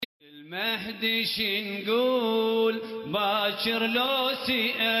المهدي شنقول باكر لو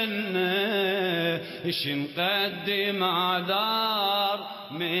سئلنا شنقدم اعذار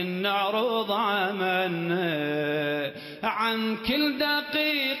من نعرض عملنا عن كل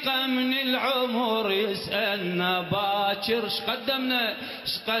دقيقة من العمر يسألنا باكر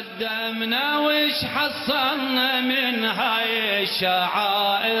شقدمنا وش حصلنا من هاي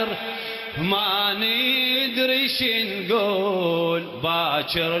الشعائر ما ندري شنقول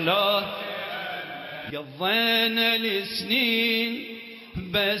باكر لو قضينا السنين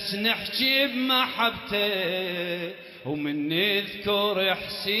بس نحكي بمحبته ومن نذكر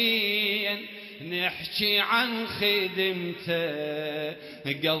حسين نحكي عن خدمته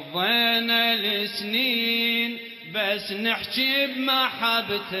قضينا السنين بس نحكي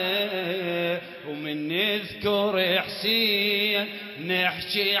بمحبته ومن نذكر حسين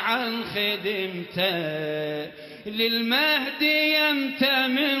نحكي عن خدمته للمهدي انت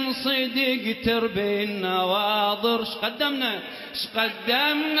من صدق تربي النواظر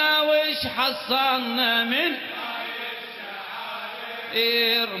شقدمنا وش حصلنا من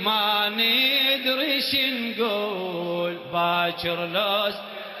ما ندري شنقول باكر لوس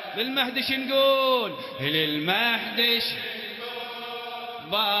للمهدي شنقول للمهدي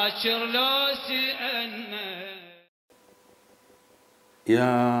باكر لو سئلنا.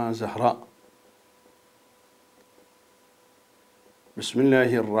 يا زهراء، بسم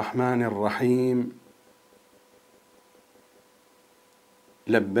الله الرحمن الرحيم.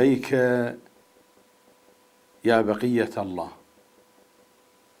 لبيك يا بقية الله،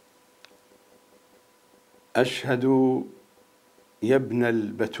 أشهد يا ابن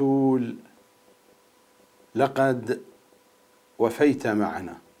البتول لقد وفيت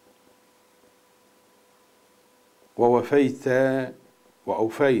معنا ووفيت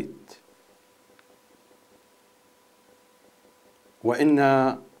وأوفيت،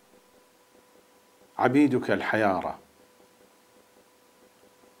 وإنا عبيدك الحيارى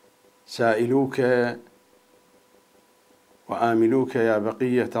سائلوك وآملوك يا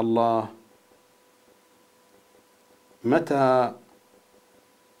بقية الله متى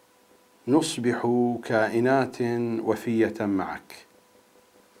نصبح كائنات وفية معك.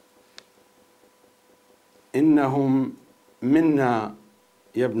 إنهم منا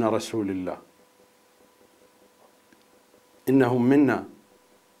يا ابن رسول الله، إنهم منا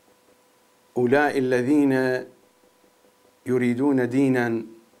أولئك الذين يريدون دينا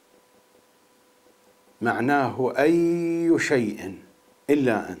معناه أي شيء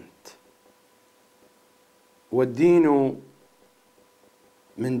إلا أنت، والدين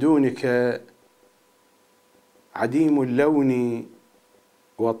من دونك عديم اللون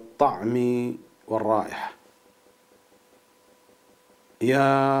والطعم والرائحة.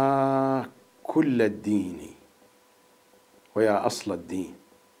 يا كل الدين ويا أصل الدين،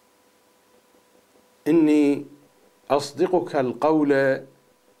 إني أصدقك القول يا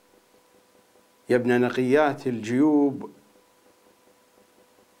ابن نقيات الجيوب،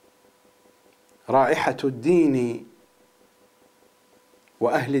 رائحة الدين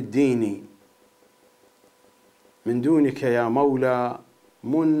وأهل الدين من دونك يا مولى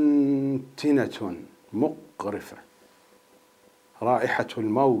منتنة مقرفة، رائحة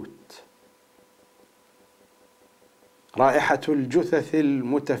الموت، رائحة الجثث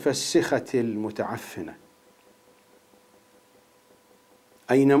المتفسخة المتعفنة.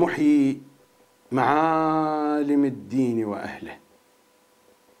 أين محيي معالم الدين وأهله؟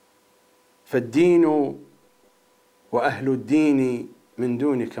 فالدين وأهل الدين من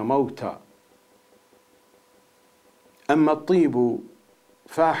دونك موتى. أما الطيب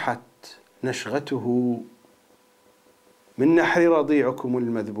فاحت نشغته من نحر رضيعكم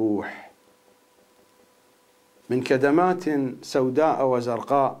المذبوح، من كدمات سوداء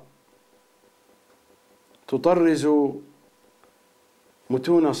وزرقاء تطرز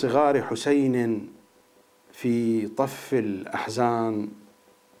متون صغار حسين في طف الأحزان.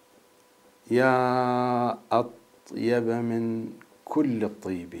 يا أطيب من كل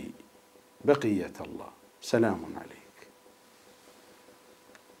الطيب بقية الله، سلام عليك.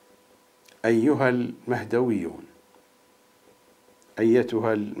 أيها المهدويون،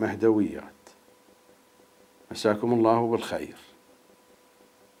 أيتها المهدويات، مساكم الله بالخير،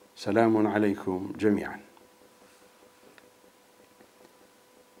 سلام عليكم جميعا.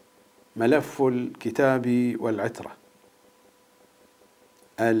 ملف الكتاب والعترة،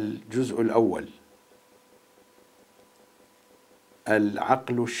 الجزء الأول،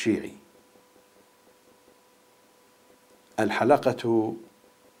 العقل الشيعي، الحلقة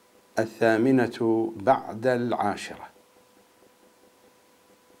 18.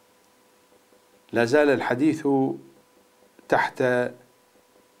 لا زال الحديث تحت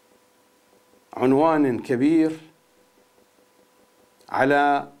عنوان كبير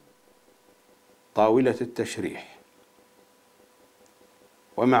على طاولة التشريح،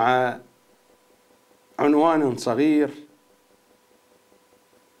 ومع عنوان صغير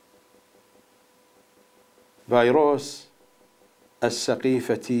فيروس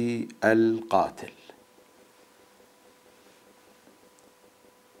السقيفة القاتل.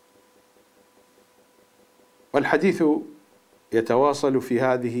 والحديث يتواصل في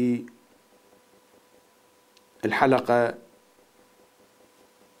هذه الحلقة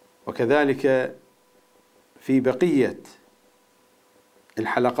وكذلك في بقية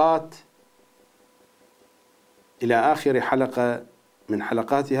الحلقات إلى آخر حلقة من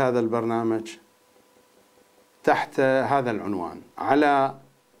حلقات هذا البرنامج تحت هذا العنوان على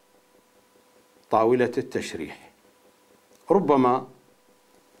طاولة التشريح. ربما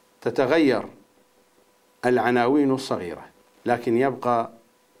تتغير العناوين الصغيرة، لكن يبقى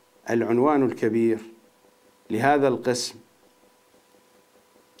العنوان الكبير لهذا القسم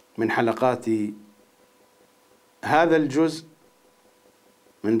من حلقات هذا الجزء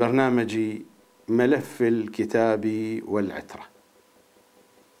من برنامج ملف الكتاب والعترة.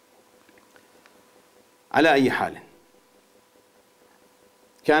 على أي حال،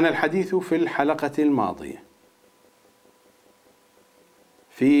 كان الحديث في الحلقة الماضية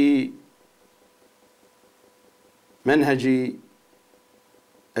في منهج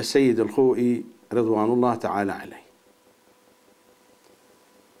السيد الخوئي رضوان الله تعالى عليه،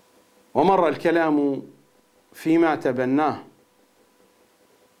 ومر الكلام فيما تبناه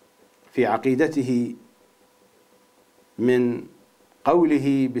في عقيدته من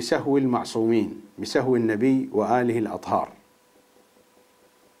قوله بسهو المعصومين، بسهو النبي وآله الأطهار،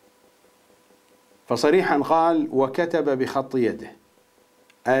 فصريحا قال: وكتب بخط يده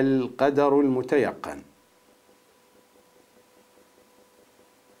القدر المتيقن.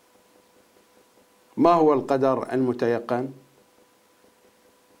 ما هو القدر المتيقن؟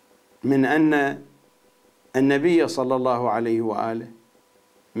 من أن النبي صلى الله عليه وآله،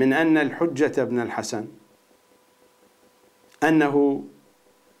 من أن الحجة ابن الحسن، أنه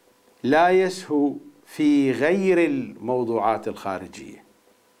لا يسهو في غير الموضوعات الخارجية،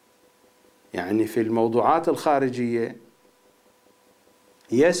 يعني في الموضوعات الخارجية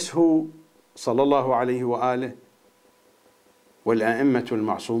يسهو صلى الله عليه وآله والأئمة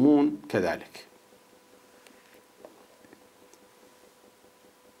المعصومون كذلك.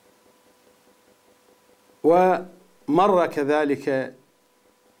 ومر كذلك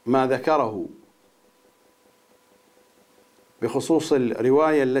ما ذكره بخصوص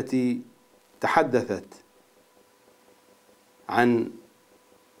الرواية التي تحدثت عن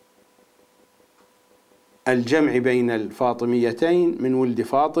الجمع بين الفاطميتين من ولد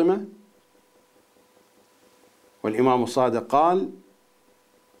فاطمة، والإمام الصادق قال: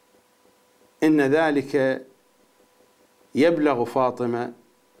 إن ذلك يبلغ فاطمة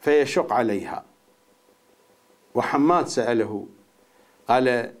فيشق عليها. وحماد سأله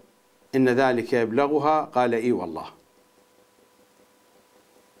قال: إن ذلك يبلغها؟ قال: إي والله.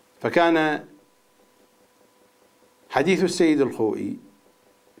 فكان حديث السيد الخوئي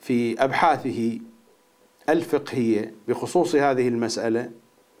في أبحاثه الفقهية بخصوص هذه المسألة،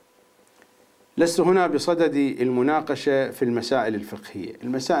 لست هنا بصدد المناقشة في المسائل الفقهية.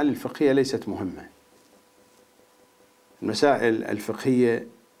 المسائل الفقهية ليست مهمة. المسائل الفقهية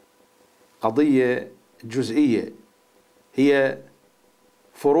قضية جزئية، هي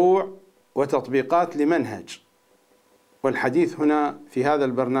فروع وتطبيقات لمنهج، والحديث هنا في هذا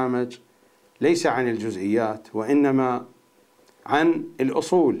البرنامج ليس عن الجزئيات، وإنما عن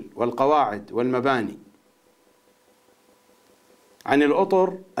الأصول والقواعد والمباني، عن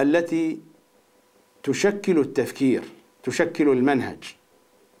الأطر التي تشكل التفكير، تشكل المنهج.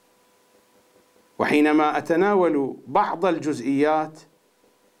 وحينما أتناول بعض الجزئيات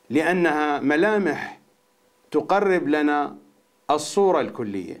لأنها ملامح تقرب لنا الصورة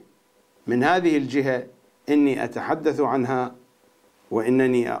الكلية، من هذه الجهة إني أتحدث عنها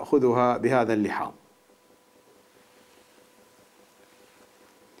وإنني أخذها بهذا اللحاظ.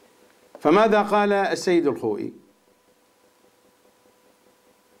 فماذا قال السيد الخوئي؟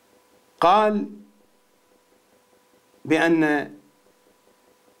 قال بأن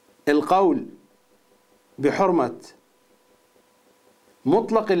القول بحرمة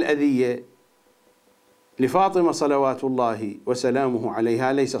مطلق الأذية لفاطمة صلوات الله وسلامه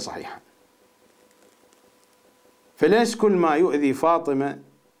عليها ليس صحيحا، فليس كل ما يؤذي فاطمة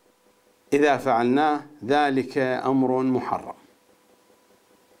إذا فعلناه ذلك أمر محرم.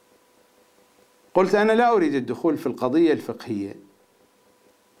 قلت أنا لا أريد الدخول في القضية الفقهية،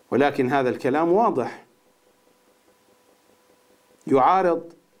 ولكن هذا الكلام واضح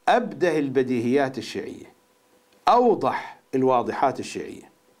يعارض أبده البديهيات الشيعية، أوضح الواضحات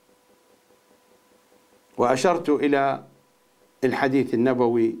الشيعية. وأشرت إلى الحديث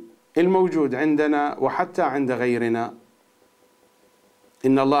النبوي الموجود عندنا وحتى عند غيرنا: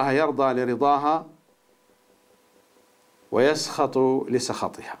 إن الله يرضى لرضاها ويسخط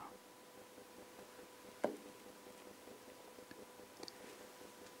لسخطها.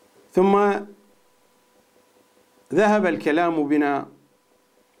 ثم ذهب الكلام بنا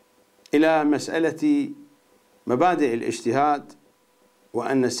إلى مسألة مبادئ الاجتهاد،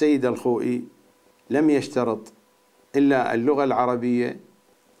 وأن السيد الخوئي لم يشترط إلا اللغة العربية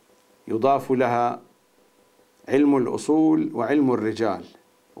يضاف لها علم الأصول وعلم الرجال،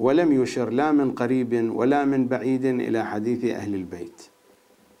 ولم يشر لا من قريب ولا من بعيد إلى حديث أهل البيت.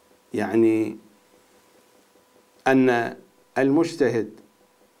 يعني أن المجتهد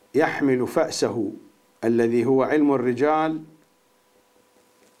يحمل فأسه الذي هو علم الرجال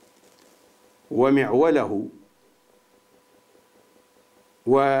ومعوله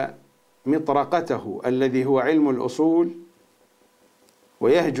ومطرقته الذي هو علم الأصول،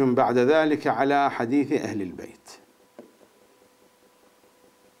 ويهجم بعد ذلك على حديث أهل البيت.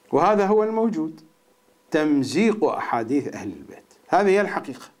 وهذا هو الموجود، تمزيق أحاديث أهل البيت، هذه هي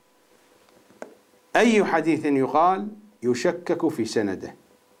الحقيقة. أي حديث يقال يشكك في سنده،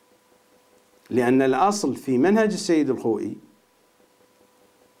 لأن الأصل في منهج السيد الخوئي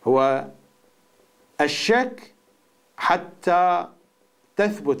هو الشك حتى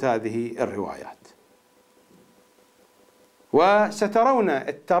تثبت هذه الروايات. وسترون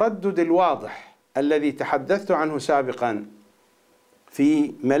التردد الواضح الذي تحدثت عنه سابقا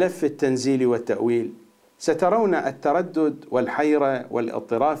في ملف التنزيل والتأويل، سترون التردد والحيرة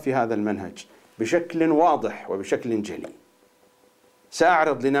والاضطراب في هذا المنهج بشكل واضح وبشكل جلي.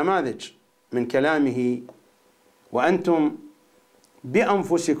 سأعرض لنماذج من كلامه وأنتم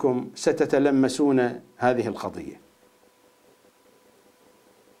بأنفسكم ستتلمسون هذه القضية.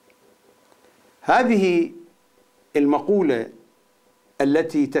 هذه المقولة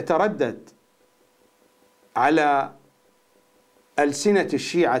التي تتردد على ألسنة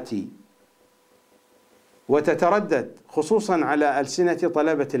الشيعة وتتردد خصوصا على ألسنة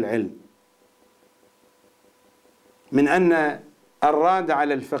طلبة العلم من أن الراد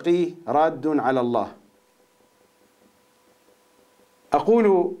على الفقيه راد على الله،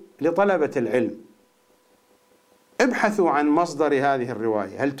 أقول لطلبة العلم: ابحثوا عن مصدر هذه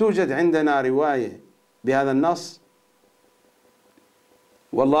الرواية. هل توجد عندنا رواية بهذا النص؟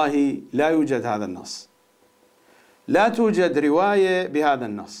 والله لا يوجد هذا النص، لا توجد رواية بهذا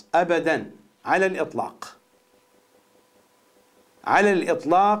النص أبدا على الإطلاق. على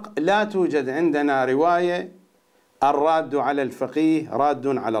الإطلاق لا توجد عندنا رواية الراد على الفقيه راد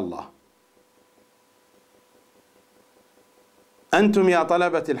على الله. أنتم يا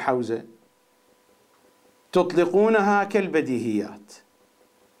طلبة الحوزة تطلقونها كالبديهيات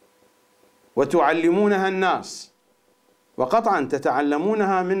وتعلمونها الناس، وقطعا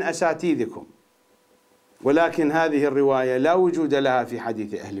تتعلمونها من أساتذتكم، ولكن هذه الرواية لا وجود لها في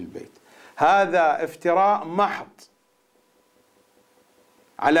حديث أهل البيت. هذا افتراء محض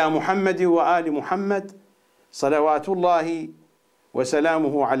على محمد وآل محمد صلوات الله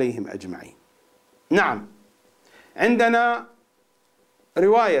وسلامه عليهم أجمعين. نعم، عندنا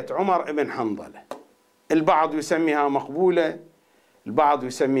رواية عمر بن حنظلة، البعض يسميها مقبولة، البعض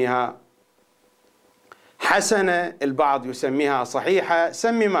يسميها حسنة، البعض يسميها صحيحة،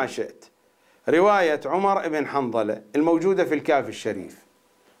 سمي ما شئت. رواية عمر بن حنظلة الموجودة في الكافي الشريف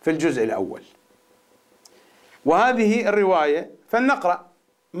في الجزء الأول. وهذه الرواية فلنقرأ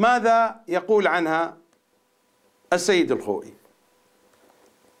ماذا يقول عنها السيد الخوئي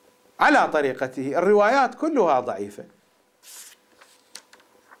على طريقته. الروايات كلها ضعيفة.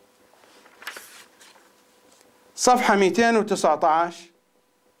 صفحة 219،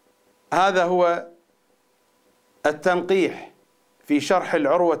 هذا هو التنقيح في شرح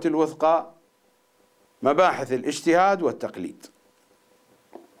العروة الوثقى مباحث الاجتهاد والتقليد،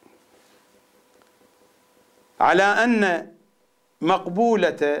 على أن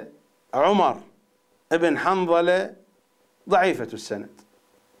مقبولة عمر بن حنظلة ضعيفة السند،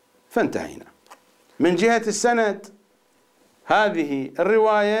 فانتهينا. من جهة السند هذه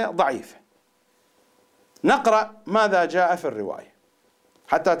الرواية ضعيفة. نقرأ ماذا جاء في الرواية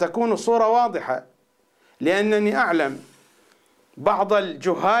حتى تكون الصورة واضحة، لأنني أعلم بعض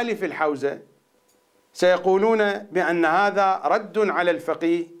الجهال في الحوزة سيقولون بأن هذا رد على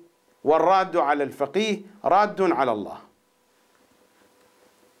الفقيه، والراد على الفقيه راد على الله.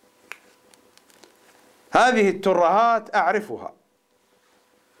 هذه الترهات أعرفها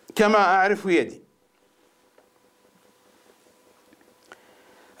كما أعرف يدي.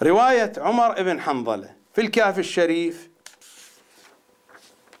 رواية عمر بن حنظلة في الكهف الشريف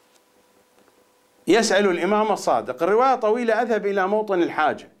يسأل الإمام الصادق. الرواية طويلة، أذهب إلى موطن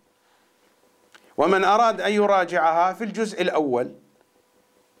الحاجة، ومن أراد أن يراجعها في الجزء الأول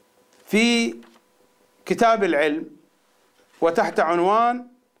في كتاب العلم وتحت عنوان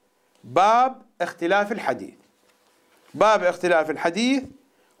باب اختلاف الحديث. باب اختلاف الحديث،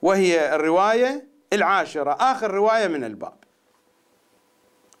 وهي الرواية 10، آخر رواية من الباب.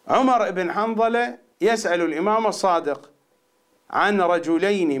 عمر بن حنظلة يسأل الإمام الصادق عن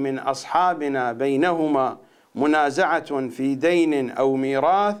رجلين من أصحابنا بينهما منازعة في دين أو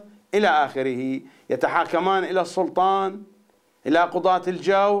ميراث إلى آخره، يتحاكمان إلى السلطان، إلى قضاة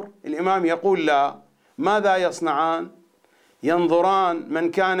الجور. الإمام يقول لا، ماذا يصنعان؟ ينظران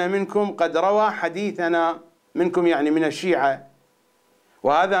من كان منكم قد روى حديثنا، منكم يعني من الشيعة،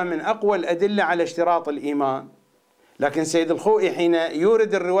 وهذا من أقوى الأدلة على اشتراط الإيمان. لكن سيد الخوئي حين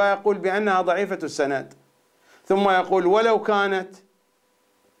يورد الرواية يقول بأنها ضعيفة السند، ثم يقول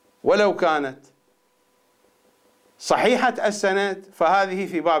ولو كانت صحيحة السند فهذه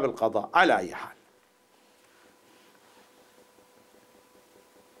في باب القضاء. على أي حال،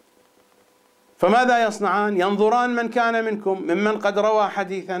 فماذا يصنعان؟ ينظران من كان منكم ممن قد روى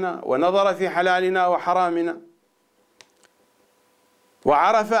حديثنا ونظر في حلالنا وحرامنا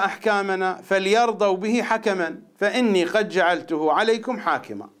وعرف أحكامنا فليرضوا به حكما فإني قد جعلته عليكم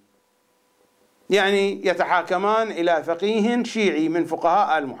حاكما. يعني يتحاكمان إلى فقيه شيعي من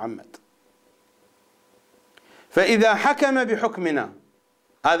فقهاء آل محمد، فإذا حكم بحكمنا،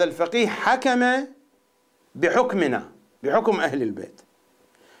 هذا الفقيه حكم بحكمنا، بحكم أهل البيت،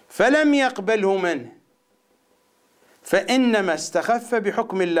 فلم يقبله منه، فإنما استخف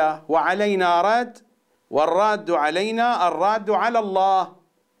بحكم الله وعلينا رد، والراد علينا الراد على الله،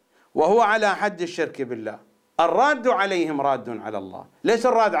 وهو على حد الشرك بالله. الراد عليهم راد على الله، ليس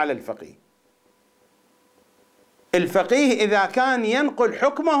الراد على الفقيه. الفقيه إذا كان ينقل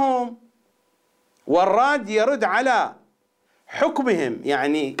حكمهم، والراد يرد على حكمهم،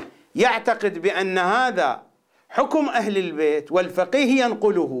 يعني يعتقد بأن هذا حكم أهل البيت والفقيه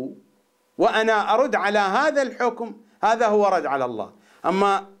ينقله وأنا أرد على هذا الحكم، هذا هو رد على الله.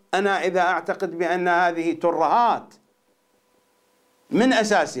 أما أنا إذا أعتقد بأن هذه ترهات من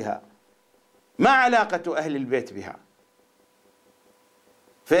أساسها، ما علاقة أهل البيت بها،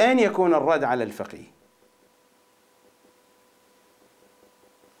 فأين يكون الرد على الفقيه؟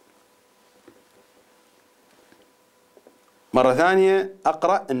 مرة ثانية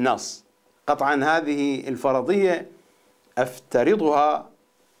أقرأ النص. قطعا هذه الفرضية أفترضها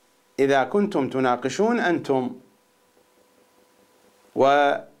إذا كنتم تناقشون أنتم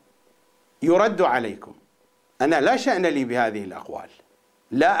ويرد عليكم. أنا لا شأن لي بهذه الأقوال،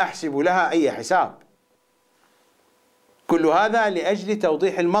 لا أحسب لها أي حساب، كل هذا لأجل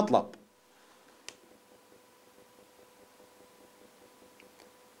توضيح المطلب.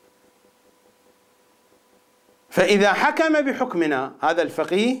 فإذا حكم بحكمنا هذا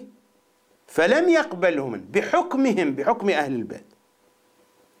الفقيه فلم يقبله من بحكمهم، بحكم أهل البيت،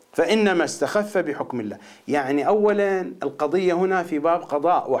 فإنما استخف بحكم الله. يعني أولا القضية هنا في باب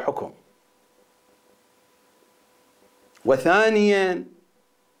قضاء وحكم، وثانيا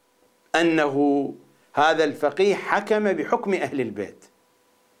أنه هذا الفقيه حكم بحكم أهل البيت،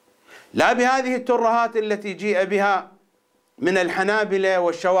 لا بهذه الترهات التي جيء بها من الحنابلة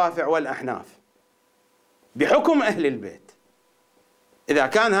والشوافع والأحناف، بحكم أهل البيت. إذا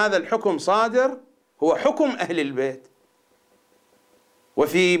كان هذا الحكم صادر هو حكم أهل البيت،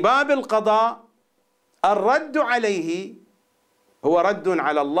 وفي باب القضاء الرد عليه هو رد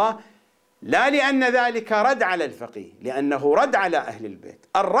على الله، لا لأن ذلك رد على الفقيه، لأنه رد على أهل البيت.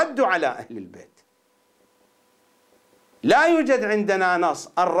 الرد على أهل البيت، لا يوجد عندنا نص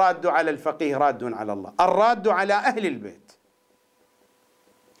الراد على الفقيه راد على الله، الراد على أهل البيت.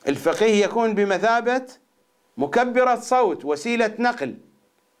 الفقيه يكون بمثابة مكبرة صوت، وسيلة نقل،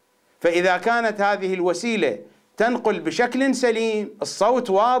 فإذا كانت هذه الوسيلة تنقل بشكل سليم، الصوت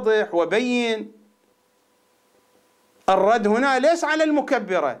واضح وبين، الرد هنا ليس على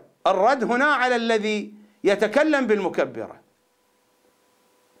المكبرة، الرد هنا على الذي يتكلم بالمكبرة.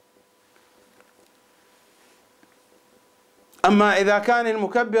 أما إذا كان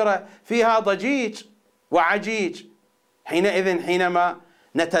المكبرة فيها ضجيج وعجيج، حينما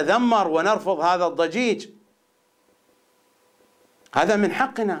نتذمر ونرفض هذا الضجيج، هذا من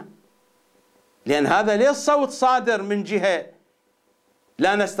حقنا، لأن هذا ليس صوت صادر من جهة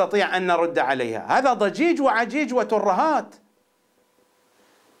لا نستطيع أن نرد عليها، هذا ضجيج وعجيج وترهات.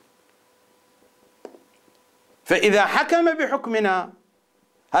 فإذا حكم بحكمنا،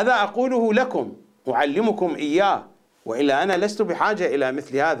 هذا أقوله لكم، أعلمكم إياه وإلا أنا لست بحاجة إلى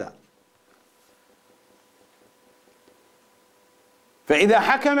مثل هذا. فإذا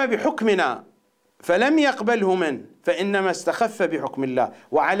حكم بحكمنا فلم يقبله منه فإنما استخف بحكم الله،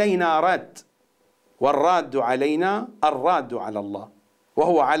 وعلينا رد، والراد علينا الراد على الله،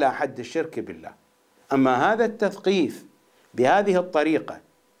 وهو على حد الشرك بالله. أما هذا التثقيف بهذه الطريقة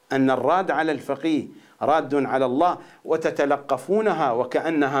أن الراد على الفقيه راد على الله وتتلقفونها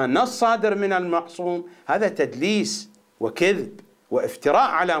وكأنها نص صادر من المعصوم، هذا تدليس وكذب وافتراء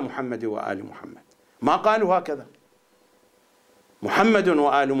على محمد وآل محمد. ما قالوا هكذا. محمد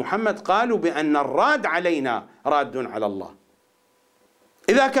وآل محمد قالوا بأن الراد علينا راد على الله.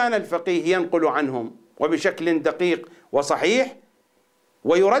 إذا كان الفقيه ينقل عنهم وبشكل دقيق وصحيح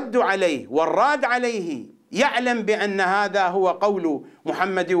ويرد عليه والراد عليه يعلم بأن هذا هو قول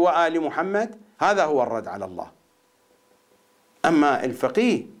محمد وآل محمد، هذا هو الرد على الله. أما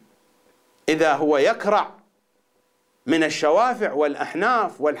الفقيه إذا هو يكرع من الشوافع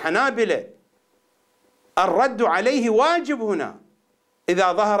والأحناف والحنابلة، الرد عليه واجب هنا.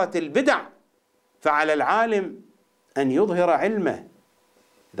 إذا ظهرت البدع فعلى العالم أن يظهر علمه.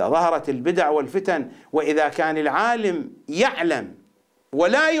 إذا ظهرت البدع والفتن وإذا كان العالم يعلم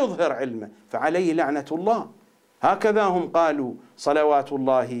ولا يظهر علمه فعليه لعنة الله. هكذا هم قالوا صلوات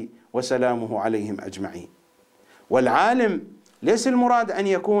الله وسلامه عليهم أجمعين. والعالم ليس المراد أن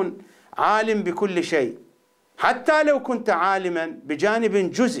يكون عالم بكل شيء، حتى لو كنت عالما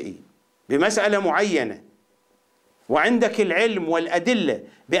بجانب جزئي بمسألة معينة وعندك العلم والأدلة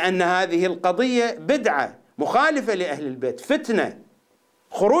بأن هذه القضية بدعة مخالفة لأهل البيت، فتنة،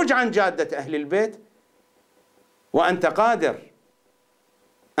 خروج عن جادة أهل البيت، وأنت قادر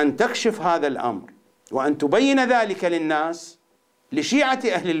أن تكشف هذا الأمر وأن تبين ذلك للناس، لشيعة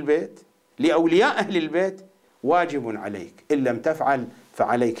أهل البيت، لأولياء أهل البيت، واجب عليك. إن لم تفعل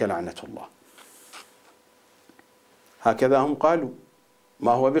فعليك لعنة الله. هكذا هم قالوا.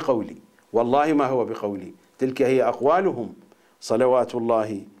 ما هو بقولي، والله ما هو بقولي، تلك هي أقوالهم صلوات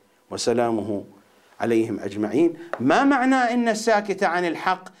الله وسلامه عليهم أجمعين. ما معنى إن الساكت عن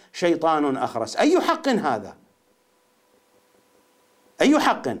الحق شيطان أخرس؟ أي حق هذا؟ أي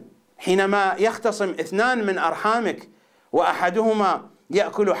حق؟ حينما يختصم اثنان من أرحامك وأحدهما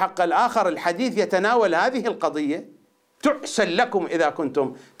يأكل حق الآخر، الحديث يتناول هذه القضية. تعسى لكم إذا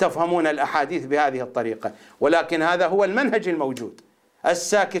كنتم تفهمون الأحاديث بهذه الطريقة، ولكن هذا هو المنهج الموجود.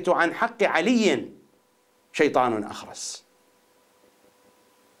 الساكت عن حق علي شيطان أخرس.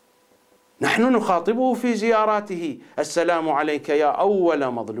 نحن نخاطبه في زياراته: السلام عليك يا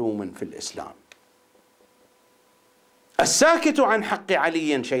أول مظلوم في الإسلام. الساكت عن حق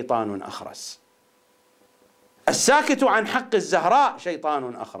علي شيطان أخرس. الساكت عن حق الزهراء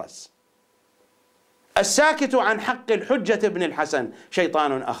شيطان أخرس. الساكت عن حق الحجة بن الحسن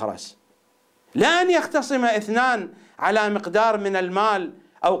شيطان أخرس. لا أن يختصم اثنان على مقدار من المال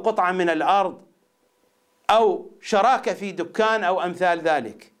أو قطعة من الأرض أو شراكة في دكان أو أمثال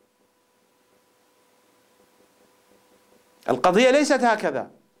ذلك. القضية ليست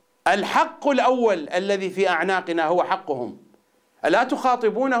هكذا. الحق الأول الذي في أعناقنا هو حقهم. ألا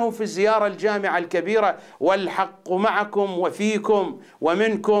تخاطبونه في الزيارة الجامعة الكبيرة: والحق معكم وفيكم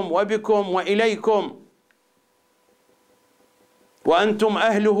ومنكم وبكم وإليكم، وأنتم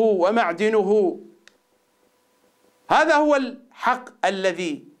أهله ومعدنه. هذا هو الحق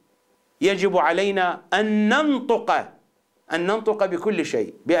الذي يجب علينا أن ننطق بكل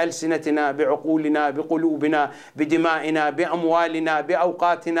شيء، بألسنتنا، بعقولنا، بقلوبنا، بدمائنا، بأموالنا،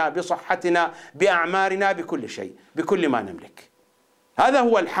 بأوقاتنا، بصحتنا، بأعمارنا، بكل شيء، بكل ما نملك. هذا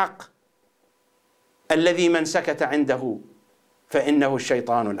هو الحق الذي من سكت عنده فإنه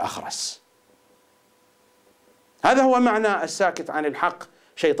الشيطان الأخرس. هذا هو معنى الساكت عن الحق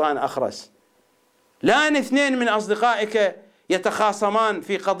شيطان أخرس. لا أن اثنين من أصدقائك يتخاصمان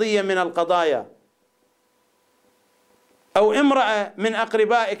في قضية من القضايا، أو امرأة من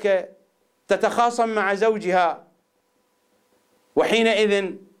أقربائك تتخاصم مع زوجها،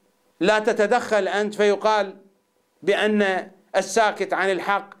 وحينئذ لا تتدخل أنت فيقال بأن الساكت عن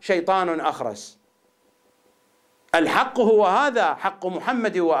الحق شيطان أخرس. الحق هو هذا، حق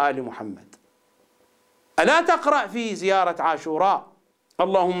محمد وآل محمد. ألا تقرأ في زيارة عاشوراء: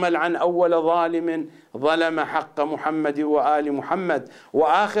 اللهم لعن أول ظالم ظلم حق محمد وآل محمد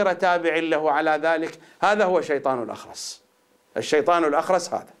وآخر تابع له على ذلك؟ هذا هو الشيطان الأخرس. الشيطان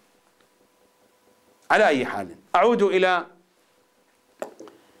الأخرس هذا. على أي حال، أعود إلى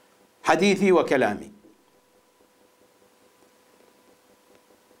حديثي وكلامي.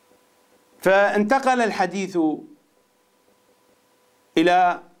 فانتقل الحديث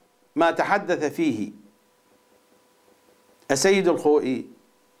إلى ما تحدث فيه السيد الخوئي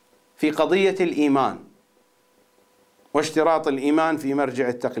في قضية الإيمان، واشتراط الإيمان في مرجع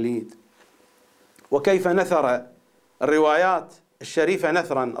التقليد، وكيف نثر الروايات الشريفة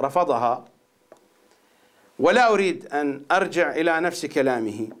نثرا رفضها. ولا أريد أن أرجع إلى نفس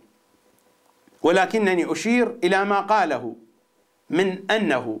كلامه، ولكنني أشير إلى ما قاله من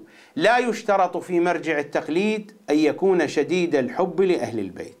أنه لا يشترط في مرجع التقليد أن يكون شديد الحب لأهل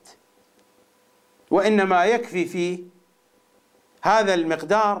البيت، وإنما يكفي فيه هذا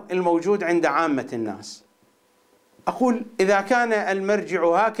المقدار الموجود عند عامة الناس. أقول إذا كان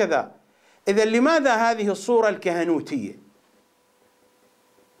المرجع هكذا، إذا لماذا هذه الصورة الكهنوتية؟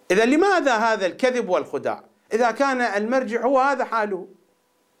 إذا لماذا هذا الكذب والخداع إذا كان المرجع هو هذا حاله؟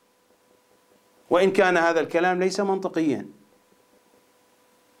 وإن كان هذا الكلام ليس منطقيا.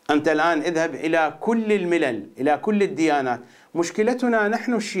 أنت الآن اذهب إلى كل الملل، إلى كل الديانات. مشكلتنا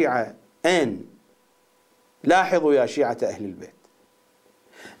نحن الشيعة أين؟ لاحظوا يا شيعة أهل البيت،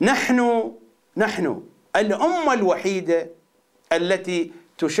 نحن الأمة الوحيدة التي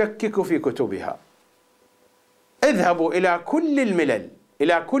تشكك في كتبها. اذهبوا إلى كل الملل،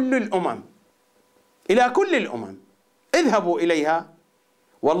 إلى كل الأمم، اذهبوا إليها،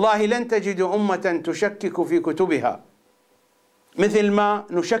 والله لن تجدوا أمة تشكك في كتبها مثل ما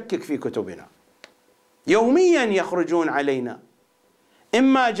نشكك في كتبنا. يوميا يخرجون علينا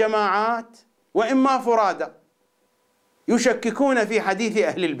إما جماعات وإما فرادى يشككون في حديث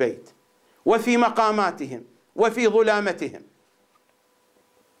أهل البيت وفي مقاماتهم وفي ظلامتهم،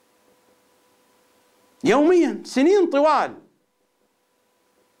 يوميا سنين طوال.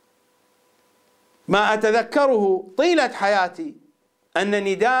 ما أتذكره طيلة حياتي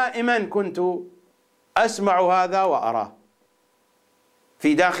أنني دائما كنت أسمع هذا وأراه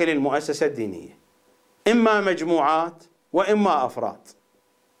في داخل المؤسسة الدينية، إما مجموعات وإما أفراد،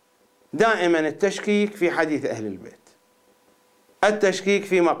 دائما التشكيك في حديث أهل البيت، التشكيك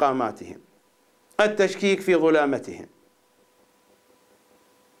في مقاماتهم، التشكيك في ظلامتهم.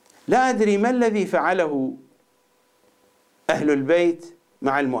 لا أدري ما الذي فعله أهل البيت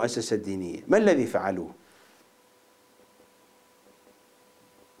مع المؤسسة الدينية، ما الذي فعلوه؟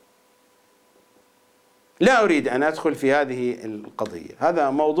 لا أريد أن أدخل في هذه القضية، هذا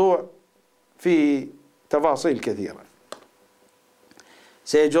موضوع في تفاصيل كثيرة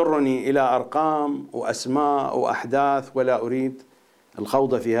سيجرني إلى أرقام وأسماء وأحداث، ولا أريد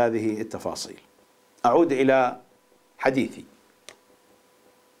الخوض في هذه التفاصيل. أعود إلى حديثي.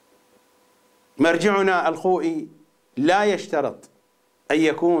 مرجعنا الخوئي لا يشترط أن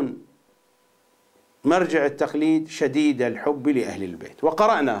يكون مرجع التقليد شديد الحب لأهل البيت،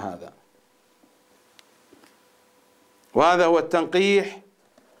 وقرأنا هذا، وهذا هو التنقيح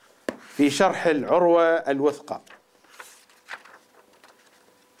في شرح العروة الوثقى.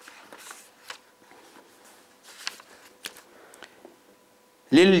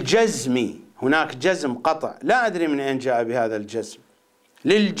 للجزم، هناك جزم قطع، لا أدري من أين جاء بهذا الجزم،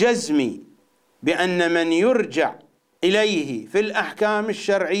 للجزم بأن من يرجع إليه في الأحكام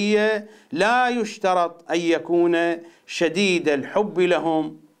الشرعية لا يشترط أن يكون شديد الحب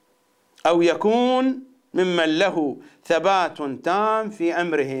لهم أو يكون ممن له ثبات تام في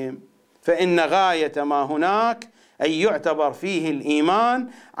أمرهم، فإن غاية ما هناك أن يعتبر فيه الإيمان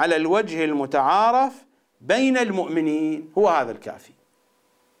على الوجه المتعارف بين المؤمنين، هو هذا الكافي.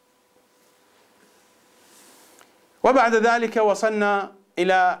 وبعد ذلك وصلنا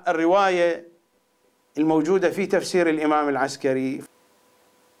إلى الرواية الموجودة في تفسير الإمام العسكري،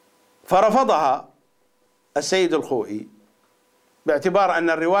 فرفضها السيد الخوئي باعتبار أن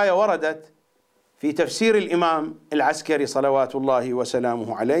الرواية وردت في تفسير الإمام العسكري صلوات الله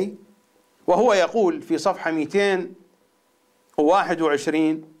وسلامه عليه، وهو يقول في صفحة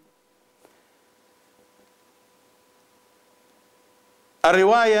 221: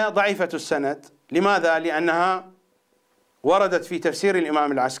 الرواية ضعيفة السند. لماذا؟ لأنها وردت في تفسير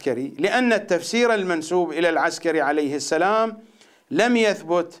الإمام العسكري، لأن التفسير المنسوب إلى العسكري عليه السلام لم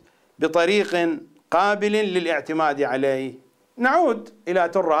يثبت بطريق قابل للاعتماد عليه. نعود إلى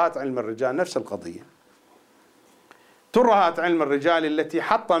ترهات علم الرجال، نفس القضية، ترهات علم الرجال التي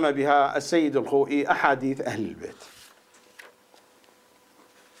حطم بها السيد الخوئي أحاديث أهل البيت.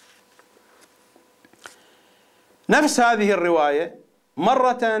 نفس هذه الرواية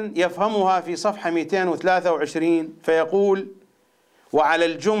مرة يفهمها في صفحة 223 فيقول: وعلى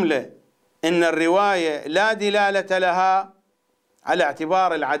الجملة إن الرواية لا دلالة لها على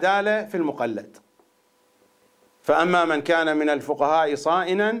اعتبار العدالة في المقلد، فأما من كان من الفقهاء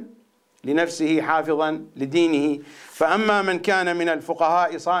صائنا لنفسه حافظا لدينه فأما من كان من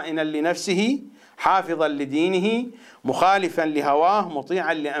الفقهاء صائنا لنفسه حافظا لدينه مخالفا لهواه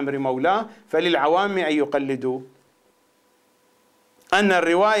مطيعا لأمر مولاه فللعوام أن يقلدوا. أن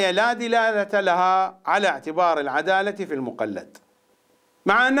الرواية لا دلالة لها على اعتبار العدالة في المقلد،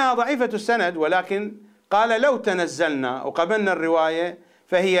 مع أنها ضعيفة السند، ولكن قال لو تنزلنا وقبلنا الرواية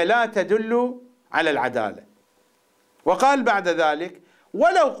فهي لا تدل على العدالة. وقال بعد ذلك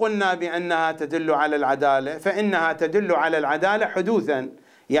ولو قلنا بأنها تدل على العدالة فإنها تدل على العدالة حدوثا،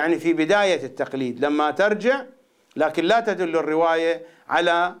 يعني في بداية التقليد لما ترجع، لكن لا تدل الرواية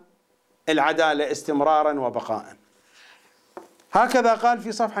على العدالة استمرارا وبقاء. هكذا قال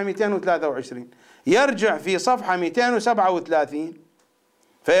في صفحة 223. يرجع في صفحة 237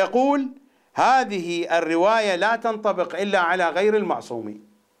 فيقول هذه الرواية لا تنطبق إلا على غير المعصوم.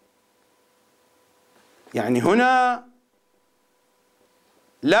 يعني هنا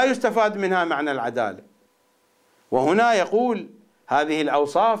لا يستفاد منها معنى العدالة، وهنا يقول هذه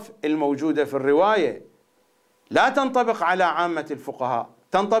الأوصاف الموجودة في الرواية لا تنطبق على عامة الفقهاء،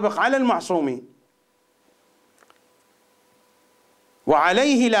 تنطبق على المعصومين،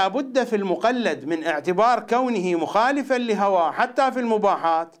 وعليه لا بد في المقلد من اعتبار كونه مخالفا لهواه حتى في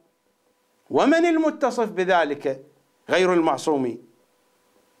المباحات. ومن المتصف بذلك؟ غير المعصومين،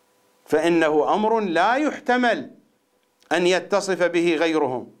 فإنه أمر لا يحتمل أن يتصف به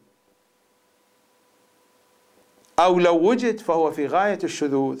غيرهم، أو لو وجد فهو في غاية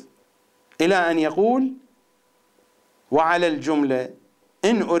الشذوذ، إلى أن يقول وعلى الجملة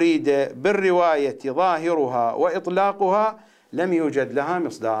إن أريد بالرواية ظاهرها وإطلاقها لم يوجد لها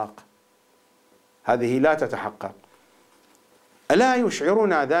مصداق. هذه لا تتحقق. ألا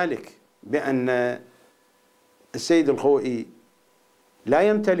يشعرنا ذلك بأن السيد الخوئي لا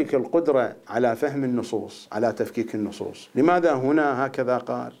يمتلك القدرة على فهم النصوص، على تفكيك النصوص؟ لماذا هنا هكذا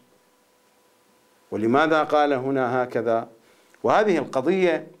قال، ولماذا قال هنا هكذا؟ وهذه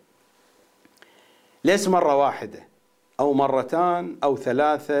القضية ليس مرة واحدة أو مرتان أو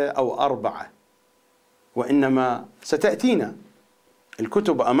ثلاثة أو أربعة، وإنما ستأتينا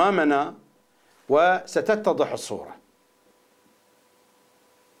الكتب أمامنا وستتضح الصورة.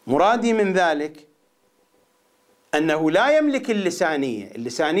 مرادي من ذلك أنه لا يملك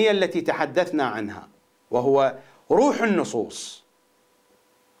اللسانية التي تحدثنا عنها، وهو روح النصوص،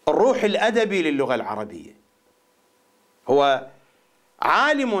 الروح الأدبي للغة العربية. هو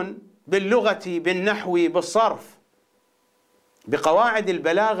عالم باللغة، بالنحو، بالصرف، بقواعد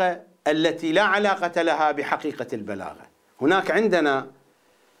البلاغة التي لا علاقة لها بحقيقة البلاغة. هناك عندنا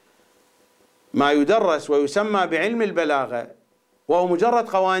ما يدرس ويسمى بعلم البلاغة، وهو مجرد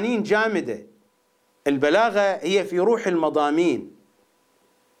قوانين جامدة. البلاغة هي في روح المضامين،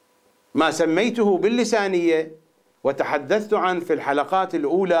 ما سميته باللسانية وتحدثت عنه في الحلقات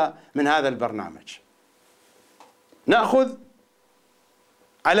الأولى من هذا البرنامج. نأخذ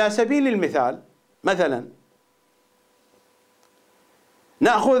على سبيل المثال، مثلا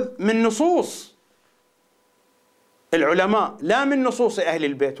نأخذ من نصوص العلماء لا من نصوص أهل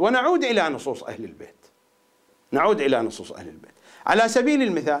البيت، ونعود إلى نصوص أهل البيت، نعود إلى نصوص أهل البيت. على سبيل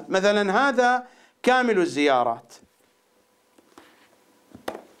المثال، مثلا هذا كامل الزيارات.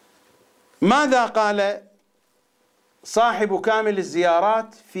 ماذا قال صاحب كامل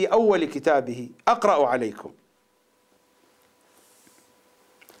الزيارات في أول كتابه؟ أقرأ عليكم: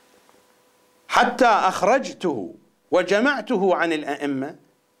 حتى أخرجته وجمعته عن الأئمة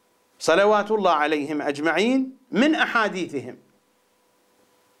صلوات الله عليهم أجمعين من أحاديثهم،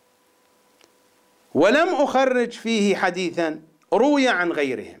 ولم أخرج فيه حديثا روي عن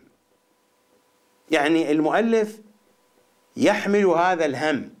غيرهم. يعني المؤلف يحمل هذا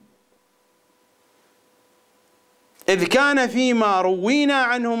الهم، إذ كان فيما روينا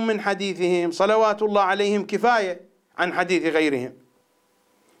عنهم من حديثهم صلوات الله عليهم كفاية عن حديث غيرهم،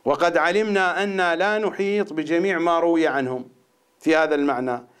 وقد علمنا أن لا نحيط بجميع ما روي عنهم في هذا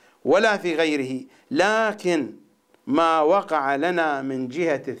المعنى ولا في غيره، لكن ما وقع لنا من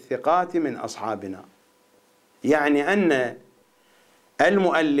جهة الثقات من أصحابنا. يعني أن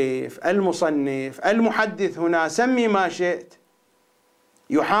المؤلف، المصنف، المحدث، هنا سمي ما شئت،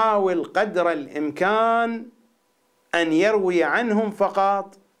 يحاول قدر الإمكان أن يروي عنهم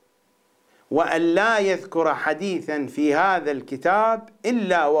فقط، وأن لا يذكر حديثا في هذا الكتاب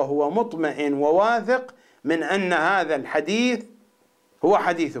إلا وهو مطمئن وواثق من أن هذا الحديث هو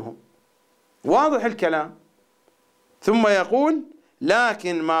حديثهم. واضح الكلام. ثم يقول: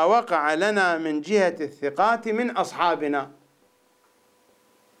 لكن ما وقع لنا من جهة الثقات من أصحابنا.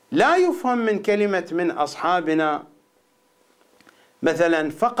 لا يفهم من كلمة من أصحابنا مثلا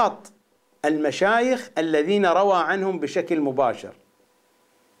فقط المشايخ الذين روى عنهم بشكل مباشر.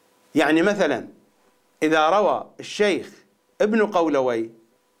 يعني مثلا إذا روى الشيخ ابن قولوي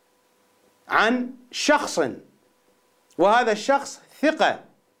عن شخص، وهذا الشخص ثقة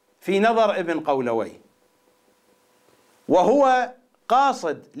في نظر ابن قولوي، وهو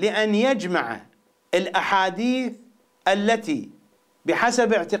قاصد لأن يجمع الأحاديث التي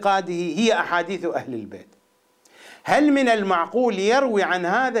بحسب اعتقاده هي أحاديث أهل البيت، هل من المعقول يروي عن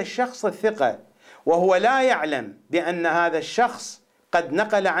هذا الشخص الثقة وهو لا يعلم بأن هذا الشخص قد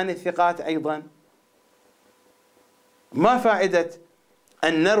نقل عن الثقات أيضا؟ ما فائدة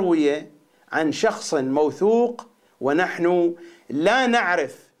أن نروي عن شخص موثوق ونحن لا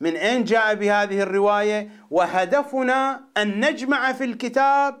نعرف من أين جاء بهذه الرواية، وهدفنا أن نجمع في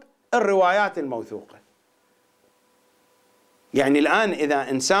الكتاب الروايات الموثوقة؟ يعني الآن إذا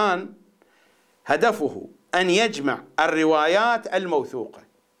إنسان هدفه أن يجمع الروايات الموثوقة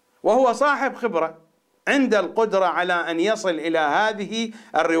وهو صاحب خبرة، عند القدرة على أن يصل إلى هذه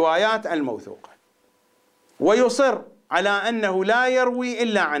الروايات الموثوقة، ويصر على أنه لا يروي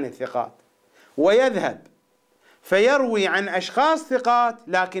إلا عن الثقات، ويذهب فيروي عن أشخاص ثقات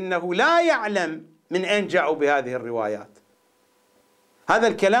لكنه لا يعلم من أين جاءوا بهذه الروايات. هذا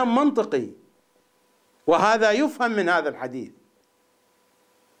الكلام منطقي، وهذا يفهم من هذا الحديث.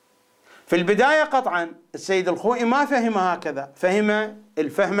 في البداية قطعا السيد الخوئي ما فهم هكذا، فهم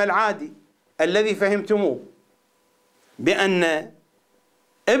الفهم العادي الذي فهمتموه، بأن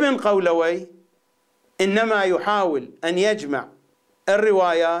ابن قولوي إنما يحاول أن يجمع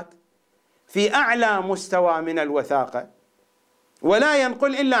الروايات في أعلى مستوى من الوثاقة ولا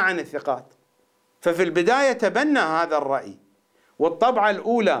ينقل إلا عن الثقات. ففي البداية تبنى هذا الرأي، والطبعة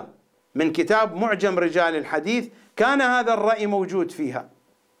الأولى من كتاب معجم رجال الحديث كان هذا الرأي موجود فيها،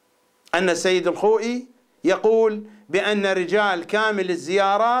 أن السيد الخوئي يقول بأن رجال كامل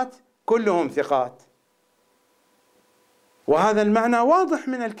الزيارات كلهم ثقات، وهذا المعنى واضح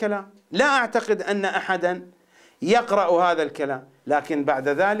من الكلام، لا أعتقد أن أحدا يقرأ هذا الكلام. لكن بعد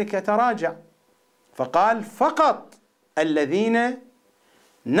ذلك تراجع فقال فقط الذين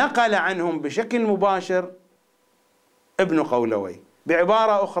نقل عنهم بشكل مباشر ابن قولوي،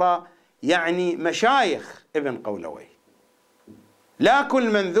 بعبارة أخرى يعني مشايخ ابن قولوي، لا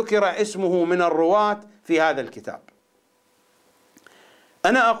كل من ذكر اسمه من الرواة في هذا الكتاب.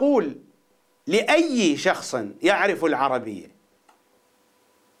 أنا أقول لأي شخص يعرف العربية،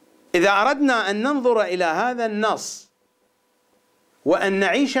 إذا أردنا أن ننظر إلى هذا النص وأن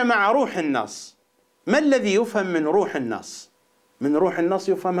نعيش مع روح النص، ما الذي يفهم من روح النص؟ من روح النص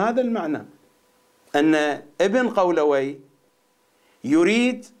يفهم هذا المعنى، أن ابن قولوي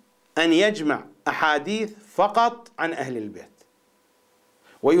يريد أن يجمع أحاديث فقط عن أهل البيت،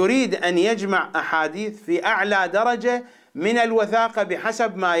 ويريد أن يجمع أحاديث في أعلى درجة من الوثاقة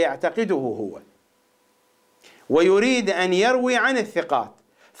بحسب ما يعتقده هو، ويريد أن يروي عن الثقات.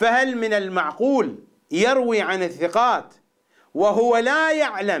 فهل من المعقول يروي عن الثقات وهو لا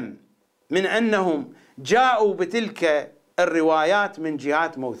يعلم من أنهم جاءوا بتلك الروايات من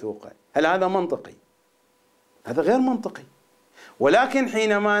جهات موثوقة؟ هل هذا منطقي؟ هذا غير منطقي. ولكن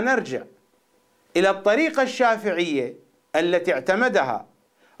حينما نرجع إلى الطريقة الشافعية التي اعتمدها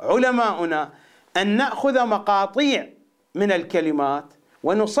علماؤنا، أن نأخذ مقاطيع من الكلمات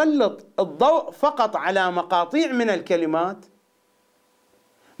ونسلط الضوء فقط على مقاطيع من الكلمات،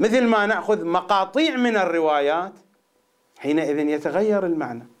 مثل ما نأخذ مقاطيع من الروايات، حينئذ يتغير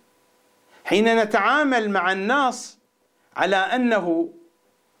المعنى. حين نتعامل مع النص على أنه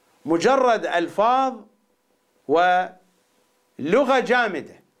مجرد ألفاظ ولغة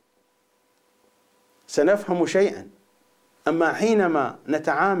جامدة سنفهم شيئا، أما حينما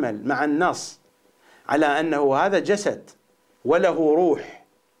نتعامل مع النص على أنه هذا جسد وله روح،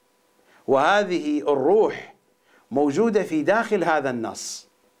 وهذه الروح موجودة في داخل هذا النص،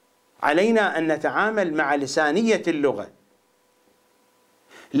 علينا أن نتعامل مع لسانية اللغة،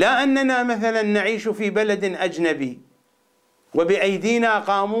 لا أننا مثلا نعيش في بلد أجنبي وبأيدينا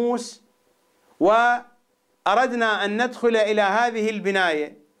قاموس وأردنا أن ندخل إلى هذه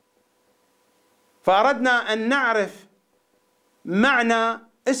البناية فأردنا أن نعرف معنى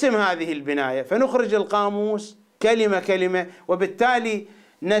اسم هذه البناية، فنخرج القاموس كلمة كلمة، وبالتالي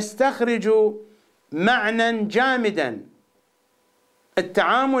نستخرج معنى جامدا.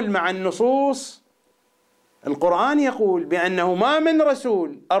 التعامل مع النصوص، القرآن يقول بأنه ما من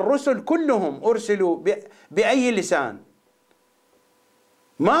رسول، الرسل كلهم أرسلوا بأي لسان؟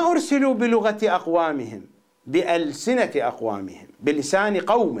 ما أرسلوا بلغة أقوامهم، بألسنة أقوامهم، بلسان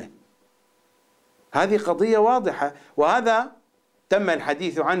قومه. هذه قضية واضحة، وهذا تم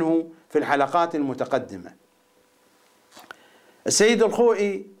الحديث عنه في الحلقات المتقدمة. السيد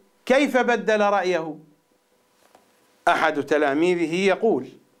الخوئي كيف بدل رأيه؟ أحد تلاميذه يقول،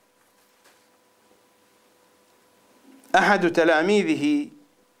 أحد تلاميذه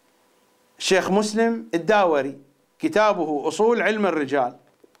الشيخ مسلم الداوري، كتابه أصول علم الرجال،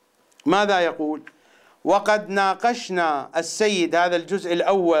 ماذا يقول؟ وقد ناقشنا السيد، هذا الجزء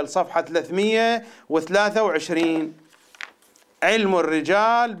الأول صفحة 323، علم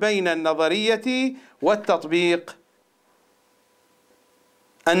الرجال بين النظرية والتطبيق،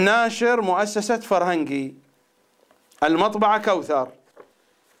 الناشر مؤسسة فرهنجي، المطبعة كوثر،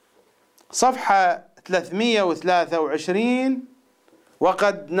 صفحة 323.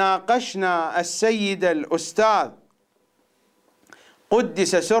 وقد ناقشنا السيد الأستاذ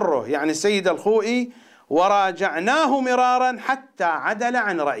قدس سره، يعني السيد الخوئي، وراجعناه مرارا حتى عدل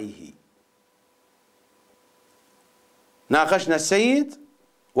عن رأيه. ناقشنا السيد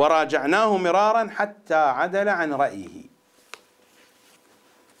وراجعناه مرارا حتى عدل عن رأيه.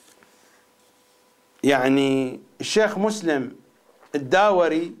 يعني الشيخ مسلم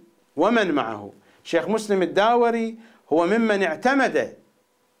الداوري ومن معه، الشيخ مسلم الداوري هو ممن اعتمد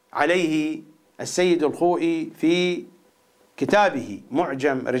عليه السيد الخوئي في كتابه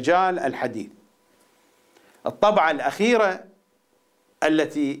معجم رجال الحديث. الطبعة الأخيرة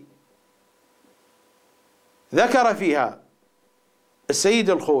التي ذكر فيها السيد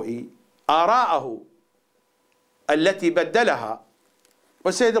الخوئي آراءه التي بدلها،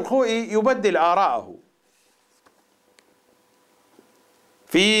 والسيد الخوئي يبدل آراءه.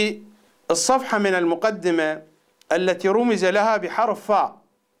 في الصفحة من المقدمة التي رمز لها بحرف فاء: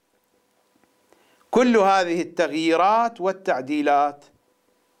 كل هذه التغييرات والتعديلات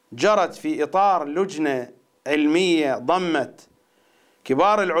جرت في إطار لجنة علمية ضمت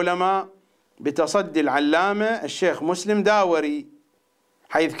كبار العلماء بتصدي العلامة الشيخ مسلم داوري،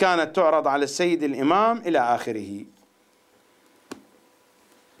 حيث كانت تعرض على السيد الإمام إلى آخره.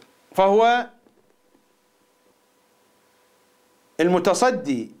 فهو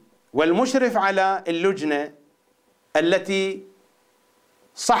المتصدي والمشرف على اللجنة التي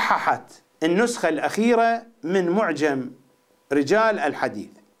صححت النسخة الأخيرة من معجم رجال الحديث.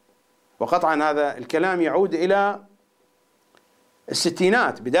 وقطعا هذا الكلام يعود إلى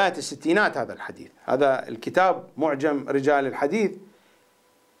الستينات، بداية الستينات. هذا الحديث، هذا الكتاب معجم رجال الحديث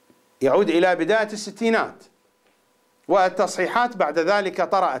يعود إلى بداية الستينات، والتصحيحات بعد ذلك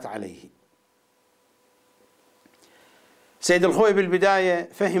طرأت عليه. سيد الخوئي بالبداية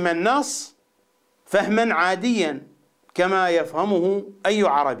فهم النص فهما عاديا كما يفهمه أي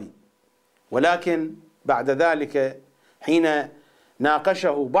عربي، ولكن بعد ذلك حين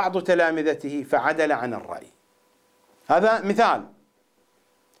ناقشه بعض تلامذته فعدل عن الرأي. هذا مثال.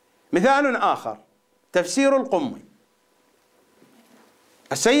 مثال آخر تفسير القمي.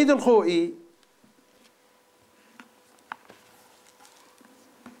 السيد الخوئي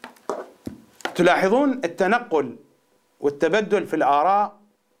تلاحظون التنقل والتبدل في الآراء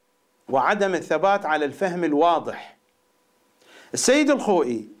وعدم الثبات على الفهم الواضح. السيد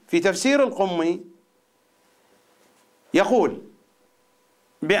الخوئي في تفسير القمي يقول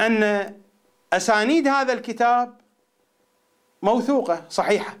بأن أسانيد هذا الكتاب موثوقة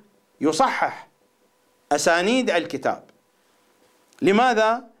صحيحة، يصحح أسانيد الكتاب.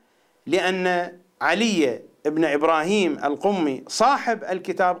 لماذا؟ لأن علي بن إبراهيم القمي صاحب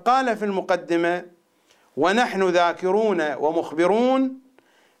الكتاب قال في المقدمة: ونحن ذاكرون ومخبرون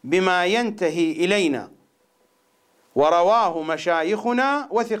بما ينتهي إلينا ورواه مشايخنا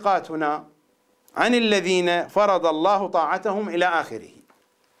وثقاتنا عن الذين فرض الله طاعتهم إلى آخره.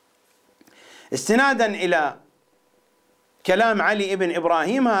 استنادا إلى كلام علي بن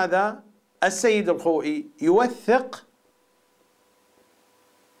إبراهيم هذا، السيد الخوئي يوثق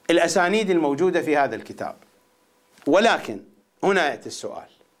الأسانيد الموجودة في هذا الكتاب. ولكن هنا يأتي السؤال: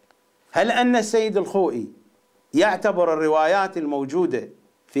 هل أن السيد الخوئي يعتبر الروايات الموجودة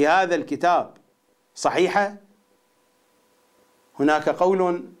في هذا الكتاب صحيحة؟ هناك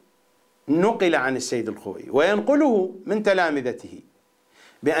قول نقل عن السيد الخوئي وينقله من تلامذته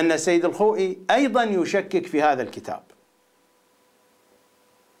بأن السيد الخوئي أيضا يشكك في هذا الكتاب،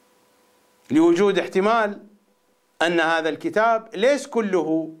 لوجود احتمال أن هذا الكتاب ليس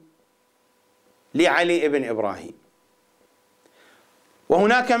كله لعلي بن إبراهيم.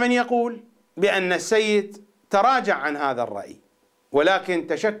 وهناك من يقول بأن السيد تراجع عن هذا الرأي، ولكن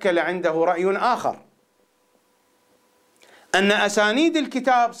تشكل عنده رأي آخر، أن أسانيد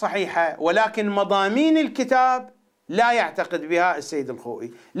الكتاب صحيحة ولكن مضامين الكتاب لا يعتقد بها السيد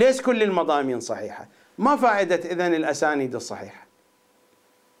الخوئي. ليس كل المضامين صحيحة. ما فائدة إذن الأسانيد الصحيحة؟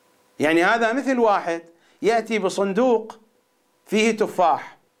 يعني هذا مثل واحد يأتي بصندوق فيه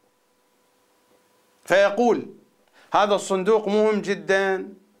تفاح فيقول: هذا الصندوق مهم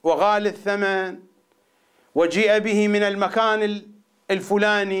جدا وغالي الثمن وجيء به من المكان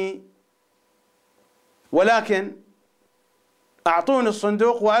الفلاني، ولكن أعطوني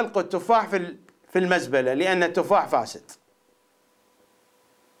الصندوق وألقوا التفاح في المزبلة لأن التفاح فاسد.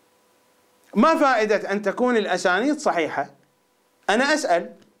 ما فائدة أن تكون الأسانيد صحيحة؟ أنا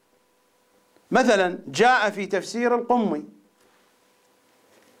أسأل، مثلا جاء في تفسير القمي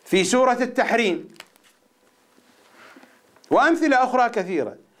في سورة التحريم وأمثلة أخرى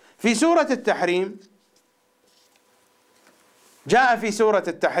كثيرة. في سورة التحريم جاء في سورة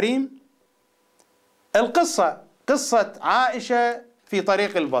التحريم القصة، قصة عائشة في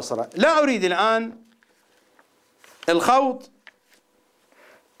طريق البصرة. لا أريد الآن الخوض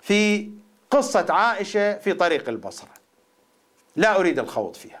في قصة عائشة في طريق البصرة، لا أريد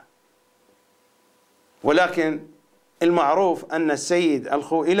الخوض فيها، ولكن المعروف أن السيد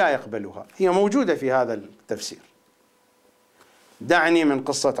الخوئي لا يقبلها، هي موجودة في هذا التفسير. دعني من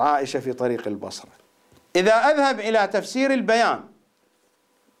قصة عائشة في طريق البصرة. إذا أذهب إلى تفسير البيان،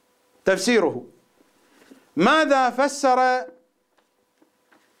 تفسيره ماذا فسر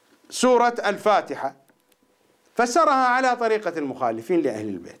سورة الفاتحة؟ فسرها على طريقة المخالفين لأهل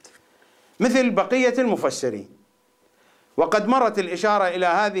البيت مثل بقية المفسرين، وقد مرت الإشارة إلى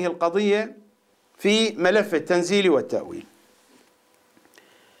هذه القضية في ملف التنزيل والتأويل.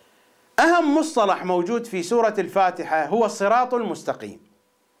 أهم مصطلح موجود في سورة الفاتحة هو الصراط المستقيم.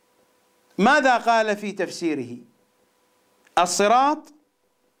 ماذا قال في تفسيره؟ الصراط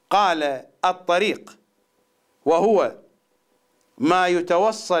قال الطريق، وهو ما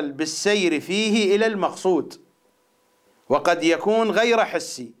يتوصل بالسير فيه إلى المقصود، وقد يكون غير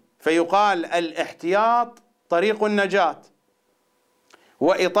حسي، فيقال الاحتياط طريق النجاة،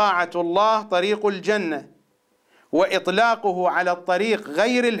 وإطاعة الله طريق الجنة، وإطلاقه على الطريق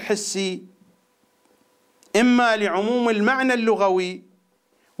غير الحسي إما لعموم المعنى اللغوي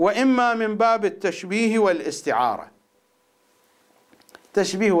وإما من باب التشبيه والاستعارة.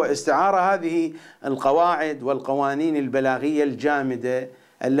 تشبيه واستعارة هذه القواعد والقوانين البلاغية الجامدة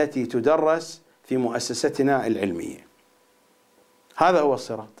التي تدرس في مؤسستنا العلمية. هذا هو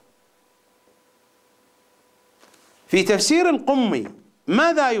الصراط. في تفسير القمي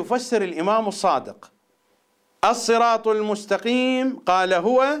ماذا يفسر الإمام الصادق؟ الصراط المستقيم قال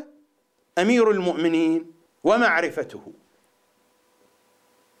هو أمير المؤمنين ومعرفته،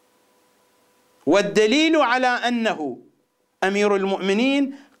 والدليل على أنه أمير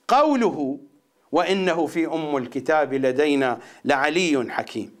المؤمنين قوله وإنه في أم الكتاب لدينا لعلي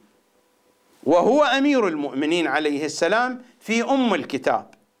حكيم، وهو أمير المؤمنين عليه السلام في أم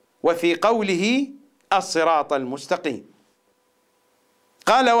الكتاب، وفي قوله الصراط المستقيم.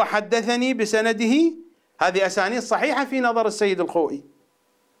 قال وحدثني بسنده، هذه أسانيد صحيحة في نظر السيد الخوئي،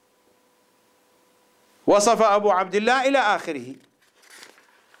 وصف أبو عبد الله إلى آخره،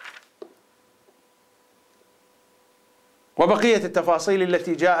 وبقية التفاصيل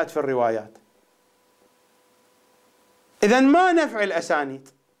التي جاءت في الروايات. إذن ما نفع الأسانيد؟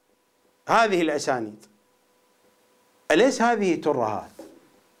 هذه الأسانيد أليس هذه ترهات؟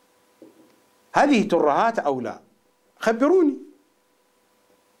 هذه ترهات أو لا؟ خبروني.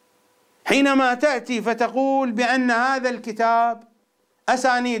 حينما تأتي فتقول بأن هذا الكتاب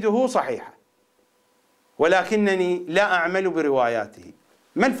أسانيده صحيحة ولكنني لا أعمل برواياته،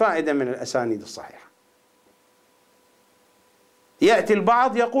 ما الفائدة من الأسانيد الصحيحة؟ يأتي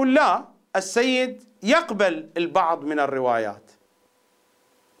البعض يقول لا، السيد يقبل البعض من الروايات.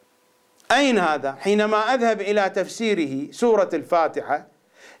 أين هذا؟ حينما أذهب إلى تفسيره سورة الفاتحة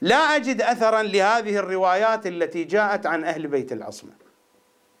لا أجد أثرا لهذه الروايات التي جاءت عن أهل بيت العصمة.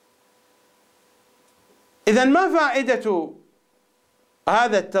 إذن ما فائدة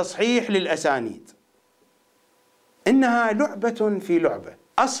هذا التصحيح للأسانيد؟ إنها لعبة في لعبة.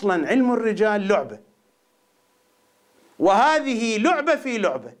 أصلا علم الرجال لعبة، وهذه لعبة في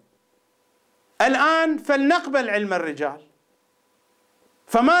لعبة. الآن فلنقبل علم الرجال.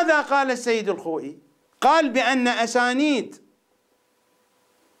 فماذا قال السيد الخوئي؟ قال بأن أسانيد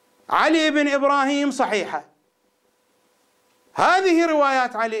علي بن إبراهيم صحيحة. هذه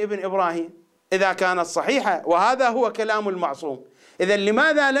روايات علي بن إبراهيم إذا كانت صحيحة، وهذا هو كلام المعصوم، إذن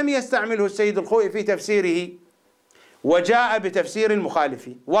لماذا لم يستعمله السيد الخوئي في تفسيره وجاء بتفسير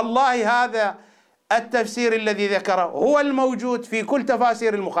المخالفين؟ والله هذا التفسير الذي ذكره هو الموجود في كل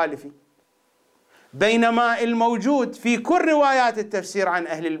تفاسير المخالفين، بينما الموجود في كل روايات التفسير عن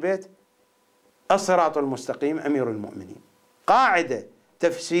أهل البيت الصراط المستقيم أمير المؤمنين. قاعدة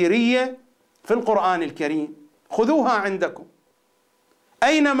تفسيرية في القرآن الكريم خذوها عندكم،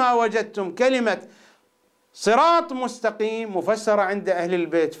 أينما وجدتم كلمة صراط مستقيم مفسرة عند أهل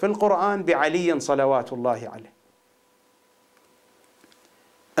البيت في القرآن بعلي صلوات الله عليه.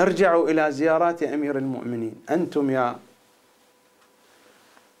 ارجعوا إلى زيارات أمير المؤمنين، أنتم يا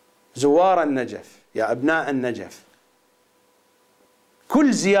زوار النجف، يا أبناء النجف،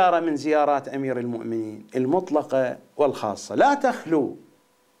 كل زيارة من زيارات أمير المؤمنين المطلقة والخاصة لا تخلو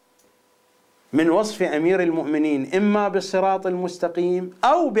من وصف أمير المؤمنين إما بالصراط المستقيم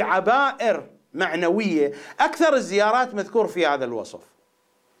أو بعبائر معنوية. أكثر الزيارات مذكور في هذا الوصف،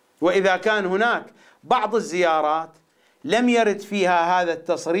 وإذا كان هناك بعض الزيارات لم يرد فيها هذا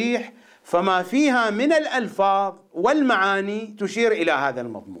التصريح فما فيها من الألفاظ والمعاني تشير إلى هذا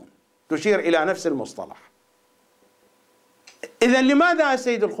المضمون، تشير إلى نفس المصطلح. إذن لماذا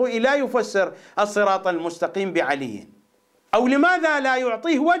السيد الخوئي لا يفسر الصراط المستقيم بعلي؟ أو لماذا لا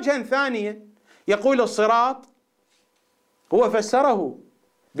يعطيه وجها ثانيا يقول الصراط هو فسره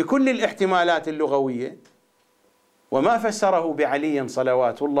بكل الاحتمالات اللغوية وما فسره بعلي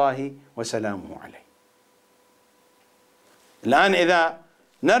صلوات الله وسلامه عليه. الآن إذا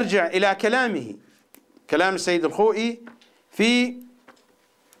نرجع إلى كلامه، كلام السيد الخوئي في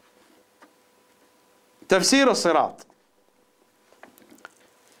تفسير الصراط،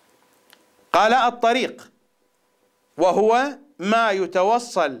 قال: الطريق وهو ما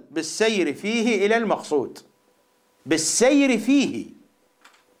يتوصل بالسير فيه إلى المقصود. بالسير فيه،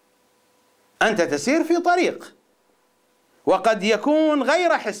 أنت تسير في طريق وقد يكون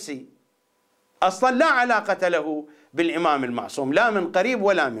غير حسي، أصلا لا علاقة له بالإمام المعصوم لا من قريب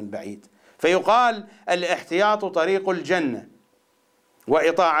ولا من بعيد، فيقال الاحتياط طريق الجنة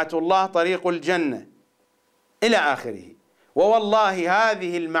وإطاعة الله طريق الجنة إلى آخره. ووالله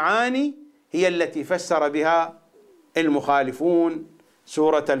هذه المعاني هي التي فسر بها المخالفون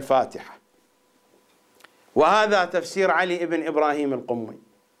سورة الفاتحة، وهذا تفسير علي بن إبراهيم القمي.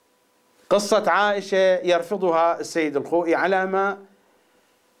 قصة عائشة يرفضها السيد الخوئي على ما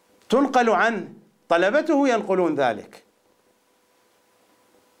تنقل عنه، طلبته ينقلون ذلك،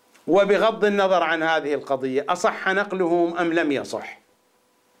 وبغض النظر عن هذه القضية أصح نقلهم أم لم يصح.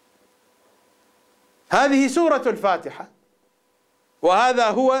 هذه سورة الفاتحة، وهذا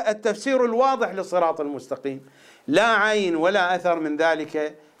هو التفسير الواضح للصراط المستقيم، لا عين ولا أثر من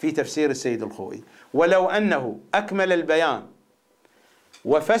ذلك في تفسير السيد الخوئي. ولو أنه أكمل البيان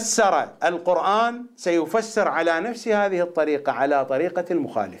وفسر القرآن سيفسر على نفس هذه الطريقة، على طريقة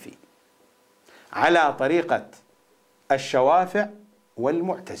المخالفين، على طريقة الشوافع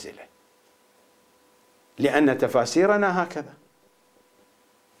والمعتزلة، لأن تفاسيرنا هكذا.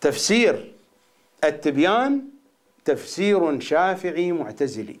 تفسير التبيان تفسير شافعي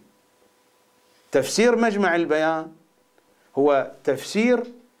معتزلي، تفسير مجمع البيان هو تفسير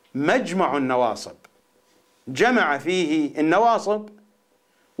مجمع النواصب، جمع فيه النواصب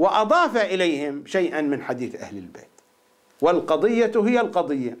وأضاف إليهم شيئا من حديث أهل البيت. والقضية هي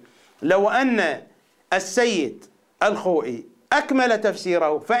القضية، لو أن السيد الخوئي أكمل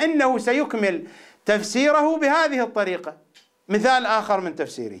تفسيره فإنه سيكمل تفسيره بهذه الطريقة. مثال آخر من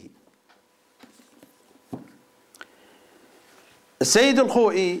تفسيره، السيد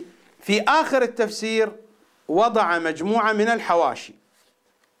الخوئي في آخر التفسير وضع مجموعة من الحواشي.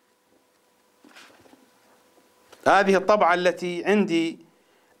 هذه الطبعة التي عندي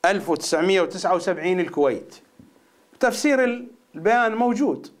 1979 الكويت، تفسير البيان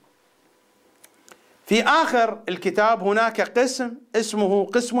موجود. في آخر الكتاب هناك قسم اسمه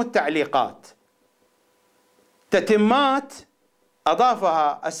قسم التعليقات، تتمات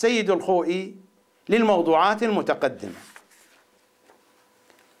أضافها السيد الخوئي للموضوعات المتقدمة.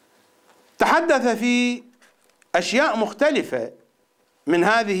 تحدث في أشياء مختلفة من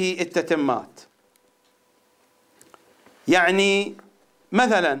هذه التتمات، يعني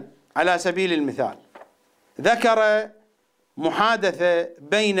مثلا على سبيل المثال ذكر محادثة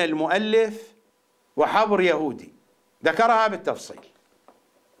بين المؤلف وحبر يهودي، ذكرها بالتفصيل.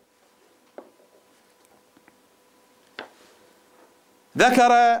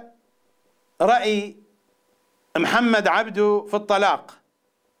 ذكر رأي محمد عبده في الطلاق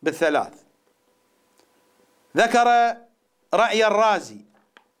بالثلاث، ذكر رأي الرازي،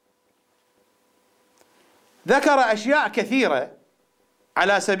 ذكر أشياء كثيرة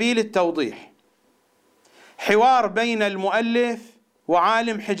على سبيل التوضيح. حوار بين المؤلف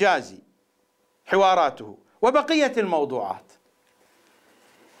وعالم حجازي، حواراته وبقية الموضوعات.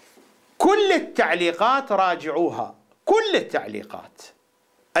 كل التعليقات راجعوها، كل التعليقات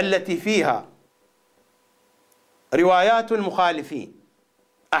التي فيها روايات المخالفين،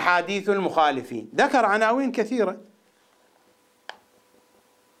 أحاديث المخالفين، ذكر عناوين كثيرة،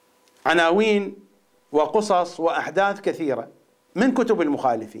 عناوين وقصص وأحداث كثيرة من كتب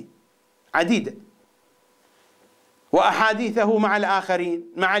المخالفين عديدة، وأحاديثه مع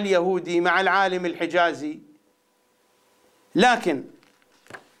الآخرين، مع اليهودي، مع العالم الحجازي. لكن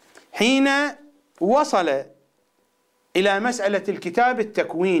حين وصل إلى مسألة الكتاب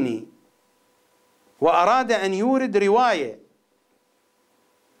التكويني وأراد أن يورد رواية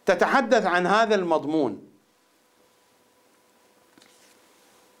تتحدث عن هذا المضمون،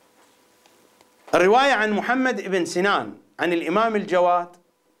 الرواية عن محمد بن سنان عن الإمام الجواد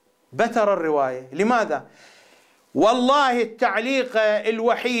بتر الرواية. لماذا؟ والله التعليقة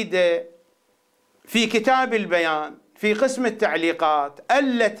الوحيدة في كتاب البيان في قسم التعليقات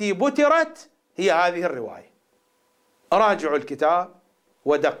التي بترت هي هذه الرواية. راجعوا الكتاب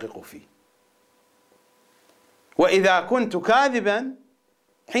ودققوا فيه، وإذا كنت كاذبا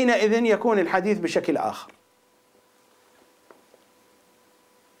حينئذ يكون الحديث بشكل آخر.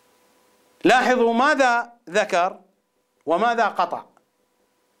 لاحظوا ماذا ذكر وماذا قطع.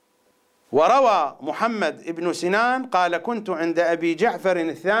 وروى محمد بن سنان قال: كنت عند أبي جعفر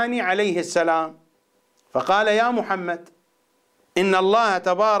الثاني عليه السلام فقال: يا محمد، إن الله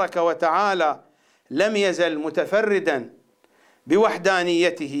تبارك وتعالى لم يزل متفردا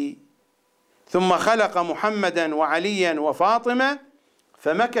بوحدانيته، ثم خلق محمدا وعليا وفاطمة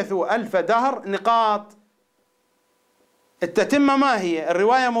فمكثوا 1000 دهر. نقاط التتمة ما هي؟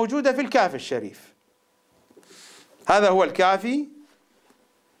 الرواية موجودة في الكافي الشريف، هذا هو الكافي.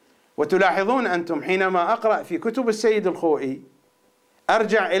 وتلاحظون أنتم حينما أقرأ في كتب السيد الخوئي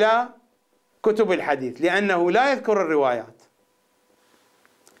أرجع إلى كتب الحديث لأنه لا يذكر الروايات.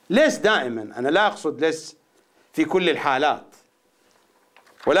 ليس دائما، أنا لا أقصد ليس في كل الحالات،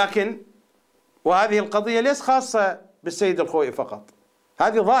 ولكن وهذه القضية ليس خاصة بالسيد الخوئي فقط،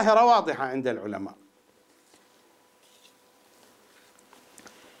 هذه ظاهرة واضحة عند العلماء.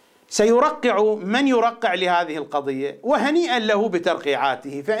 سيرقع من يرقع لهذه القضية، وهنيئا له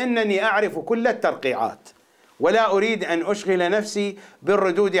بترقيعاته، فإنني أعرف كل الترقيعات ولا أريد أن أشغل نفسي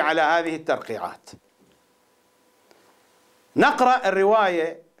بالردود على هذه الترقيعات. نقرأ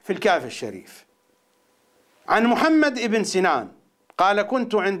الرواية في الكافي الشريف عن محمد بن سنان قال: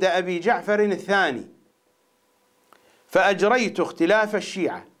 كنت عند أبي جعفر الثاني فأجريت اختلاف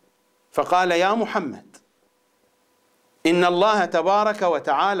الشيعة فقال: يا محمد، إن الله تبارك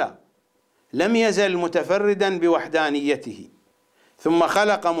وتعالى لم يزل متفردا بوحدانيته، ثم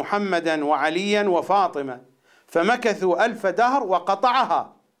خلق محمدا وعليا وفاطمة فمكثوا 1000 دهر.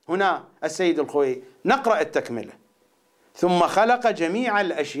 وقطعها هنا السيد الخوئي، نقرأ التكملة: ثم خلق جميع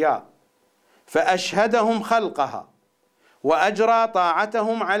الأشياء فأشهدهم خلقها وأجرى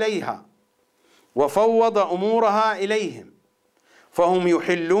طاعتهم عليها وفوض أمورها إليهم، فهم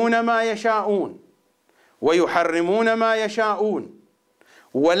يحلون ما يشاءون ويحرمون ما يشاءون،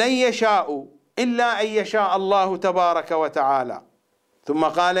 ولن يشاءوا إلا أن يشاء الله تبارك وتعالى. ثم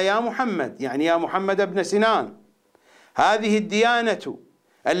قال: يا محمد، يعني يا محمد بن سنان، هذه الديانة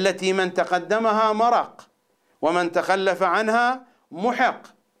التي من تقدمها مرق، ومن تخلف عنها محق،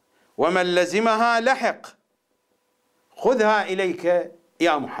 ومن لزمها لحق، خذها إليك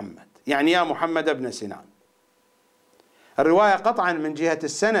يا محمد، يعني يا محمد بن سنان. الرواية قطعا من جهة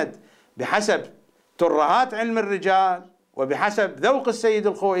السند بحسب ترهات علم الرجال وبحسب ذوق السيد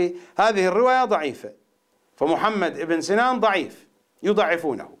الخوئي هذه الرواية ضعيفة، فمحمد بن سنان ضعيف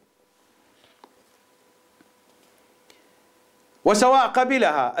يضعفونه. وسواء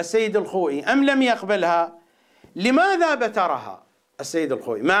قبلها السيد الخوئي أم لم يقبلها، لماذا بترها السيد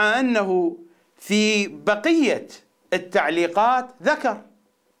الخوئي مع أنه في بقية التعليقات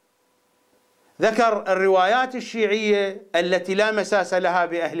ذكر الروايات الشيعية التي لا مساس لها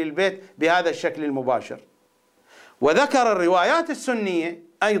بأهل البيت بهذا الشكل المباشر، وذكر الروايات السنية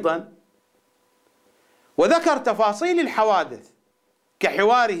أيضا، وذكر تفاصيل الحوادث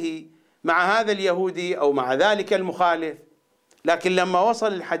كحواره مع هذا اليهودي أو مع ذلك المخالف، لكن لما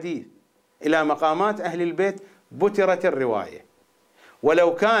وصل الحديث إلى مقامات أهل البيت بترت الرواية.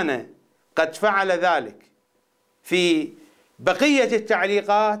 ولو كان قد فعل ذلك في بقية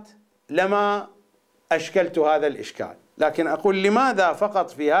التعليقات لما أشكلت هذا الإشكال، لكن أقول لماذا فقط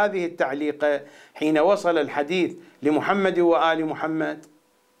في هذه التعليقة حين وصل الحديث لمحمد وآل محمد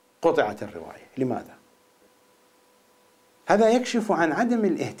قطعت الرواية؟ لماذا؟ هذا يكشف عن عدم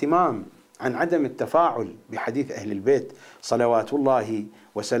الاهتمام، عن عدم التفاعل بحديث أهل البيت صلوات الله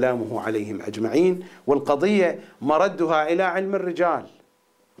وسلامه عليهم أجمعين. والقضية مردها إلى علم الرجال،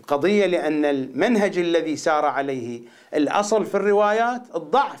 القضية لأن المنهج الذي سار عليه الأصل في الروايات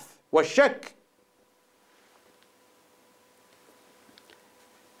الضعف والشك.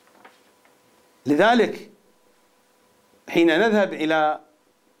 لذلك حين نذهب إلى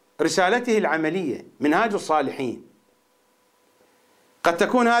رسالته العملية منهاج الصالحين، قد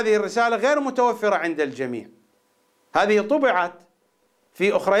تكون هذه الرسالة غير متوفرة عند الجميع، هذه طبعت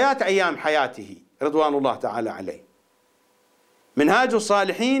في أخريات أيام حياته رضوان الله تعالى عليه، منهاج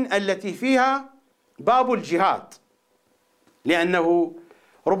الصالحين التي فيها باب الجهاد، لأنه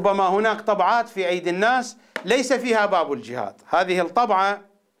ربما هناك طبعات في أيدي الناس ليس فيها باب الجهاد. هذه الطبعة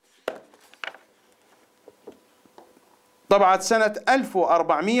طبعت سنة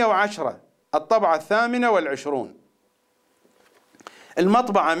 1410 الطبعة 28،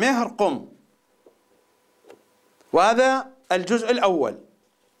 المطبعة مهر قم، وهذا الجزء الأول،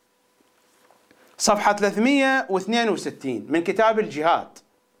 صفحة 362 من كتاب الجهاد.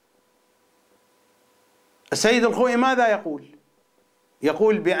 السيد الخوئي ماذا يقول؟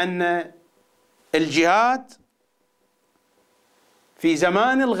 يقول بأن الجهاد في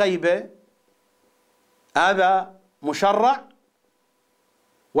زمان الغيبة هذا مشرع،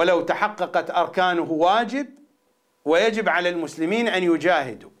 ولو تحققت أركانه واجب، ويجب على المسلمين أن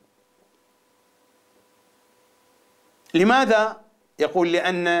يجاهدوا. لماذا؟ يقول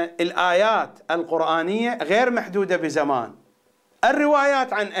لأن الآيات القرآنية غير محدودة بزمان.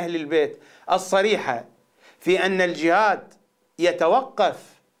 الروايات عن أهل البيت الصريحة في أن الجهاد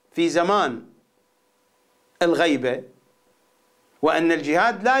يتوقف في زمان الغيبة، وأن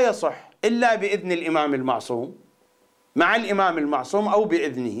الجهاد لا يصح إلا بإذن الإمام المعصوم، مع الإمام المعصوم أو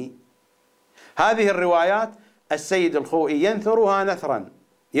بإذنه. هذه الروايات السيد الخوئي ينثرها نثرا،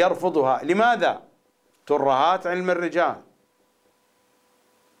 يرفضها. لماذا؟ ترهات علم الرجال.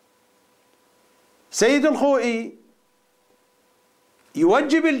 سيد الخوئي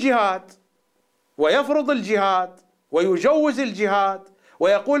يوجب الجهاد ويفرض الجهاد ويجوز الجهاد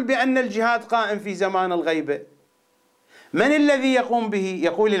ويقول بأن الجهاد قائم في زمان الغيبة. من الذي يقوم به؟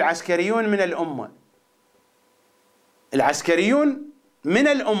 يقول العسكريون من الأمة. العسكريون من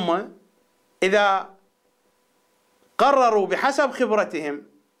الأمة إذا قرروا بحسب خبرتهم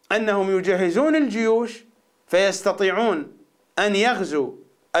أنهم يجهزون الجيوش فيستطيعون أن يغزوا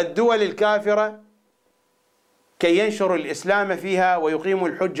الدول الكافرة كي ينشروا الإسلام فيها ويقيموا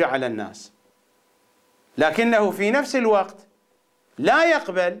الحجة على الناس، لكنه في نفس الوقت لا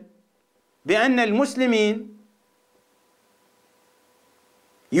يقبل بأن المسلمين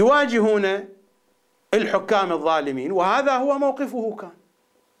يواجهون الحكام الظالمين، وهذا هو موقفه كان.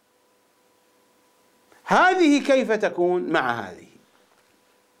 هذه كيف تكون مع هذه؟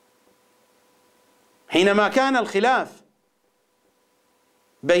 حينما كان الخلاف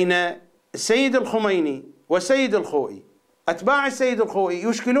بين السيد الخميني والسيد الخوئي، أتباع السيد الخوئي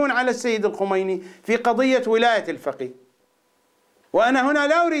يشكلون على السيد الخميني في قضية ولاية الفقيه، وأنا هنا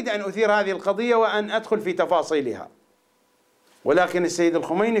لا أريد أن أثير هذه القضية وأن أدخل في تفاصيلها، ولكن السيد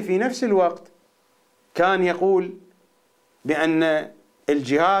الخميني في نفس الوقت كان يقول بأن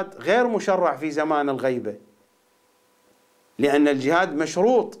الجهاد غير مشرع في زمان الغيبة، لأن الجهاد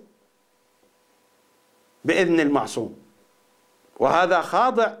مشروط بإذن المعصوم، وهذا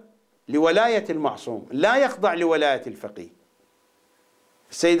خاضع لولاية المعصوم، لا يخضع لولاية الفقيه.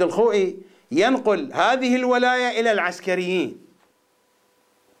 السيد الخوئي ينقل هذه الولاية إلى العسكريين،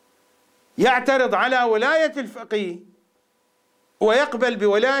 يعترض على ولاية الفقيه ويقبل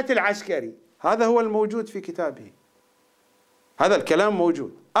بولاية العسكري. هذا هو الموجود في كتابه، هذا الكلام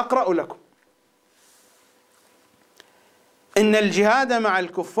موجود. أقرأ لكم: إن الجهاد مع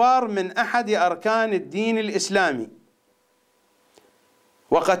الكفار من أحد أركان الدين الإسلامي،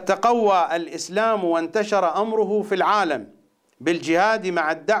 وقد تقوى الإسلام وانتشر أمره في العالم بالجهاد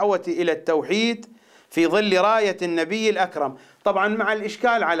مع الدعوة إلى التوحيد في ظل راية النبي الأكرم. طبعا مع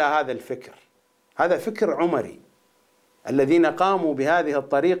الإشكال على هذا الفكر، هذا فكر عمري، الذين قاموا بهذه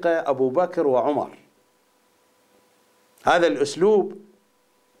الطريقة أبو بكر وعمر، هذا الأسلوب،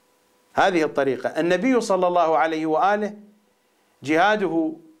 هذه الطريقة. النبي صلى الله عليه وآله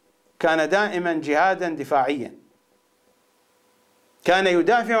جهاده كان دائما جهادا دفاعيا، كان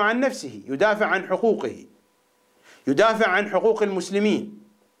يدافع عن نفسه، يدافع عن حقوقه، يدافع عن حقوق المسلمين.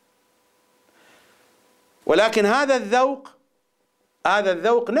 ولكن هذا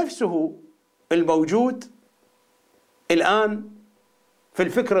الذوق نفسه الموجود الآن في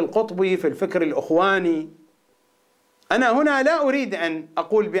الفكر القطبي، في الفكر الأخواني. أنا هنا لا أريد أن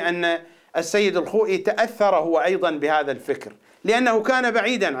أقول بأن السيد الخوئي تأثر هو أيضا بهذا الفكر، لأنه كان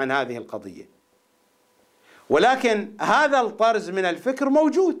بعيدا عن هذه القضية، ولكن هذا الطرز من الفكر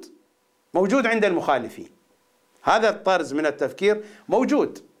موجود عند المخالفين. هذا الطرز من التفكير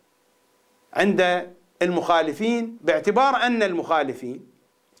موجود عند المخالفين، باعتبار أن المخالفين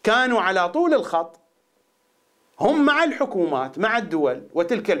كانوا على طول الخط، هم مع الحكومات، مع الدول،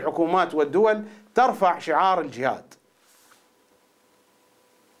 وتلك الحكومات والدول ترفع شعار الجهاد.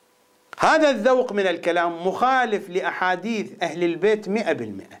 هذا الذوق من الكلام مخالف لأحاديث أهل البيت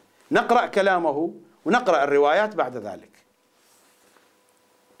 100%. نقرأ كلامه ونقرأ الروايات بعد ذلك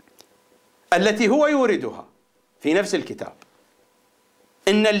التي هو يوردها في نفس الكتاب.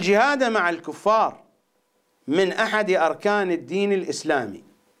 إن الجهاد مع الكفار من أحد أركان الدين الإسلامي،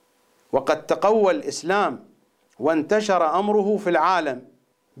 وقد تقوى الإسلام وانتشر أمره في العالم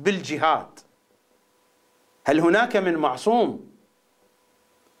بالجهاد. هل هناك من معصوم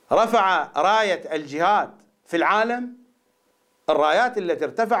رفع راية الجهاد في العالم، الرايات التي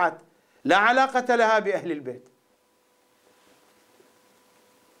ارتفعت لا علاقة لها بأهل البيت.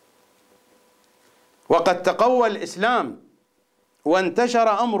 وقد تقوى الإسلام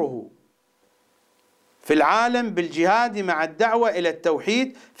وانتشر أمره في العالم بالجهاد مع الدعوة إلى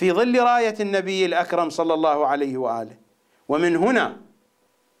التوحيد في ظل راية النبي الأكرم صلى الله عليه وآله. ومن هنا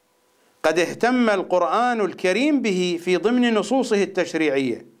قد اهتم القرآن الكريم به في ضمن نصوصه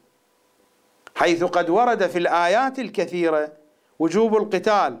التشريعية، حيث قد ورد في الآيات الكثيرة وجوب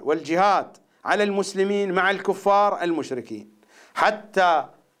القتال والجهاد على المسلمين مع الكفار المشركين حتى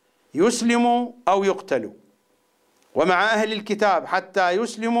يسلموا أو يقتلوا، ومع أهل الكتاب حتى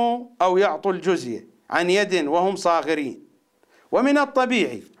يسلموا أو يعطوا الجزية عن يد وهم صاغرين. ومن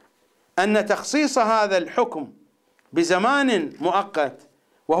الطبيعي أن تخصيص هذا الحكم بزمان مؤقت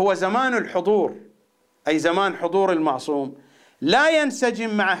وهو زمان الحضور، أي زمان حضور المعصوم، لا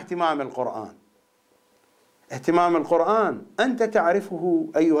ينسجم مع اهتمام القرآن. اهتمام القرآن أنت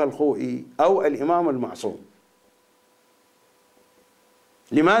تعرفه أيها الخوئي أو الإمام المعصوم.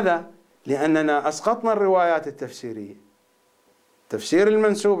 لماذا؟ لأننا أسقطنا الروايات التفسيرية. تفسير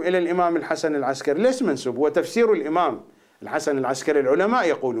المنسوب إلى الإمام الحسن العسكري ليس منسوب، هو تفسير الإمام الحسن العسكري. العلماء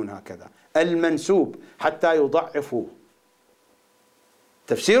يقولون هكذا، المنسوب، حتى يضعفوه.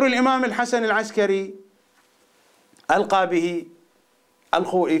 تفسير الإمام الحسن العسكري ألقى به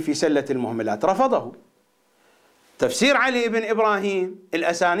الخوئي في سلة المهملات، رفضه. تفسير علي بن إبراهيم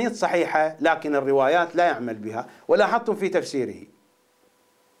الأسانيد صحيحة لكن الروايات لا يعمل بها، ولاحظتم في تفسيره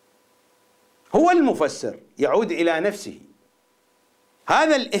هو المفسر يعود إلى نفسه.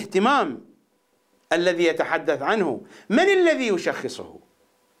 هذا الاهتمام الذي يتحدث عنه من الذي يشخصه؟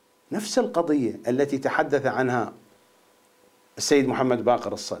 نفس القضية التي تحدث عنها السيد محمد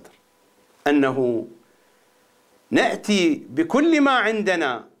باقر الصدر، أنه نأتي بكل ما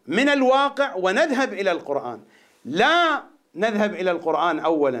عندنا من الواقع ونذهب إلى القرآن. لا نذهب إلى القرآن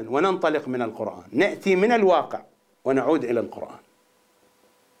أولا وننطلق من القرآن، نأتي من الواقع ونعود إلى القرآن.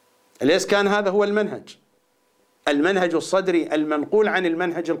 أليس كان هذا هو المنهج الصدري المنقول عن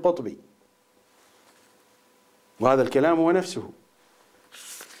المنهج القطبي؟ وهذا الكلام هو نفسه.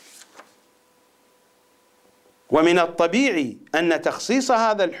 ومن الطبيعي أن تخصيص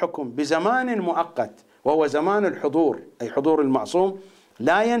هذا الحكم بزمان مؤقت وهو زمان الحضور، أي حضور المعصوم،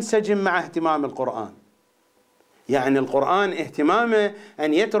 لا ينسجم مع اهتمام القرآن. يعني القرآن اهتمامه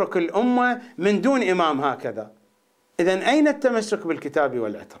أن يترك الأمة من دون إمام هكذا. إذن أين التمسك بالكتاب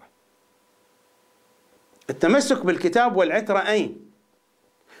والعترة؟ التمسك بالكتاب والعترة أين؟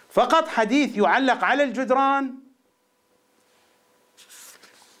 فقط حديث يعلق على الجدران؟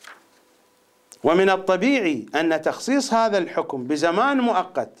 ومن الطبيعي أن تخصيص هذا الحكم بزمان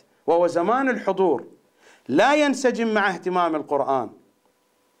مؤقت وهو زمان الحضور لا ينسجم مع اهتمام القرآن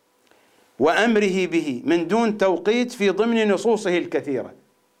وأمره به من دون توقيت في ضمن نصوصه الكثيرة.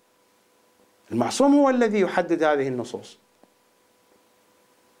 المعصوم هو الذي يحدد هذه النصوص.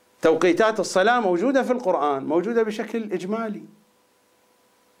 توقيتات الصلاة موجودة في القرآن، موجودة بشكل إجمالي.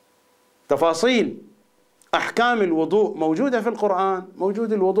 تفاصيل أحكام الوضوء موجودة في القرآن،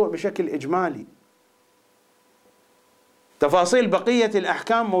 موجود الوضوء بشكل إجمالي. تفاصيل بقية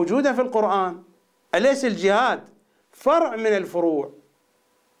الأحكام موجودة في القرآن. أليس الجهاد فرع من الفروع؟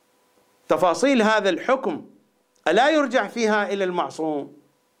 تفاصيل هذا الحكم ألا يرجع فيها إلى المعصوم؟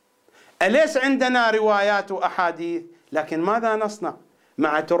 أليس عندنا روايات وأحاديث؟ لكن ماذا نصنع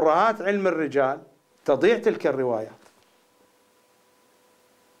مع ترهات علم الرجال؟ تضيع تلك الروايات.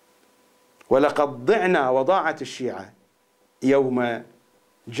 ولقد ضعنا وضاعت الشيعة يوم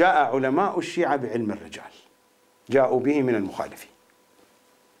جاء علماء الشيعة بعلم الرجال، جاءوا به من المخالفين.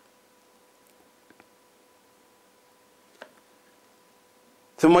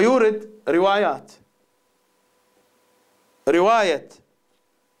 ثم يورد روايات، رواية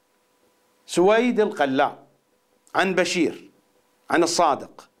سويد القلاع عن بشير عن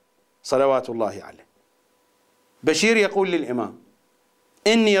الصادق صلوات الله عليه. بشير يقول للإمام: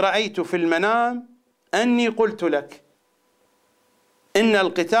 إني رأيت في المنام أني قلت لك إن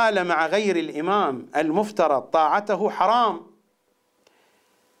القتال مع غير الإمام المفترض طاعته حرام،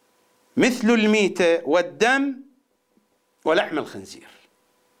 مثل الميتة والدم ولحم الخنزير.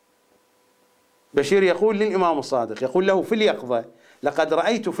 بشير يقول للإمام الصادق، يقول له في اليقظة: لقد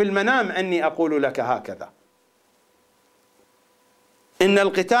رأيت في المنام أني أقول لك هكذا، إن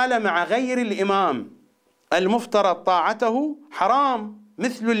القتال مع غير الإمام المفترض طاعته حرام،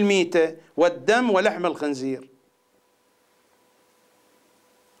 مثل الميتة والدم ولحم الخنزير.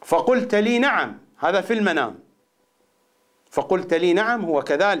 فقلت لي نعم، هذا في المنام. فقلت لي نعم هو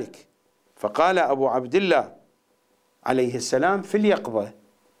كذلك. فقال أبو عبد الله عليه السلام في اليقظة: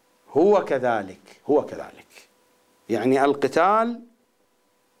 هو كذلك يعني القتال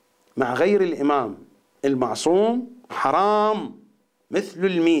مع غير الإمام المعصوم حرام مثل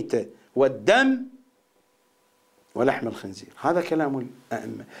الميتة والدم ولحم الخنزير. هذا كلام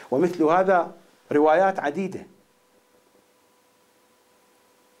الأئمة، ومثل هذا روايات عديدة.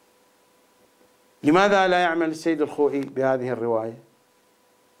 لماذا لا يعمل السيد الخوئي بهذه الرواية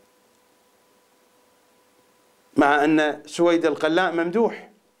مع أن سويد القلاء ممدوح؟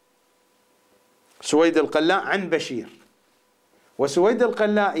 سويد القلاء عن بشير، وسويد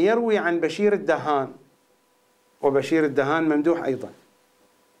القلاء يروي عن بشير الدهان، وبشير الدهان ممدوح أيضا،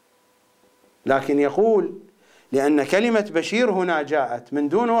 لكن يقول لأن كلمة بشير هنا جاءت من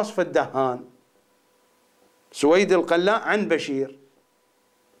دون وصف الدهان، سويد القلاء عن بشير،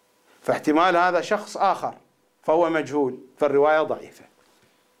 فاحتمال هذا شخص آخر فهو مجهول، فالرواية ضعيفة.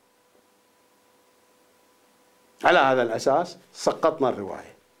 على هذا الأساس سقطنا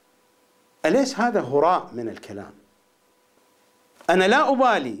الرواية. أليس هذا هراء من الكلام؟ أنا لا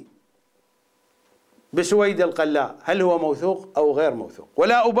أبالي بسويد القلاء هل هو موثوق أو غير موثوق،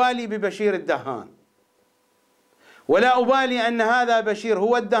 ولا أبالي ببشير الدهان، ولا أبالي أن هذا بشير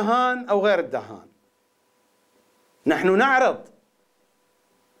هو الدهان أو غير الدهان. نحن نعرض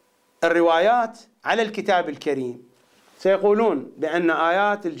الروايات على الكتاب الكريم. سيقولون بأن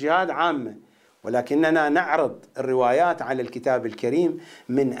آيات الجهاد عامة، ولكننا نعرض الروايات على الكتاب الكريم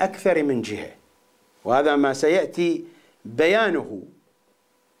من أكثر من جهة، وهذا ما سيأتي بيانه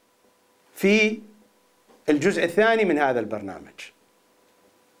في الجزء الثاني من هذا البرنامج.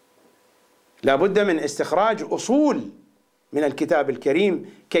 لا بد من استخراج أصول من الكتاب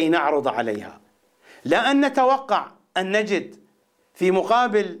الكريم كي نعرض عليها، لا أن نتوقع أن نجد في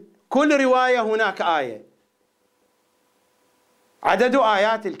مقابل كل رواية هناك آية. عدد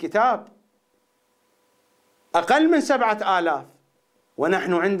آيات الكتاب أقل من 7000،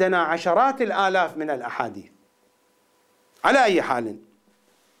 ونحن عندنا عشرات الآلاف من الأحاديث. على أي حال،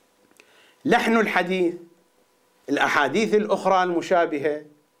 لحن الحديث، الأحاديث الأخرى المشابهة،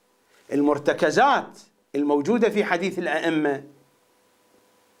 المرتكزات الموجودة في حديث الأئمة،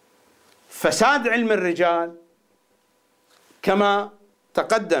 فساد علم الرجال كما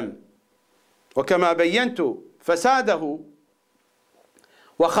تقدم وكما بينت فساده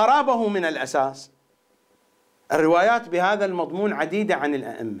وخرابه من الأساس. الروايات بهذا المضمون عديدة عن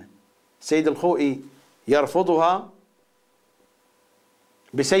الأئمة، سيد الخوئي يرفضها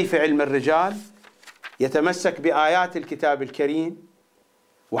بسيف علم الرجال، يتمسك بآيات الكتاب الكريم،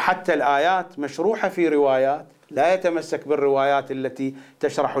 وحتى الآيات مشروحة في روايات، لا يتمسك بالروايات التي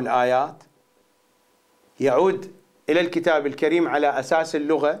تشرح الآيات، يعود إلى الكتاب الكريم على أساس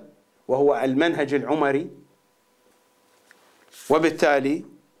اللغة وهو المنهج العمري، وبالتالي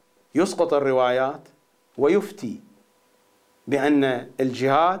يسقط الروايات ويفتي بأن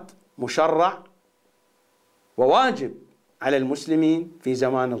الجهاد مشرع وواجب على المسلمين في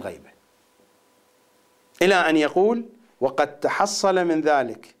زمان الغيبة، إلى أن يقول: وقد تحصل من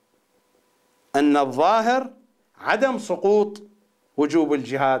ذلك أن الظاهر عدم سقوط وجوب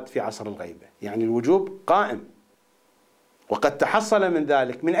الجهاد في عصر الغيبة، يعني الوجوب قائم. وقد تحصل من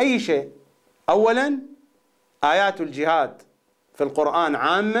ذلك من أي شيء؟ أولا، آيات الجهاد في القرآن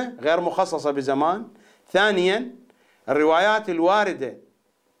عامة غير مخصصة بزمان. ثانيا، الروايات الواردة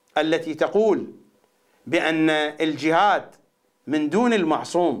التي تقول بأن الجهاد من دون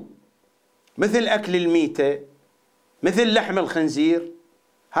المعصوم مثل أكل الميتة، مثل لحم الخنزير،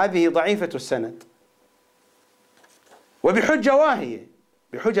 هذه ضعيفة السند وبحجة واهية،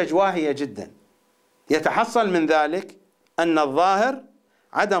 بحجج واهية جدا. يتحصل من ذلك أن الظاهر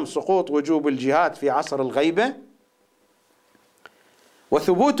عدم سقوط وجوب الجهاد في عصر الغيبة،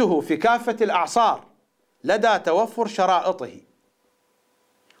 وثبوته في كافة الأعصار لدى توفر شرائطه،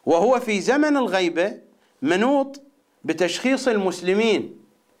 وهو في زمن الغيبة منوط بتشخيص المسلمين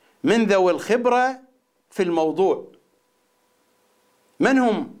من ذوي الخبرة في الموضوع. من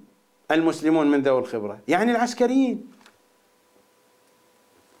هم المسلمون من ذوي الخبرة؟ يعني العسكريين.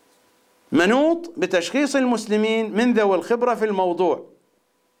 منوط بتشخيص المسلمين من ذوي الخبرة في الموضوع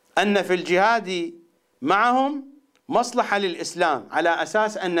أن في الجهاد معهم مصلحة للإسلام، على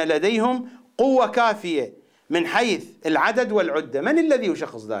أساس أن لديهم قوة كافية من حيث العدد والعدة. من الذي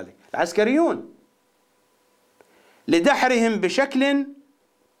يشخص ذلك؟ العسكريون، لدحرهم بشكل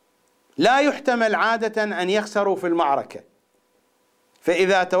لا يحتمل عادة أن يخسروا في المعركة،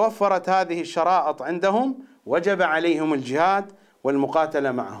 فإذا توفرت هذه الشرائط عندهم وجب عليهم الجهاد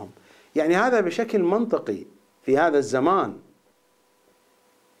والمقاتلة معهم. يعني هذا بشكل منطقي في هذا الزمان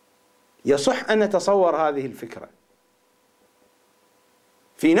يصح أن نتصور هذه الفكرة.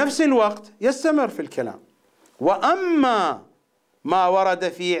 في نفس الوقت يستمر في الكلام: وأما ما ورد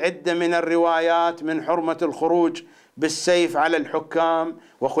في عدة من الروايات من حرمة الخروج بالسيف على الحكام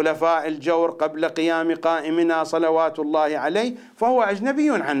وخلفاء الجور قبل قيام قائمنا صلوات الله عليه، فهو أجنبي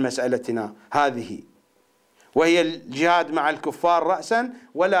عن مسألتنا هذه، وهي الجهاد مع الكفار رأسا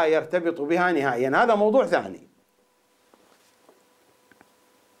ولا يرتبط بها نهائيا. هذا موضوع ثاني.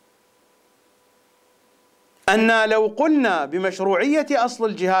 أن لو قلنا بمشروعية أصل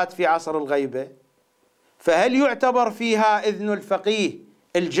الجهاد في عصر الغيبة، فهل يعتبر فيها إذن الفقيه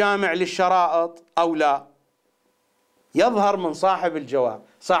الجامع للشرائط أو لا؟ يظهر من صاحب الجواهر.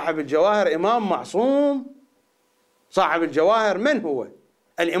 صاحب الجواهر إمام معصوم. صاحب الجواهر من هو؟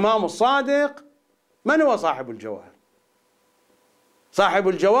 الإمام الصادق. من هو صاحب الجواهر؟ صاحب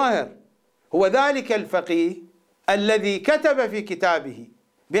الجواهر هو ذلك الفقيه الذي كتب في كتابه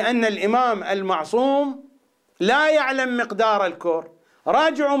بأن الإمام المعصوم لا يعلم مقدار الكر.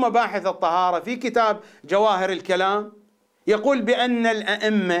 راجعوا مباحث الطهارة في كتاب جواهر الكلام، يقول بأن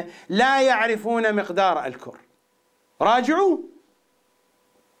الأئمة لا يعرفون مقدار الكر. راجعوا،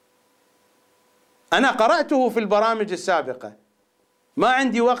 أنا قرأته في البرامج السابقة، ما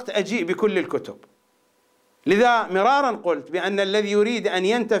عندي وقت أجيء بكل الكتب، لذا مرارا قلت بأن الذي يريد أن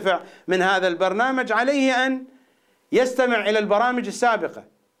ينتفع من هذا البرنامج عليه أن يستمع إلى البرامج السابقة.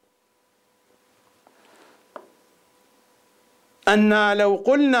 أن لو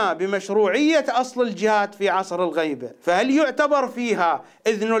قلنا بمشروعية أصل الجهاد في عصر الغيبة، فهل يعتبر فيها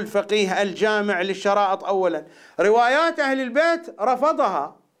إذن الفقيه الجامع للشرائط؟ أولا، روايات أهل البيت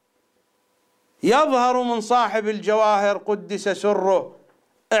رفضها. يظهر من صاحب الجواهر قدس سره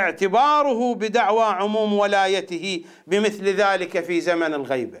اعتباره بدعوى عموم ولايته بمثل ذلك في زمن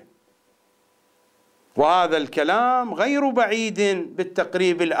الغيبة، وهذا الكلام غير بعيد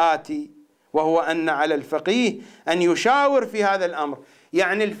بالتقريب الآتي، وهو أن على الفقيه أن يشاور في هذا الأمر.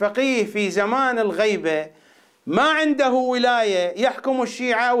 يعني الفقيه في زمان الغيبة ما عنده ولاية يحكم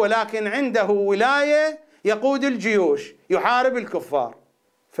الشيعة، ولكن عنده ولاية يقود الجيوش يحارب الكفار.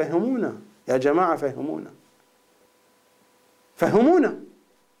 فهمونا يا جماعة، فهمونا، فهمونا.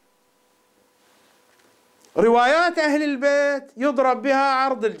 روايات أهل البيت يضرب بها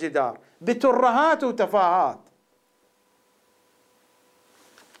عرض الجدار بترهات وتفاهات.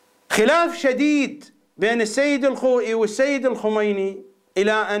 خلاف شديد بين السيد الخوئي والسيد الخميني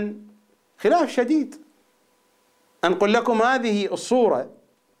إلى أن خلاف شديد. أنقل لكم هذه الصورة،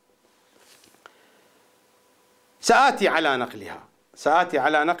 سآتي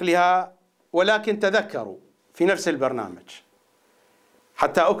على نقلها، ولكن تذكروا في نفس البرنامج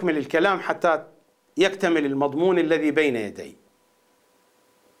حتى أكمل الكلام، حتى يكتمل المضمون الذي بين يدي.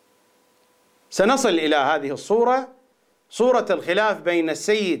 سنصل إلى هذه الصورة، صورة الخلاف بين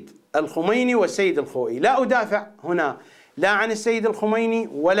السيد الخميني والسيد الخوئي. لا أدافع هنا لا عن السيد الخميني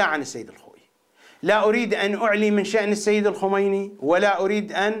ولا عن السيد الخوئي، لا أريد أن أعلي من شأن السيد الخميني ولا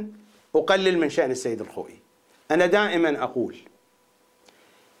أريد أن أقلل من شأن السيد الخوئي. أنا دائما أقول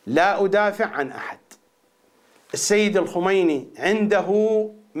لا أدافع عن أحد. السيد الخميني عنده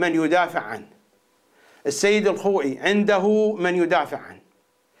من يدافع عنه، السيد الخوئي عنده من يدافع عنه،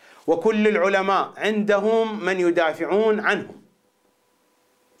 وكل العلماء عندهم من يدافعون عنهم.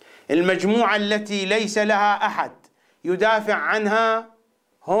 المجموعة التي ليس لها أحد يدافع عنها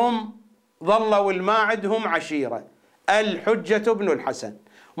هم ظلوا الماعد، هم عشيرة الحجة بن الحسن،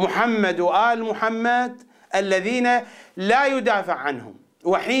 محمد وآل محمد الذين لا يدافع عنهم،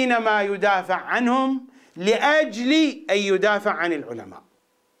 وحينما يدافع عنهم لأجل أن يدافع عن العلماء.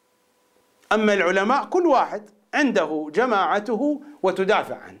 أما العلماء كل واحد عنده جماعته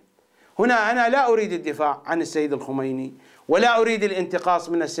وتدافع عنه. هنا أنا لا أريد الدفاع عن السيد الخميني ولا أريد الانتقاص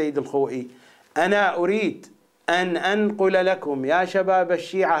من السيد الخوئي، أنا أريد أن أنقل لكم يا شباب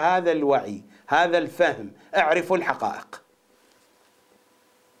الشيعة هذا الوعي، هذا الفهم، اعرفوا الحقائق.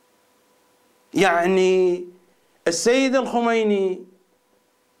 يعني السيد الخميني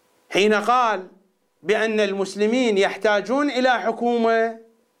حين قال بأن المسلمين يحتاجون إلى حكومة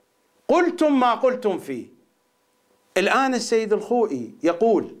قلتم ما قلتم فيه. الآن السيد الخوئي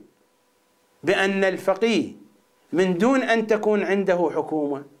يقول بأن الفقيه من دون أن تكون عنده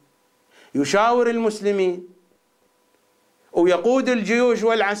حكومة يشاور المسلمين ويقود الجيوش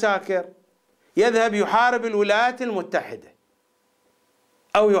والعساكر، يذهب يحارب الولايات المتحدة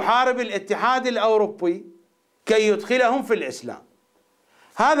أو يحارب الاتحاد الأوروبي كي يدخلهم في الإسلام.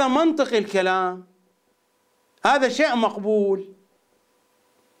 هذا منطق الكلام، هذا شيء مقبول.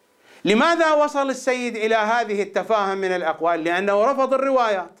 لماذا وصل السيد إلى هذه التفاهة من الأقوال؟ لأنه رفض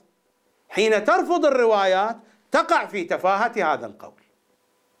الروايات. حين ترفض الروايات تقع في تفاهة هذا القول.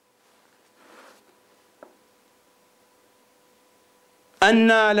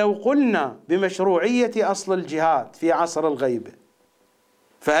 أن لو قلنا بمشروعية أصل الجهاد في عصر الغيبة،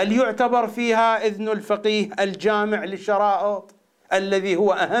 فهل يعتبر فيها إذن الفقيه الجامع للشرائط الذي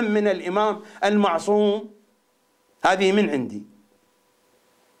هو أهم من الإمام المعصوم؟ هذه من عندي.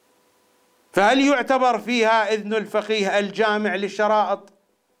 فهل يعتبر فيها إذن الفقيه الجامع للشرائط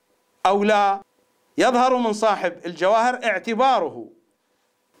أو لا؟ يظهر من صاحب الجواهر اعتباره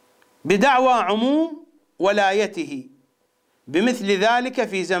بدعوى عموم ولايته بمثل ذلك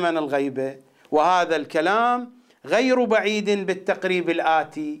في زمن الغيبة، وهذا الكلام غير بعيد بالتقريب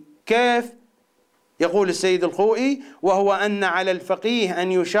الآتي. كيف؟ يقول السيد الخوئي: وهو أن على الفقيه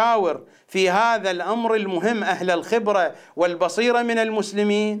أن يشاور في هذا الأمر المهم أهل الخبرة والبصيرة من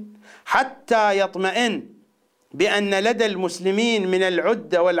المسلمين حتى يطمئن بأن لدى المسلمين من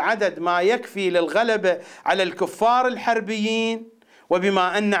العدة والعدد ما يكفي للغلبة على الكفار الحربيين،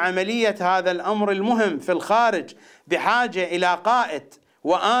 وبما أن عملية هذا الأمر المهم في الخارج بحاجة إلى قائد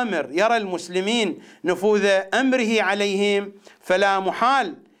وآمر يرى المسلمين نفوذ أمره عليهم، فلا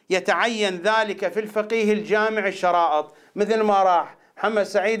محال يتعين ذلك في الفقيه الجامع الشرائط، مثل ما راح محمد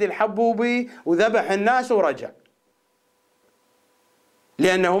سعيد الحبوبي وذبح الناس ورجع،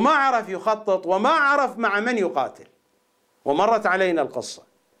 لأنه ما عرف يخطط وما عرف مع من يقاتل، ومرت علينا القصة.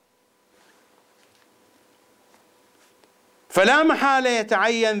 فلا محالة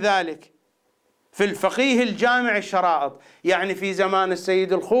يتعين ذلك في الفقيه الجامع الشرائط. يعني في زمان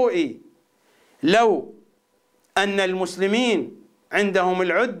السيد الخوئي لو أن المسلمين عندهم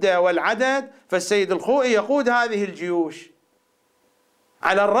العدة والعدد، فالسيد الخوئي يقود هذه الجيوش،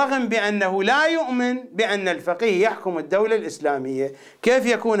 على الرغم بأنه لا يؤمن بأن الفقيه يحكم الدولة الإسلامية. كيف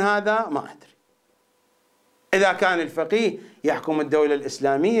يكون هذا؟ ما أدري. إذا كان الفقيه يحكم الدولة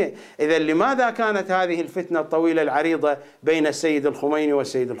الإسلامية، إذا لماذا كانت هذه الفتنة الطويلة العريضة بين السيد الخميني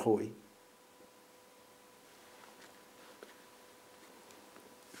والسيد الخوئي؟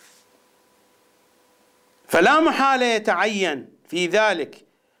 فلا محالة يتعين في ذلك،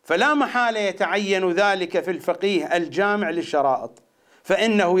 فلا محالة يتعين ذلك في الفقيه الجامع للشرائط،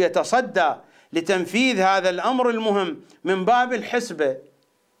 فإنه يتصدى لتنفيذ هذا الأمر المهم من باب الحسبة.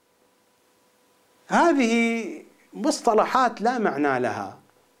 هذه مصطلحات لا معنى لها،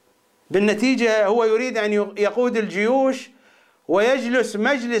 بالنتيجة هو يريد أن يقود الجيوش ويجلس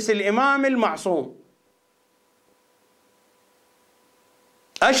مجلس الإمام المعصوم.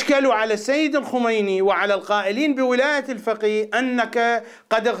 أشكلوا على السيد الخميني وعلى القائلين بولاية الفقيه أنك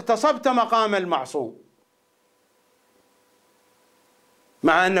قد اغتصبت مقام المعصوم،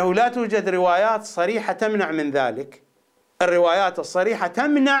 مع أنه لا توجد روايات صريحة تمنع من ذلك. الروايات الصريحة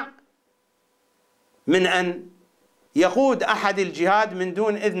تمنع من أن يقود أحد الجهاد من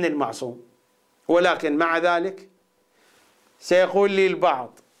دون إذن المعصوم، ولكن مع ذلك سيقول لي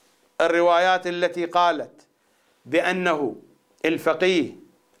البعض الروايات التي قالت بأنه الفقيه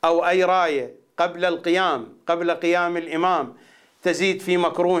أو أي راية قبل قيام الإمام تزيد في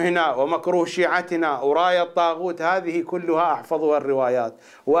مكروهنا ومكروه شيعتنا وراية الطاغوت، هذه كلها أحفظها الروايات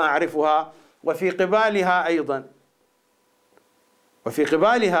وأعرفها. وفي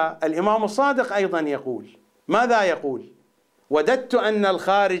قبالها الإمام الصادق أيضا يقول، ماذا يقول؟ وددت أن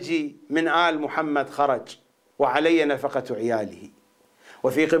الخارجي من آل محمد خرج وعلي نفقة عياله.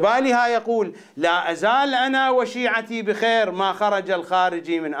 وفي قبالها يقول: لا أزال أنا وشيعتي بخير ما خرج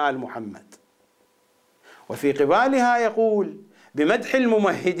الخارجي من آل محمد. وفي قبالها يقول بمدح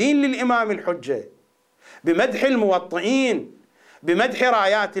الممهدين للإمام الحجة، بمدح الموطئين، بمدح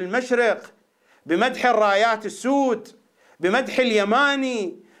رايات المشرق، بمدح الرايات السود، بمدح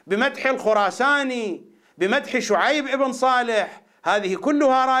اليماني، بمدح الخراساني، بمدح شعيب ابن صالح، هذه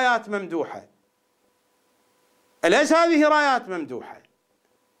كلها رايات ممدوحة. أليس هذه رايات ممدوحة؟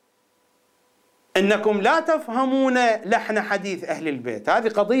 إنكم لا تفهمون لحن حديث أهل البيت، هذه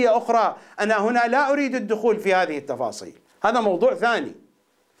قضية أخرى، أنا هنا لا أريد الدخول في هذه التفاصيل، هذا موضوع ثاني.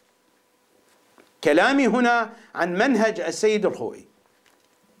 كلامي هنا عن منهج السيد الخوئي.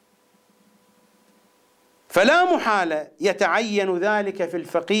 فلا محالة يتعين ذلك في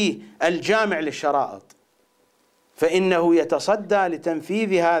الفقيه الجامع للشرائط، فإنه يتصدى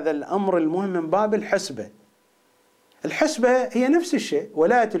لتنفيذ هذا الأمر المهم من باب الحسبة. الحسبة هي نفس الشيء،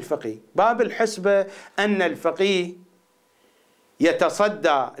 ولاية الفقيه باب الحسبة، أن الفقيه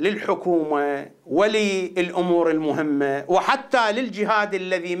يتصدى للحكومة وللأمور المهمة وحتى للجهاد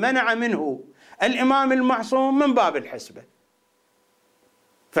الذي منع منه الإمام المعصوم من باب الحسبة.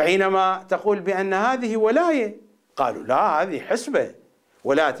 فحينما تقول بأن هذه ولاية، قالوا لا، هذه حسبة،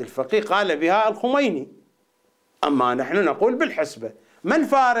 ولاية الفقيه قال بها الخميني، أما نحن نقول بالحسبة. ما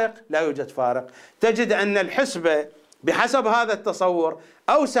الفارق؟ لا يوجد فارق. تجد أن الحسبة بحسب هذا التصور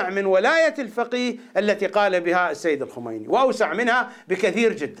أوسع من ولاية الفقيه التي قال بها السيد الخميني، وأوسع منها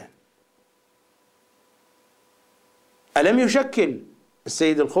بكثير جدا. ألم يشكل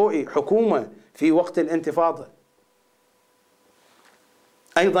السيد الخوئي حكومة في وقت الانتفاضة،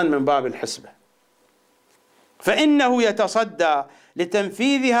 أيضا من باب الحسبة. فإنه يتصدى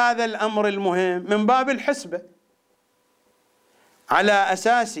لتنفيذ هذا الأمر المهم من باب الحسبة، على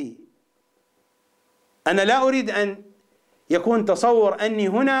أساس أنا لا أريد أن يكون تصور أني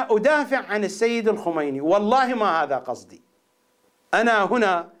هنا أدافع عن السيد الخميني، والله ما هذا قصدي. أنا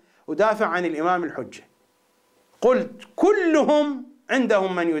هنا أدافع عن الإمام الحجة، قلت كلهم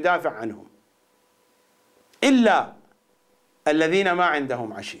عندهم من يدافع عنهم إلا الذين ما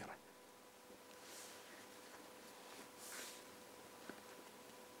عندهم عشيرة.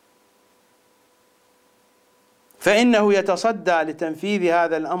 فإنه يتصدى لتنفيذ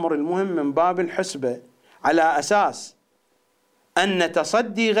هذا الأمر المهم من باب الحسبة، على أساس أن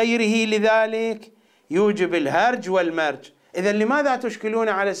تصدي غيره لذلك يوجب الهرج والمرج. إذن لماذا تشكلون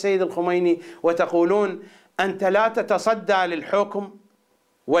على السيد الخميني وتقولون أنت لا تتصدى للحكم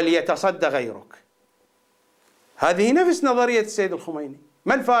وليتصدى غيرك؟ هذه نفس نظرية السيد الخميني.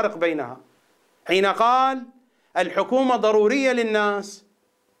 ما الفارق بينها؟ حين قال الحكومة ضرورية للناس،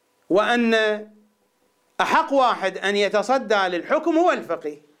 وأن أحق واحد أن يتصدى للحكم هو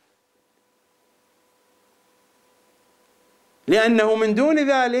الفقيه، لأنه من دون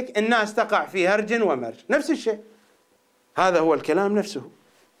ذلك الناس تقع في هرج ومرج. نفس الشيء، هذا هو الكلام نفسه،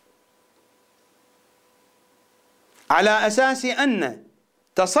 على أساس أن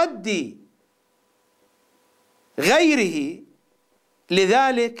تصدي غيره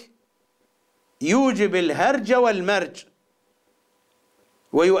لذلك يوجب الهرج والمرج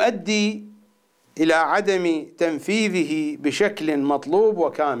ويؤدي إلى عدم تنفيذه بشكل مطلوب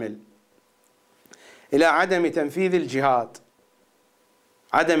وكامل، إلى عدم تنفيذ الجهاد،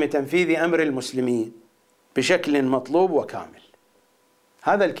 عدم تنفيذ أمر المسلمين بشكل مطلوب وكامل.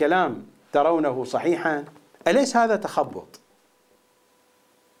 هذا الكلام ترونه صحيحا؟ أليس هذا تخبط؟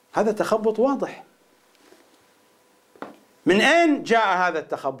 هذا تخبط واضح. من أين جاء هذا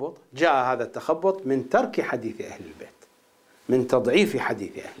التخبط؟ جاء هذا التخبط من ترك حديث أهل البيت، من تضعيف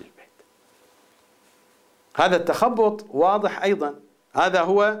حديث أهل البيت. هذا التخبط واضح أيضا. هذا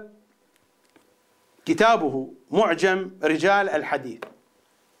هو كتابه معجم رجال الحديث.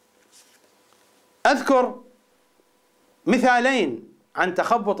 أذكر مثالين عن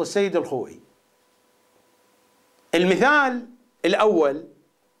تخبط السيد الخوئي. المثال الأول،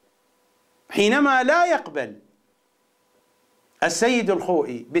 حينما لا يقبل السيد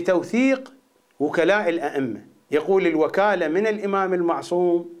الخوئي بتوثيق وكلاء الأئمة، يقول الوكالة من الإمام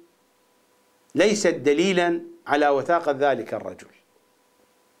المعصوم ليست دليلا على وثاقة ذلك الرجل.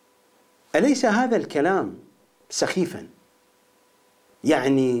 أليس هذا الكلام سخيفا؟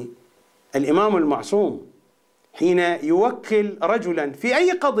 يعني الإمام المعصوم حين يوكل رجلا في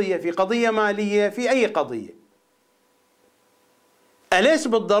أي قضية، في قضية مالية، في أي قضية، أليس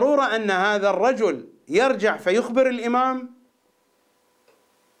بالضرورة أن هذا الرجل يرجع فيخبر الإمام؟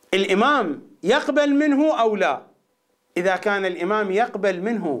 الإمام يقبل منه أو لا؟ إذا كان الإمام يقبل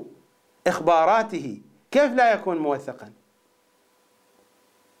منه إخباراته كيف لا يكون موثقا؟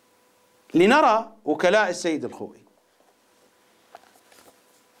 لنرى وكلاء السيد الخوئي.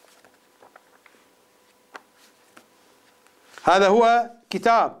 هذا هو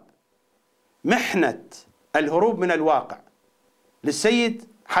كتاب محنة الهروب من الواقع للسيد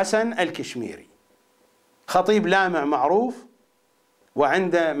حسن الكشميري، خطيب لامع معروف،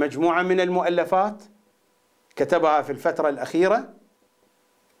 وعنده مجموعة من المؤلفات كتبها في الفترة الأخيرة.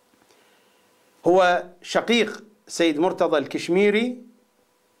 هو شقيق سيد مرتضى الكشميري،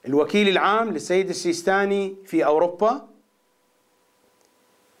 الوكيل العام للسيد السيستاني في أوروبا.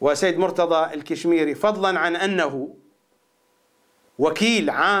 وسيد مرتضى الكشميري فضلا عن أنه وكيل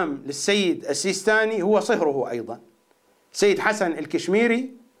عام للسيد السيستاني هو صهره أيضا سيد حسن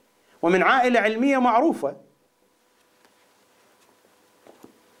الكشميري، ومن عائلة علمية معروفة.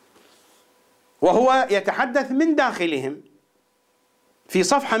 وهو يتحدث من داخلهم في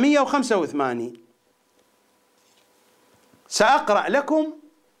صفحة 185. سأقرأ لكم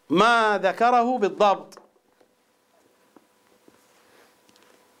ما ذكره بالضبط.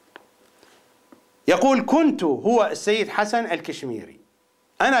 يقول: كنت، هو السيد حسن الكشميري،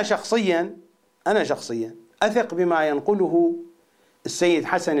 أنا شخصيا أثق بما ينقله السيد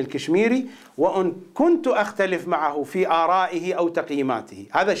حسن الكشميري، وإن كنت أختلف معه في آرائه أو تقييماته،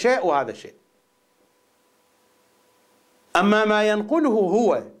 هذا شيء وهذا شيء. أما ما ينقله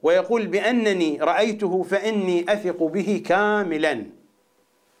هو ويقول بأنني رأيته فإني أثق به كاملا،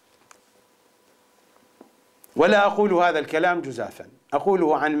 ولا أقول هذا الكلام جزافا،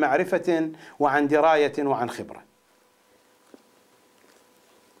 أقوله عن معرفة وعن دراية وعن خبرة.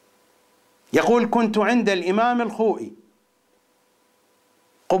 يقول: كنت عند الإمام الخوئي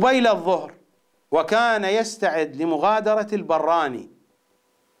قبيل الظهر وكان يستعد لمغادرة البراني.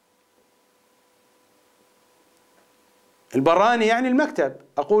 البراني يعني المكتب،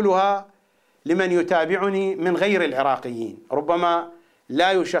 أقولها لمن يتابعني من غير العراقيين، ربما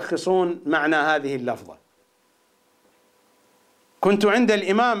لا يشخصون معنى هذه اللفظة. كنت عند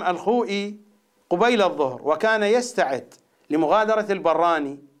الإمام الخوئي قبيل الظهر وكان يستعد لمغادرة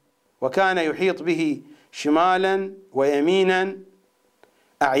البراني، وكان يحيط به شمالا ويمينا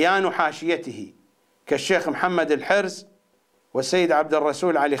أعيان حاشيته كالشيخ محمد الحرز والسيد عبد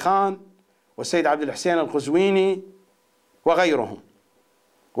الرسول علي خان والسيد عبد الحسين القزويني وغيرهم.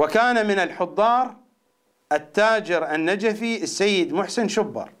 وكان من الحضار التاجر النجفي السيد محسن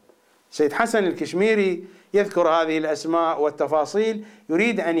شبر. سيد حسن الكشميري يذكر هذه الأسماء والتفاصيل،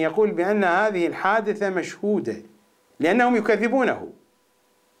 يريد أن يقول بأن هذه الحادثة مشهودة لأنهم يكذبونه.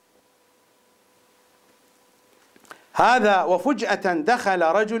 هذا وفجأة دخل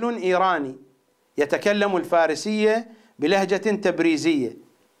رجل إيراني يتكلم الفارسية بلهجة تبريزية،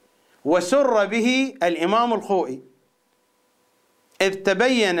 وسر به الإمام الخوئي إذ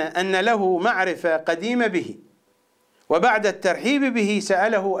تبين أن له معرفة قديمة به. وبعد الترحيب به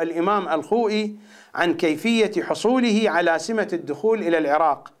سأله الإمام الخوئي عن كيفية حصوله على سمة الدخول إلى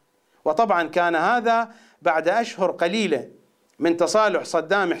العراق. وطبعا كان هذا بعد أشهر قليلة من تصالح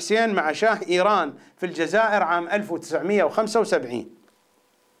صدام حسين مع شاه إيران في الجزائر عام 1975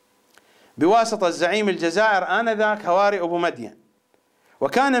 بواسطة الزعيم الجزائر آنذاك هواري أبو مدين.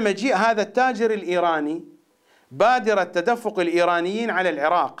 وكان مجيء هذا التاجر الإيراني بادر تدفق الإيرانيين على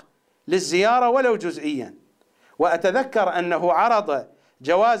العراق للزيارة ولو جزئيا. وأتذكر أنه عرض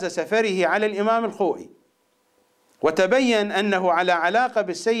جواز سفره على الإمام الخوئي، وتبين أنه على علاقة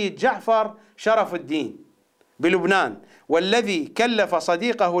بالسيد جعفر شرف الدين بلبنان، والذي كلف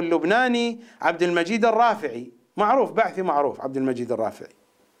صديقه اللبناني عبد المجيد الرافعي، معروف بعثي معروف عبد المجيد الرافعي،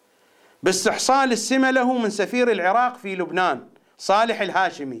 باستحصال السمة له من سفير العراق في لبنان صالح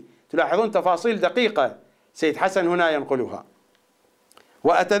الهاشمي. تلاحظون تفاصيل دقيقة سيد حسن هنا ينقلها.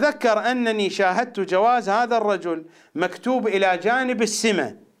 وأتذكر أنني شاهدت جواز هذا الرجل مكتوب إلى جانب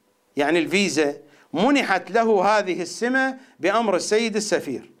السمة، يعني الفيزا منحت له هذه السمة بأمر السيد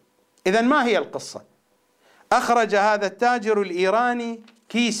السفير. إذن ما هي القصة؟ أخرج هذا التاجر الإيراني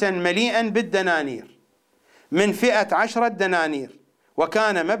كيسا مليئا بالدنانير من فئة 10 دنانير،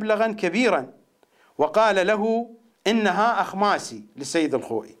 وكان مبلغا كبيرا، وقال له إنها أخماسي للسيد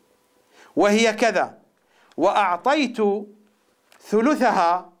الخوئي وهي كذا، وأعطيت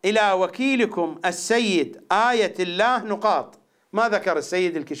ثلثها إلى وكيلكم السيد آية الله نقاط. ما ذكر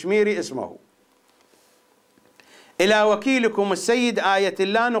السيد الكشميري اسمه. إلى وكيلكم السيد آية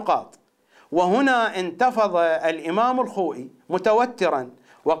الله نقاط. وهنا انتفض الإمام الخوئي متوترا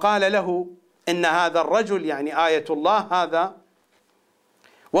وقال له إن هذا الرجل يعني آية الله هذا.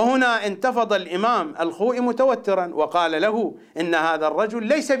 وهنا انتفض الإمام الخوئي متوترا وقال له إن هذا الرجل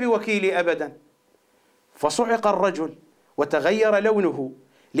ليس بوكيلي أبدا. فصعق الرجل وتغير لونه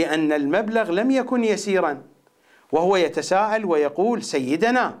لأن المبلغ لم يكن يسيرا، وهو يتساءل ويقول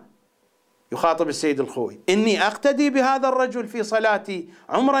سيدنا، يخاطب السيد الخوئي، إني أقتدي بهذا الرجل في صلاتي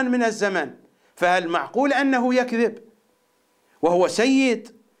عمرا من الزمن، فهل معقول أنه يكذب وهو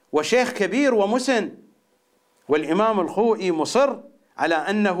سيد وشيخ كبير ومسن؟ والإمام الخوئي مصر على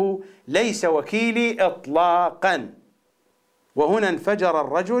أنه ليس وكيلي إطلاقا. وهنا انفجر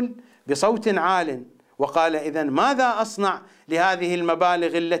الرجل بصوت عال وقال إذن ماذا أصنع لهذه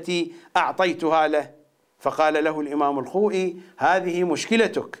المبالغ التي أعطيتها له؟ فقال له الإمام الخوئي هذه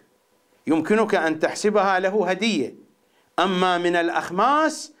مشكلتك، يمكنك أن تحسبها له هدية، أما من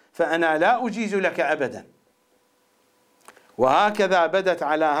الأخماس فأنا لا أجيز لك أبدا. وهكذا بدت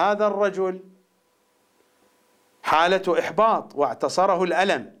على هذا الرجل حالة إحباط واعتصره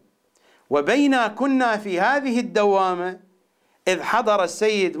الألم. وبينا كنا في هذه الدوامة إذ حضر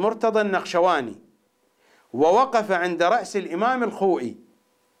السيد مرتضى النقشواني ووقف عند رأس الإمام الخوئي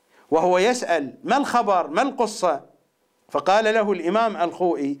وهو يسأل ما الخبر ما القصة؟ فقال له الإمام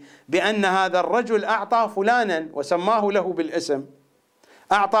الخوئي بأن هذا الرجل أعطى فلانا وسماه له بالاسم،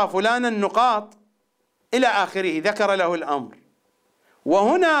 أعطى فلانا نقاط إلى آخره، ذكر له الأمر.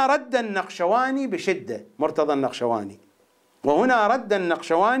 وهنا رد النقشواني بشدة، مرتضى النقشواني، وهنا رد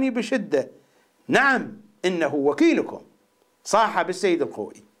النقشواني بشدة نعم إنه وكيلكم، صاح بالسيد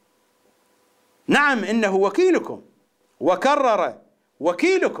الخوئي، نعم إنه وكيلكم، وكرر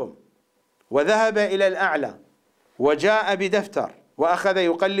وكيلكم، وذهب إلى الأعلى وجاء بدفتر وأخذ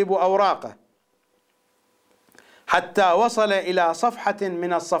يقلب أوراقه حتى وصل إلى صفحة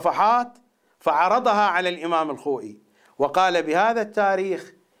من الصفحات فعرضها على الإمام الخوئي وقال بهذا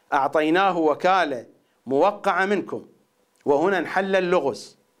التاريخ أعطيناه وكالة موقعة منكم. وهنا انحل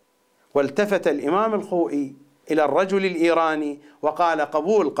اللغز والتفت الإمام الخوئي إلى الرجل الإيراني وقال: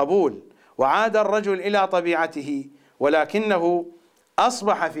 قبول قبول. وعاد الرجل إلى طبيعته، ولكنه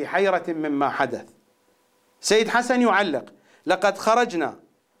أصبح في حيرة مما حدث. سيد حسن يعلق: لقد خرجنا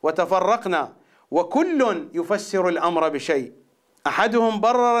وتفرقنا وكل يفسر الأمر بشيء، أحدهم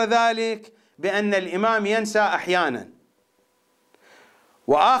برر ذلك بأن الإمام ينسى أحيانا،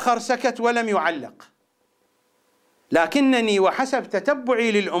 وآخر سكت ولم يعلق. لكنني وحسب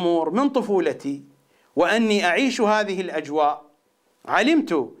تتبعي للأمور من طفولتي وأني أعيش هذه الأجواء،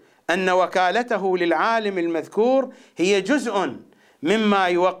 علمت أن وكالته للعالم المذكور هي جزء مما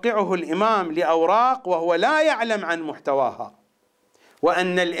يوقعه الإمام لأوراق وهو لا يعلم عن محتواها،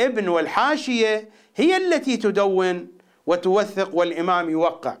 وأن الابن والحاشية هي التي تدون وتوثق والإمام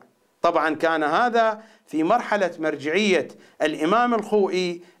يوقع. طبعا كان هذا في مرحلة مرجعية الإمام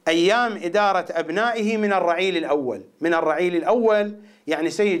الخوئي أيام إدارة أبنائه من الرعيل الأول. من الرعيل الأول يعني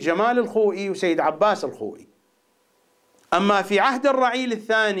سيد جمال الخوئي وسيد عباس الخوئي. أما في عهد الرعيل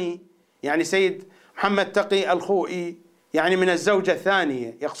الثاني يعني سيد محمد تقي الخوئي، يعني من الزوجة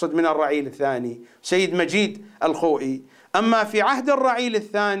الثانية، يقصد من الرعيل الثاني سيد مجيد الخوئي. أما في عهد الرعيل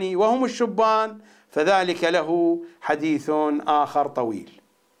الثاني وهم الشبان فذلك له حديث آخر طويل.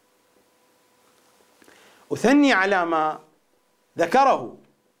 أثني على ما ذكره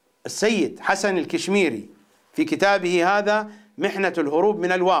السيد حسن الكشميري في كتابه هذا محنة الهروب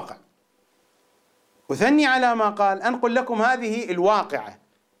من الواقع. أثني على ما قال. أنقل لكم هذه الواقعة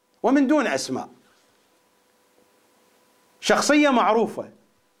ومن دون أسماء. شخصية معروفة،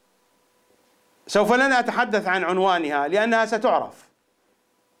 سوف لن أتحدث عن عنوانها لأنها ستعرف.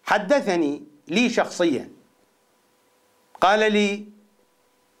 حدثني لي شخصيا، قال لي: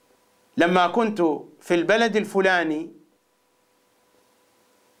 لما كنت في البلد الفلاني،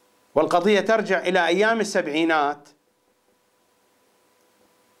 والقضية ترجع إلى أيام السبعينات،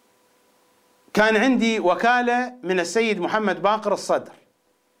 كان عندي وكالة من السيد محمد باقر الصدر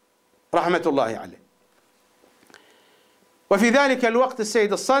رحمة الله عليه. وفي ذلك الوقت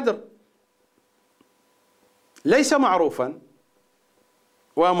السيد الصدر ليس معروفا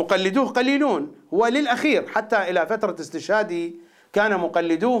ومقلدوه قليلون، هو للأخير حتى إلى فترة استشهاده كان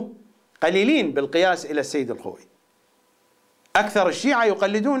مقلدوه قليلين بالقياس إلى السيد الخوئي. أكثر الشيعة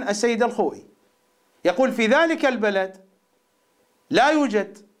يقلدون السيد الخوئي. يقول: في ذلك البلد لا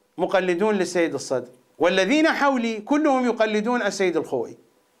يوجد مقلدون للسيد الصدر، والذين حولي كلهم يقلدون السيد الخوئي.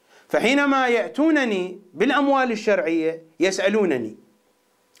 فحينما يأتونني بالأموال الشرعية يسألونني: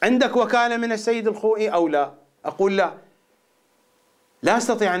 عندك وكالة من السيد الخوئي أو لا؟ أقول: لا، لا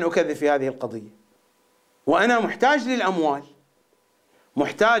أستطيع أن أكذب في هذه القضية، وأنا محتاج للأموال،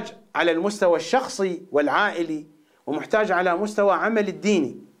 محتاج على المستوى الشخصي والعائلي، ومحتاج على مستوى عمل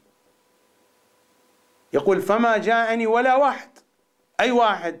الديني. يقول: فما جاءني ولا واحد، أي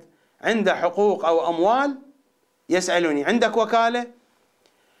واحد عنده حقوق أو أموال يسألني: عندك وكالة؟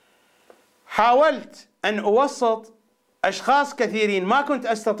 حاولت أن أوسط أشخاص كثيرين، ما كنت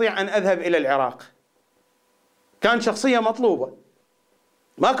أستطيع أن أذهب إلى العراق، كان شخصية مطلوبة،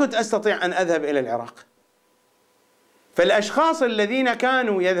 ما كنت أستطيع أن أذهب إلى العراق. فالأشخاص الذين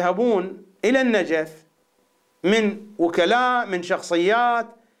كانوا يذهبون إلى النجف من وكلاء، من شخصيات،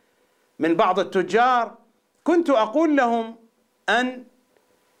 من بعض التجار، كنت أقول لهم أن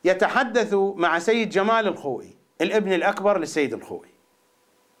يتحدثوا مع سيد جمال الخوئي الابن الأكبر للسيد الخوئي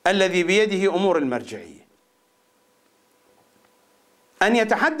الذي بيده أمور المرجعية، أن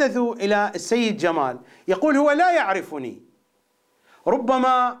يتحدثوا إلى السيد جمال. يقول: هو لا يعرفني،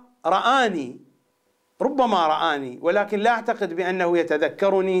 ربما رآني ولكن لا أعتقد بأنه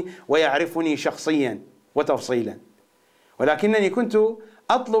يتذكرني ويعرفني شخصيا وتفصيلا، ولكنني كنت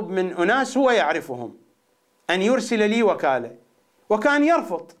أطلب من أناس هو يعرفهم أن يرسل لي وكالة، وكان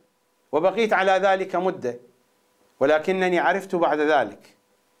يرفض، وبقيت على ذلك مدة، ولكنني عرفت بعد ذلك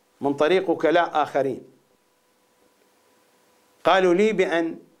من طريق وكلاء آخرين قالوا لي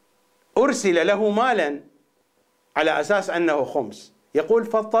بأن أرسل له مالا على أساس أنه خمس. يقول: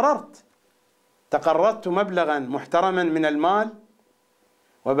 فاضطررت، تقرضت مبلغا محترما من المال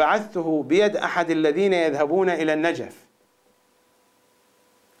وبعثته بيد أحد الذين يذهبون إلى النجف،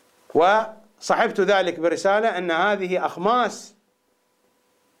 وصحبت ذلك برسالة أن هذه أخماس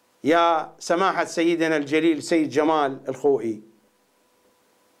يا سماحة سيدنا الجليل سيد جمال الخوئي،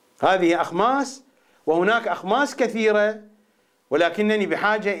 هذه أخماس وهناك أخماس كثيرة، ولكنني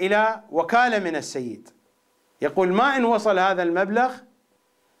بحاجة إلى وكالة من السيد. يقول: ما إن وصل هذا المبلغ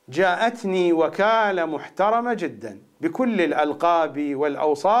جاءتني وكالة محترمة جدا بكل الألقاب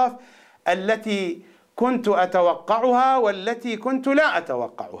والأوصاف التي كنت أتوقعها والتي كنت لا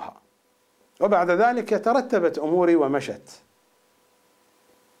أتوقعها، وبعد ذلك ترتبت أموري ومشت.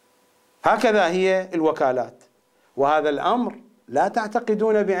 هكذا هي الوكالات. وهذا الأمر لا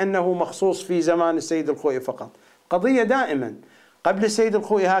تعتقدون بأنه مخصوص في زمان السيد الخوئي فقط، قضية دائما قبل السيد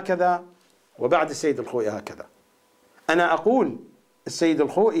الخوئي هكذا وبعد السيد الخوئي هكذا. أنا أقول السيد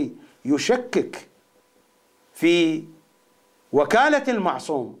الخوئي يشكك في وكالة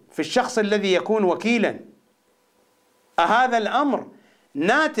المعصوم، في الشخص الذي يكون وكيلا. أهذا الأمر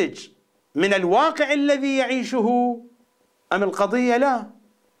ناتج من الواقع الذي يعيشه أم القضية لا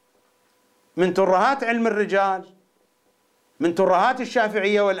من ترهات علم الرجال، من ترهات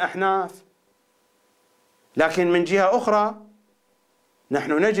الشافعية والأحناف؟ لكن من جهة أخرى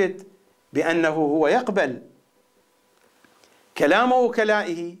نحن نجد بأنه هو يقبل كلام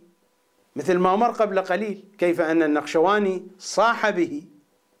وكلائه، مثل ما مر قبل قليل كيف أن النقشواني صاح به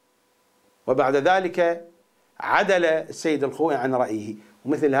وبعد ذلك عدل السيد الخوئي عن رأيه.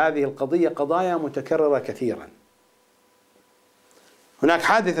 ومثل هذه القضية قضايا متكررة كثيرا. هناك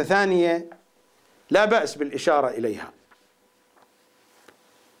حادثة ثانية لا بأس بالإشارة إليها.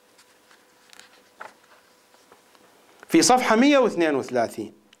 في صفحة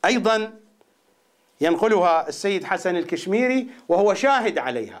 132 أيضا ينقلها السيد حسن الكشميري وهو شاهد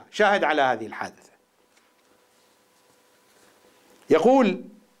عليها، شاهد على هذه الحادثة. يقول: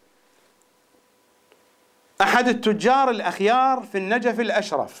 أحد التجار الأخيار في النجف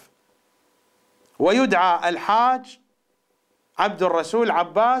الأشرف ويدعى الحاج عبد الرسول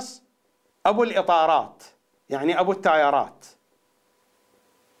عباس أبو الإطارات، يعني أبو التايرات.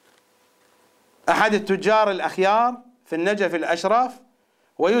 أحد التجار الأخيار في النجف الأشرف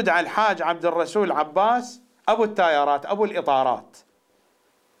ويدعى الحاج عبد الرسول عباس أبو التايرات، أبو الإطارات،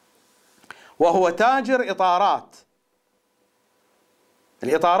 وهو تاجر إطارات.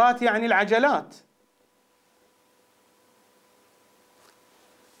 الإطارات يعني العجلات،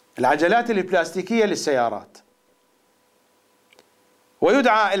 العجلات البلاستيكية للسيارات.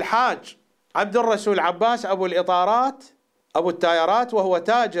 ويدعى الحاج عبد الرسول عباس أبو الإطارات أبو التايرات، وهو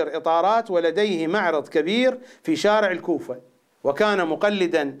تاجر إطارات ولديه معرض كبير في شارع الكوفة، وكان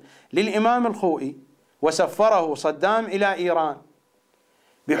مقلدا للإمام الخوئي، وسفره صدام إلى إيران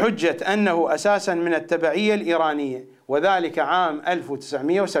بحجة أنه أساسا من التبعية الإيرانية، وذلك عام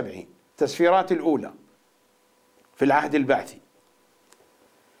 1970، التسفيرات الأولى في العهد البعثي.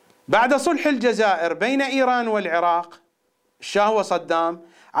 بعد صلح الجزائر بين إيران والعراق، الشاه وصدام،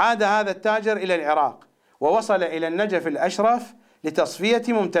 عاد هذا التاجر إلى العراق ووصل إلى النجف الأشرف لتصفية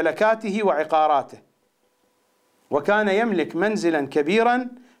ممتلكاته وعقاراته، وكان يملك منزلا كبيرا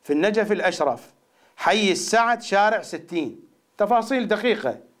في النجف الأشرف حي السعد شارع 60، تفاصيل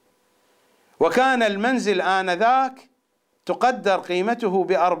دقيقة. وكان المنزل آنذاك تقدر قيمته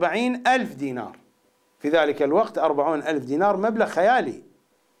ب40,000 دينار، في ذلك الوقت 40,000 دينار مبلغ خيالي.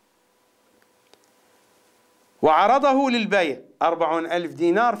 وعرضه للبيع، 40,000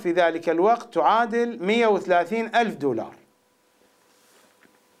 دينار في ذلك الوقت تعادل 130,000 دولار.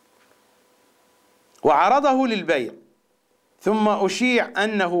 وعرضه للبيع، ثم أشيع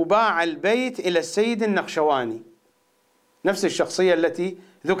أنه باع البيت إلى السيد النقشواني، نفس الشخصية التي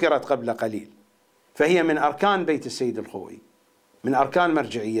ذكرت قبل قليل، فهي من أركان بيت السيد الخوئي، من أركان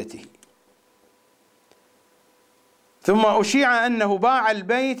مرجعيته. ثم أشيع أنه باع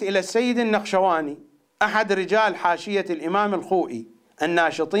البيت إلى السيد النقشواني أحد رجال حاشية الإمام الخوئي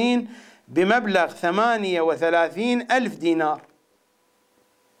الناشطين بمبلغ 38,000 دينار،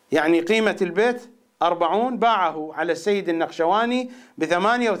 يعني قيمة البيت 40، باعه على السيد النقشواني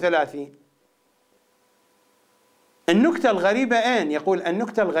ب38. النكتة الغريبة أين؟ يقول: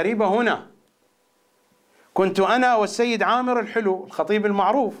 النكتة الغريبة هنا، كنت أنا والسيد عامر الحلو، الخطيب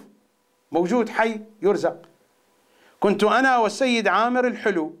المعروف موجود حي يرزق، كنت أنا والسيد عامر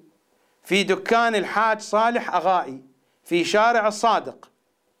الحلو في دكان الحاج صالح أغائي في شارع الصادق،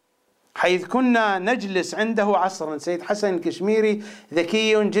 حيث كنا نجلس عنده عصرا. سيد حسن الكشميري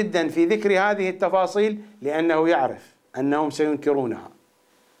ذكي جدا في ذكر هذه التفاصيل لأنه يعرف أنهم سينكرونها،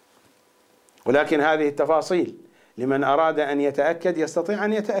 ولكن هذه التفاصيل لمن أراد أن يتأكد يستطيع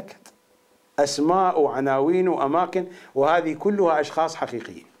أن يتأكد، أسماء وعناوين وأماكن، وهذه كلها أشخاص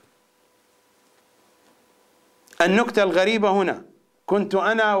حقيقيين. النكتة الغريبة هنا، كنت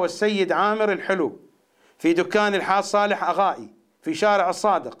أنا والسيد عامر الحلو في دكان الحاج صالح أغائي في شارع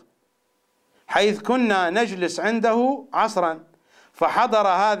الصادق، حيث كنا نجلس عنده عصرا، فحضر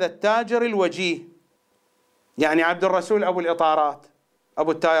هذا التاجر الوجيه، يعني عبد الرسول أبو الإطارات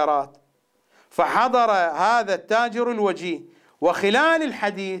أبو التايرات، فحضر هذا التاجر الوجيه، وخلال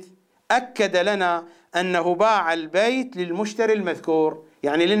الحديث أكد لنا أنه باع البيت للمشتري المذكور،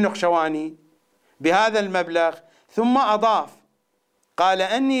 يعني للنقشواني، بهذا المبلغ، ثم أضاف قال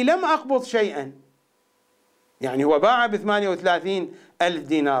أني لم أقبض شيئا، يعني هو باع ب38,000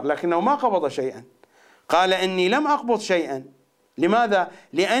 دينار لكنه ما قبض شيئا. قال إني لم أقبض شيئا. لماذا؟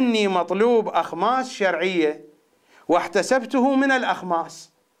 لأني مطلوب أخماس شرعية واحتسبته من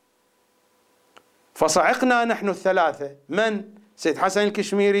الأخماس. فصعقنا نحن الثلاثة، من؟ سيد حسن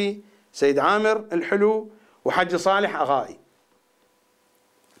الكشميري، سيد عامر الحلو، وحج صالح أغائي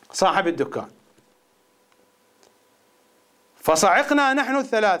صاحب الدكان. فصعقنا نحن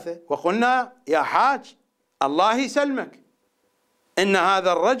الثلاثة وقلنا يا حاج الله يسلمك، إن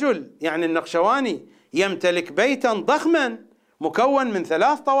هذا الرجل يعني النقشواني يمتلك بيتا ضخما مكون من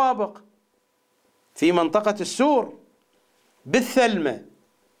 3 طوابق في منطقة السور بالثلمة،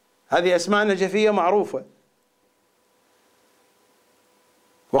 هذه أسماء نجفية معروفة.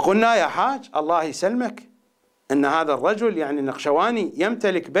 وقلنا يا حاج الله يسلمك أن هذا الرجل يعني النقشواني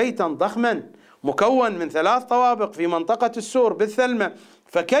يمتلك بيتا ضخما مكون من 3 طوابق في منطقة السور بالثلمة،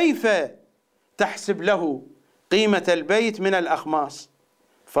 فكيف تحسب له قيمة البيت من الأخماس؟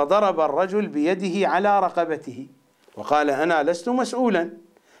 فضرب الرجل بيده على رقبته وقال أنا لست مسؤولا،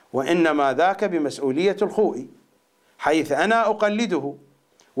 وإنما ذاك بمسؤولية الخوئي، حيث أنا أقلده،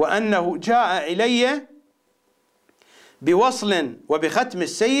 وأنه جاء إلي بوصل وبختم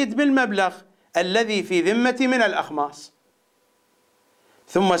السيد بالمبلغ الذي في ذمتي من الأخماس.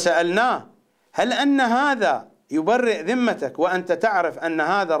 ثم سألناه هل أن هذا يبرئ ذمتك وأنت تعرف أن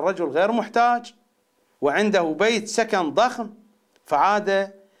هذا الرجل غير محتاج وعنده بيت سكن ضخم؟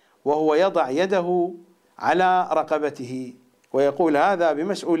 فعاد وهو يضع يده على رقبته ويقول هذا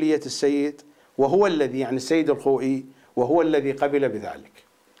بمسؤولية السيد، وهو الذي يعني السيد الخوئي وهو الذي قبل بذلك.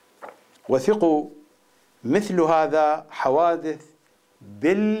 وثقوا مثل هذا حوادث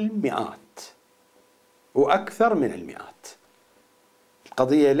بالمئات وأكثر من المئات.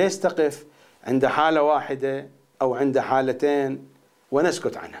 القضية ليس تقف عند حالة واحدة أو عند حالتين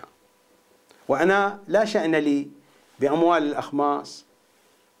ونسكت عنها. وأنا لا شأن لي بأموال الأخماس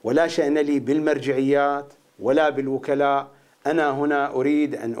ولا شأن لي بالمرجعيات ولا بالوكلاء، أنا هنا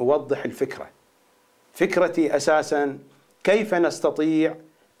أريد أن أوضح الفكرة. فكرتي أساسا كيف نستطيع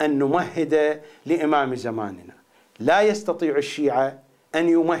أن نمهد لإمام زماننا. لا يستطيع الشيعة أن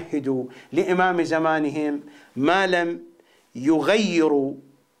يمهدوا لإمام زمانهم ما لم يغيروا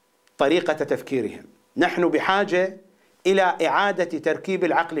طريقة تفكيرهم. نحن بحاجة إلى إعادة تركيب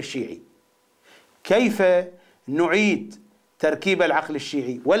العقل الشيعي. كيف نعيد تركيب العقل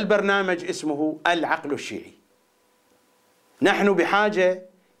الشيعي؟ والبرنامج اسمه العقل الشيعي. نحن بحاجة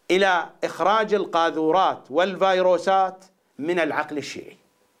إلى إخراج القاذورات والفيروسات من العقل الشيعي.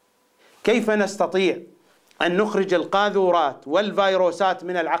 كيف نستطيع أن نخرج القاذورات والفيروسات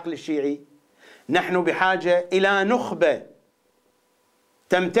من العقل الشيعي؟ نحن بحاجة إلى نخبة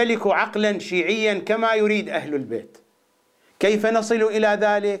تمتلك عقلا شيعيا كما يريد أهل البيت. كيف نصل إلى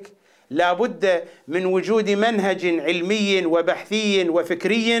ذلك؟ لا بد من وجود منهج علمي وبحثي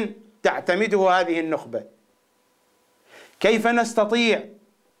وفكري تعتمده هذه النخبة. كيف نستطيع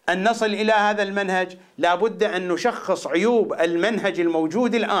أن نصل إلى هذا المنهج؟ لا بد أن نشخص عيوب المنهج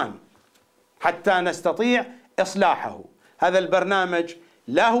الموجود الآن حتى نستطيع إصلاحه. هذا البرنامج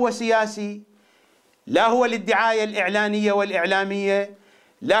لا هو سياسي، لا هو للدعاية الإعلانية والإعلامية،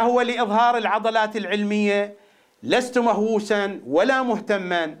 لا هو لإظهار العضلات العلمية. لست مهووسا ولا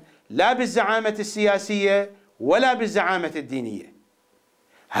مهتما لا بالزعامة السياسية ولا بالزعامة الدينية.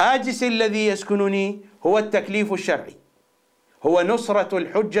 هاجسي الذي يسكنني هو التكليف الشرعي، هو نصرة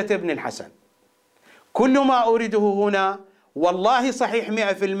الحجة ابن الحسن. كل ما أريده هنا والله صحيح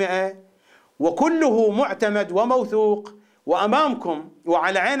 100%، وكله معتمد وموثوق وأمامكم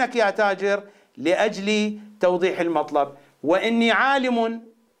وعلى عينك يا تاجر لأجل توضيح المطلب. وإني عالم،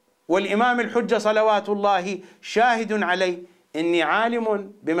 والإمام الحجة صلوات الله شاهد علي، إني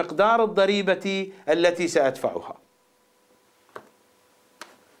عالم بمقدار الضريبة التي سأدفعها.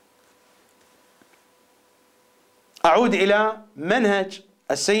 أعود إلى منهج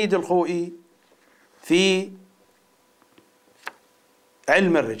السيد الخوئي في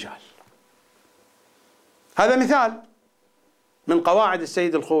علم الرجال. هذا مثال من قواعد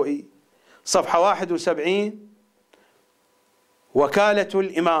السيد الخوئي، صفحة 71، وكالة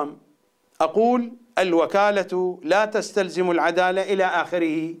الإمام. أقول الوكالة لا تستلزم العدالة إلى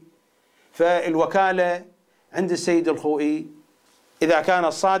آخره. فالوكالة عند السيد الخوئي إذا كانت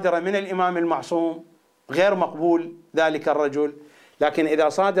صادرة من الإمام المعصوم غير مقبول ذلك الرجل، لكن إذا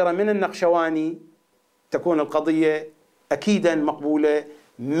صادرة من النقشواني تكون القضية أكيدا مقبولة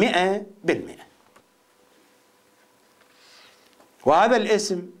 100%. وهذا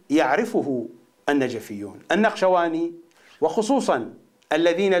الاسم يعرفه النجفيون، النقشواني، وخصوصا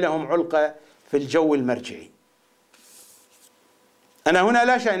الذين لهم علقة في الجو المرجعي. أنا هنا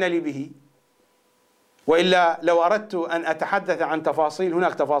لا شأن لي به، وإلا لو أردت أن أتحدث عن تفاصيل،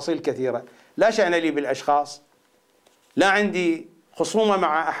 هناك تفاصيل كثيرة. لا شأن لي بالأشخاص، لا عندي خصومة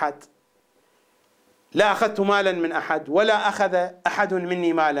مع أحد، لا أخذت مالا من أحد ولا أخذ أحد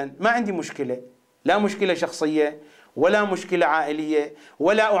مني مالا، ما عندي مشكلة، لا مشكلة شخصية ولا مشكلة عائلية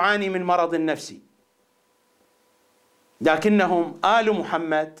ولا أعاني من مرض نفسي. لكنهم آل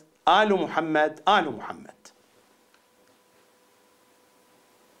محمد آل محمد آل محمد.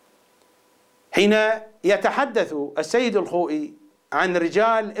 حين يتحدث السيد الخوئي عن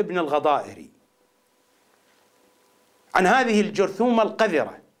رجال ابن الغضائر، عن هذه الجرثومة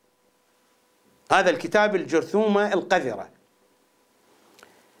القذرة، هذا الكتاب الجرثومة القذرة،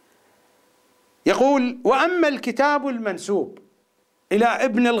 يقول: وأما الكتاب المنسوب إلى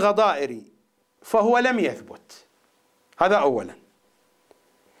ابن الغضائر فهو لم يثبت، هذا أولا،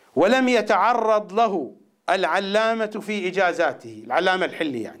 ولم يتعرض له العلامة في إجازاته، العلامة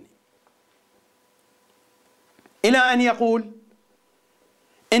الحلي يعني، إلى أن يقول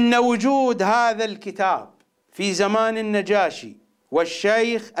إن وجود هذا الكتاب في زمان النجاشي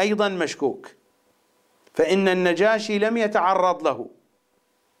والشيخ أيضا مشكوك، فإن النجاشي لم يتعرض له.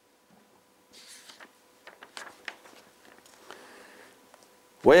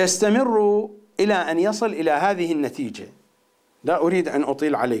 ويستمر إلى أن يصل إلى هذه النتيجة. لا أريد أن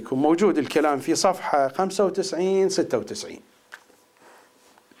أطيل عليكم، موجود الكلام في صفحة 95 96،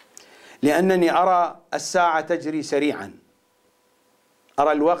 لأنني أرى الساعة تجري سريعا،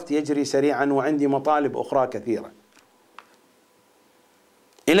 أرى الوقت يجري سريعا وعندي مطالب أخرى كثيرة.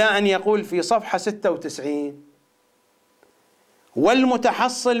 إلى أن يقول في صفحة 96: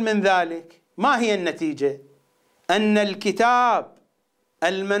 والمتحصل من ذلك، ما هي النتيجة؟ أن الكتاب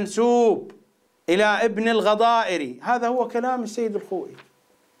المنسوب إلى ابن الغضائر، هذا هو كلام السيد الخوئي،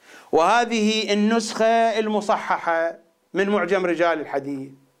 وهذه النسخة المصححة من معجم رجال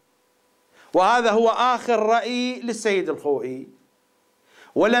الحديث، وهذا هو آخر رأي للسيد الخوئي،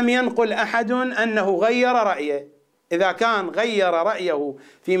 ولم ينقل أحد أنه غير رأيه. إذا كان غير رأيه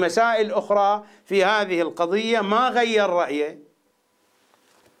في مسائل أخرى في هذه القضية ما غير رأيه.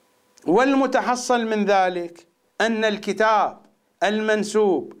 والمتحصل من ذلك أن الكتاب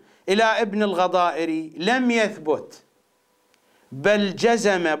المنسوب إلى ابن الغضائر لم يثبت، بل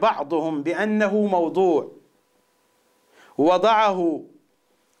جزم بعضهم بأنه موضوع، وضعه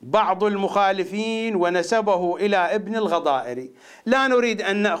بعض المخالفين ونسبه إلى ابن الغضائر. لا نريد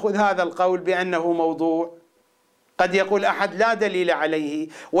أن نأخذ هذا القول بأنه موضوع، قد يقول أحد لا دليل عليه،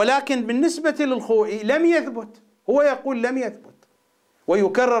 ولكن بالنسبة للخوئي لم يثبت، هو يقول لم يثبت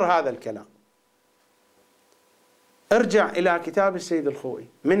ويكرر هذا الكلام. ارجع إلى كتاب السيد الخوئي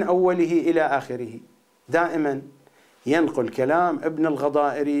من أوله إلى آخره، دائما ينقل كلام ابن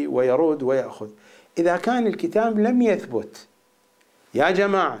الغضائر ويرد ويأخذ. إذا كان الكتاب لم يثبت، يا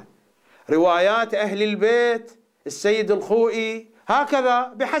جماعة، روايات أهل البيت السيد الخوئي هكذا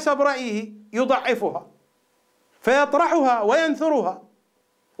بحسب رأيه يضعفها فيطرحها وينثرها،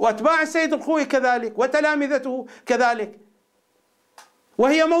 وأتباع السيد الخوئي كذلك وتلامذته كذلك،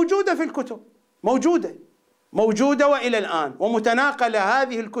 وهي موجودة في الكتب، موجودة وإلى الآن، ومتناقلة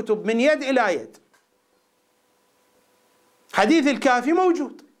هذه الكتب من يد إلى يد. حديث الكافي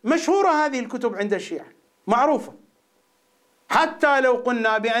موجود، مشهورة هذه الكتب عند الشيعة، معروفة، حتى لو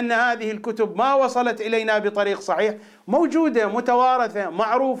قلنا بأن هذه الكتب ما وصلت إلينا بطريق صحيح، موجودة متوارثة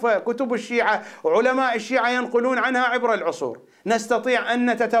معروفة، كتب الشيعة وعلماء الشيعة ينقلون عنها عبر العصور، نستطيع أن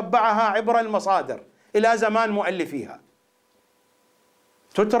نتتبعها عبر المصادر إلى زمان مؤلفيها.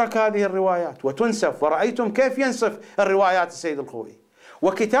 تترك هذه الروايات وتنسف، ورأيتم كيف ينسف الروايات السيد الخوئي،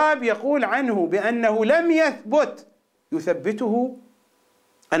 وكتاب يقول عنه بأنه لم يثبت يثبته.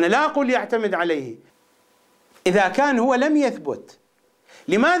 أنا لا أقول يعتمد عليه، إذا كان هو لم يثبت،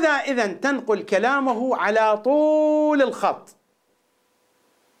 لماذا إذن تنقل كلامه على طول الخط؟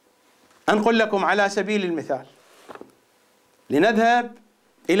 أنقل لكم على سبيل المثال، لنذهب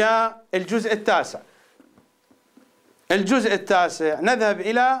إلى الجزء التاسع. الجزء التاسع نذهب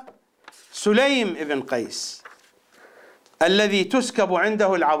إلى سليم ابن قيس الذي تسكب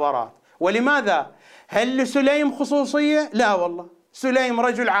عنده العبرات. ولماذا؟ هل لسليم خصوصية؟ لا والله، سليم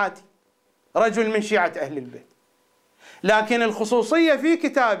رجل عادي، رجل من شيعة أهل البيت، لكن الخصوصية في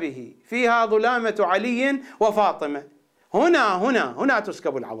كتابه فيها ظلامة علي وفاطمة. هنا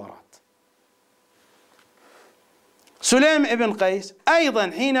تسكب العبرات. سليم ابن قيس أيضا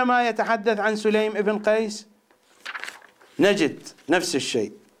حينما يتحدث عن سليم ابن قيس نجد نفس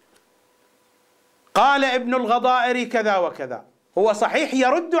الشيء. قال ابن الغضائر كذا وكذا، هو صحيح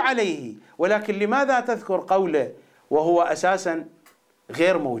يرد عليه، ولكن لماذا تذكر قوله وهو أساسا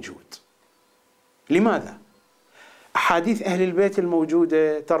غير موجود؟ لماذا؟ أحاديث أهل البيت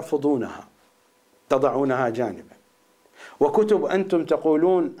الموجودة ترفضونها، تضعونها جانبا، وكتب أنتم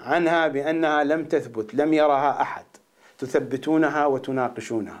تقولون عنها بأنها لم تثبت، لم يرها أحد، تثبتونها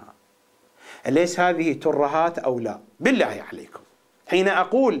وتناقشونها. أليس هذه ترهات أو لا؟ بالله عليكم، حين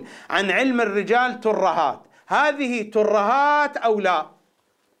أقول عن علم الرجال ترهات، هذه ترهات أو لا؟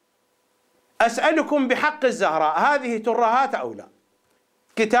 أسألكم بحق الزهراء، هذه ترهات أو لا؟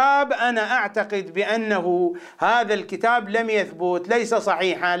 كتاب أنا أعتقد بأنه هذا الكتاب لم يثبت، ليس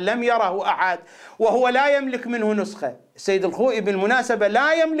صحيحا، لم يره أحد، وهو لا يملك منه نسخة. السيد الخوئي بالمناسبة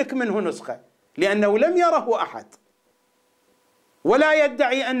لا يملك منه نسخة لأنه لم يره أحد، ولا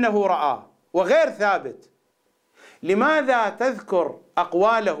يدعي أنه رآه، وغير ثابت. لماذا تذكر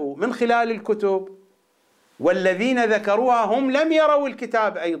أقواله من خلال الكتب والذين ذكروها هم لم يروا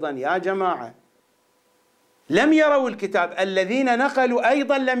الكتاب أيضا؟ يا جماعة، لم يروا الكتاب، الذين نقلوا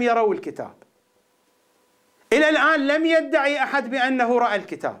أيضا لم يروا الكتاب. إلى الآن لم يدعي أحد بأنه رأى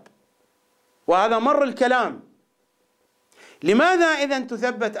الكتاب، وهذا مر الكلام. لماذا إذا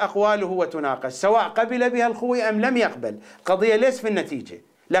تثبت أقواله وتناقش، سواء قبل بها الخوئي أم لم يقبل؟ قضية ليس في النتيجة،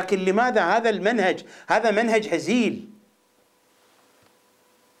 لكن لماذا هذا المنهج؟ هذا منهج هزيل.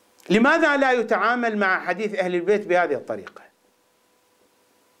 لماذا لا يتعامل مع حديث أهل البيت بهذه الطريقة؟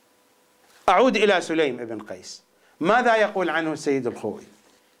 أعود إلى سليم بن قيس، ماذا يقول عنه السيد الخوئي؟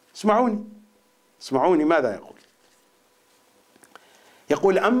 اسمعوني ماذا يقول.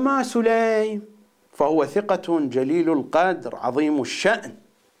 يقول: أما سليم فهو ثقة جليل القدر عظيم الشأن.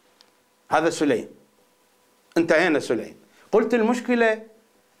 هذا سليم، انتهينا سليم. قلت المشكلة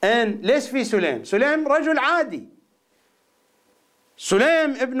ليس في سليم، سليم رجل عادي.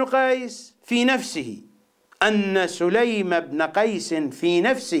 سليم ابن قيس في نفسه، أن سليم بن قيس في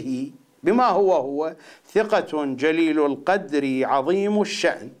نفسه بما هو ثقة جليل القدر عظيم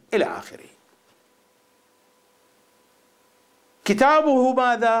الشأن إلى آخره. كتابه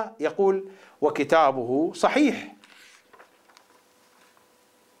ماذا؟ يقول: وكتابه صحيح.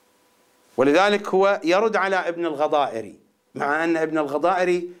 ولذلك هو يرد على ابن الغضائري، مع أن ابن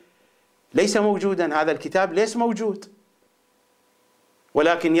الغضائري ليس موجودا، هذا الكتاب ليس موجود،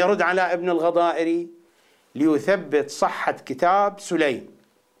 ولكن يرد على ابن الغضائري ليثبت صحة كتاب سليم.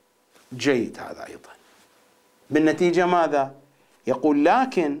 جيد هذا أيضا. بالنتيجة ماذا؟ يقول: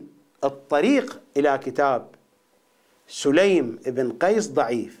 لكن الطريق إلى كتاب سليم بن قيس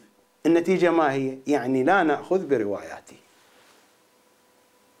ضعيف. النتيجة ما هي؟ يعني لا نأخذ برواياته.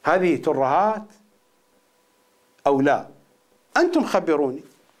 هذه ترهات أو لا؟ أنتم خبروني.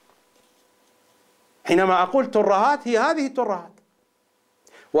 حينما أقول ترهات، هي هذه ترهات،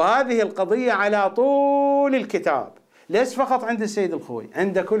 وهذه القضية على طول الكتاب، ليس فقط عند السيد الخوئي،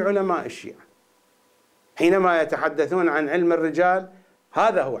 عند كل علماء الشيعة. حينما يتحدثون عن علم الرجال،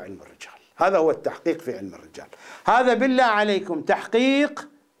 هذا هو علم الرجال، هذا هو التحقيق في علم الرجال. هذا بالله عليكم تحقيق،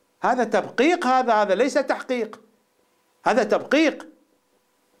 هذا تبقيق، هذا ليس تحقيق، هذا تبقيق.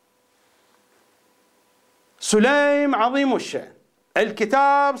 سليم عظيم الشأن،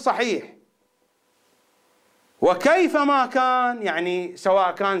 الكتاب صحيح، وكيفما كان، يعني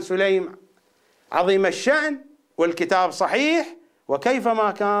سواء كان سليم عظيم الشأن والكتاب صحيح،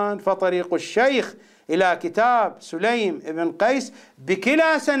 وكيفما كان فطريق الشيخ إلى كتاب سليم بن قيس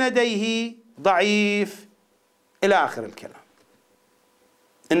بكلا سنديه ضعيف إلى آخر الكلام.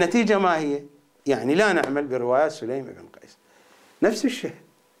 النتيجة ما هي؟ يعني لا نعمل بروايات سليم بن قيس. نفس الشيء،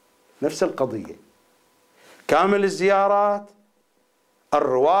 نفس القضية. كامل الزيارات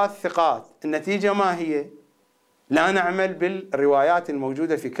الرواة ثقات، النتيجة ما هي؟ لا نعمل بالروايات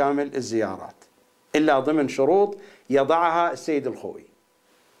الموجودة في كامل الزيارات إلا ضمن شروط يضعها السيد الخوئي.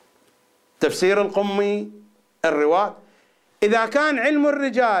 تفسير القمي، الرواة. إذا كان علم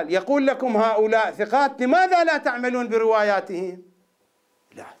الرجال يقول لكم هؤلاء ثقات، لماذا لا تعملون برواياتهم؟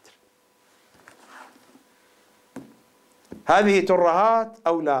 لا أدري. هذه ترهات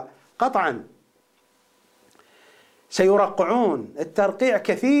أو لا؟ قطعا سيرقعون. الترقيع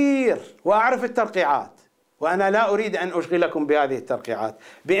كثير، وأعرف الترقيعات، وأنا لا أريد أن أشغلكم بهذه الترقيعات.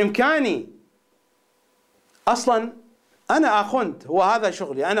 بإمكاني، أصلا أنا آخوند، هو هذا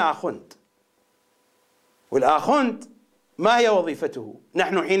شغلي، أنا آخوند. والآخوند ما هي وظيفته؟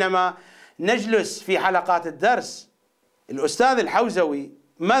 نحن حينما نجلس في حلقات الدرس، الأستاذ الحوزوي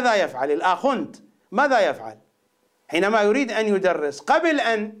ماذا يفعل؟ الآخوند ماذا يفعل؟ حينما يريد أن يدرس، قبل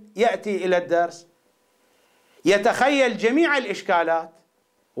أن يأتي إلى الدرس يتخيل جميع الإشكالات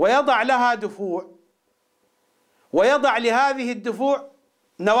ويضع لها دفوع، ويضع لهذه الدفوع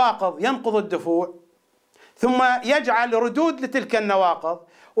نواقض ينقض الدفوع، ثم يجعل ردود لتلك النواقض.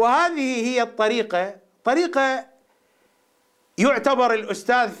 وهذه هي طريقة يعتبر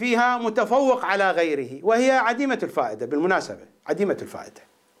الأستاذ فيها متفوق على غيره، وهي عديمة الفائدة بالمناسبة، عديمة الفائدة.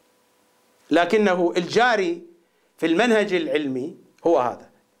 لكنه الجاري في المنهج العلمي هو هذا،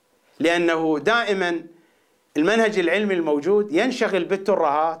 لأنه دائما المنهج العلمي الموجود ينشغل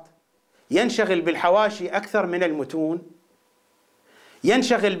بالترهات، ينشغل بالحواشي أكثر من المتون،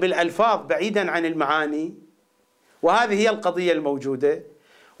 ينشغل بالألفاظ بعيدا عن المعاني، وهذه هي القضية الموجودة.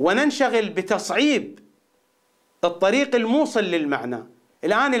 وننشغل بتصعيب الطريق الموصل للمعنى.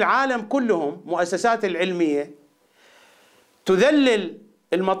 الآن العالم كلهم مؤسسات العلمية تذلل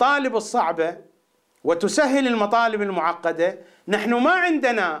المطالب الصعبة وتسهل المطالب المعقدة. نحن ما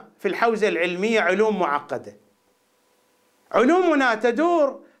عندنا في الحوزة العلمية علوم معقدة، علومنا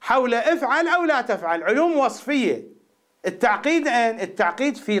تدور حول افعل أو لا تفعل، علوم وصفية. التعقيد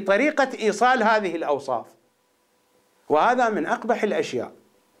التعقيد في طريقة إيصال هذه الأوصاف، وهذا من أقبح الأشياء.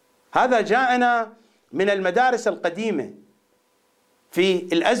 هذا جاءنا من المدارس القديمة. في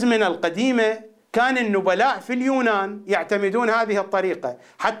الأزمنة القديمة كان النبلاء في اليونان يعتمدون هذه الطريقة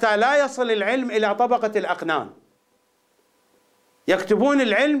حتى لا يصل العلم إلى طبقة الأقنان، يكتبون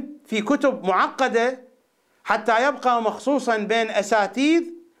العلم في كتب معقدة حتى يبقى مخصوصا بين أساتذة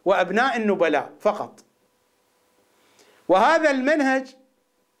وأبناء النبلاء فقط. وهذا المنهج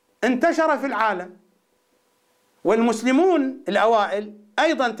انتشر في العالم، والمسلمون الأوائل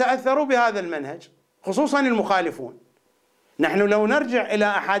أيضا تأثروا بهذا المنهج، خصوصا المخالفون. نحن لو نرجع إلى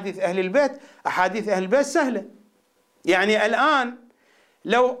أحاديث أهل البيت، أحاديث أهل البيت سهلة. يعني الآن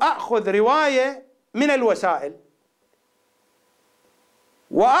لو أخذ رواية من الوسائل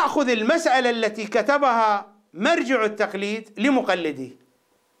وأخذ المسألة التي كتبها مرجع التقليد لمقلديه،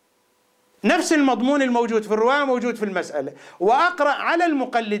 نفس المضمون الموجود في الرواية موجود في المسألة، وأقرأ على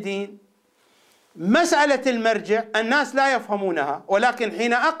المقلدين مسألة المرجع، الناس لا يفهمونها، ولكن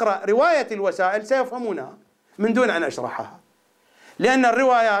حين أقرأ رواية الوسائل سيفهمونها من دون أن أشرحها، لأن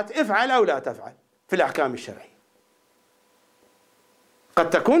الروايات افعل أو لا تفعل في الأحكام الشرعية. قد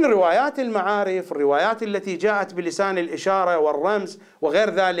تكون روايات المعارف، الروايات التي جاءت بلسان الإشارة والرمز وغير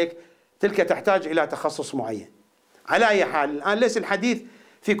ذلك، تلك تحتاج إلى تخصص معين. على أي حال، الآن ليس الحديث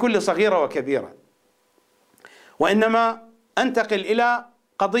في كل صغيرة وكبيرة، وإنما أنتقل إلى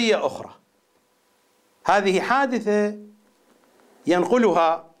قضية أخرى. هذه حادثة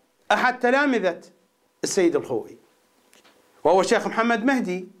ينقلها أحد تلامذة السيد الخوئي، وهو الشيخ محمد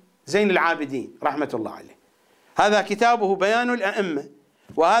مهدي زين العابدين رحمة الله عليه. هذا كتابه بيان الأئمة،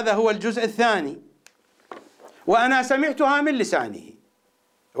 وهذا هو الجزء الثاني، وأنا سمعتها من لسانه.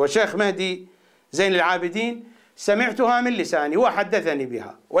 هو الشيخ مهدي زين العابدين سمعتها من لساني، هو حدثني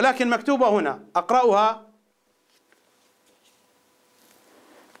بها، ولكن مكتوبة هنا أقرأها.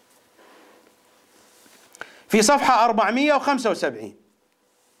 في صفحة 475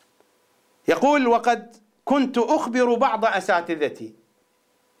 يقول: وقد كنت أخبر بعض أساتذتي.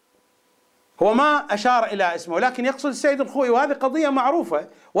 هو ما أشار إلى اسمه، لكن يقصد السيد الخوئي، وهذه قضية معروفة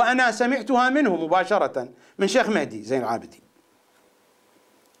وأنا سمعتها منه مباشرة من شيخ مهدي زين العابدين.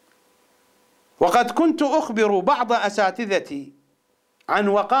 وقد كنت أخبر بعض أساتذتي عن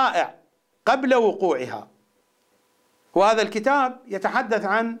وقائع قبل وقوعها. وهذا الكتاب يتحدث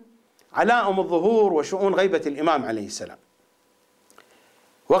عن علائم الظهور وشؤون غيبة الإمام عليه السلام.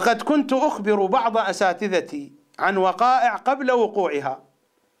 وقد كنت أخبر بعض أساتذتي عن وقائع قبل وقوعها،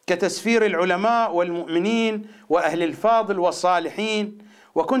 كتسفير العلماء والمؤمنين وأهل الفاضل والصالحين،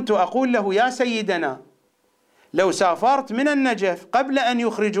 وكنت أقول له: يا سيدنا، لو سافرت من النجف قبل أن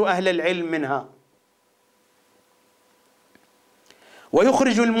يخرجوا أهل العلم منها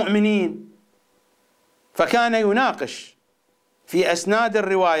ويخرجوا المؤمنين، فكان يناقش في أسناد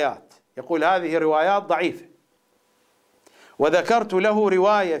الروايات، يقول هذه روايات ضعيفة، وذكرت له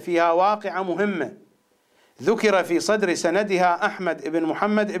رواية فيها واقعة مهمة ذكر في صدر سندها أحمد بن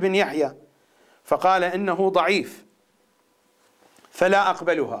محمد بن يحيى، فقال إنه ضعيف فلا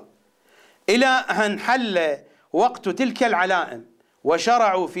أقبلها، إلى أن حل وقت تلك العلائم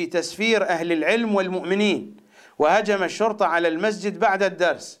وشرعوا في تسفير أهل العلم والمؤمنين، وهجم الشرطة على المسجد بعد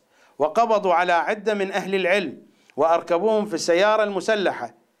الدرس وقبضوا على عدة من أهل العلم وأركبوهم في السيارة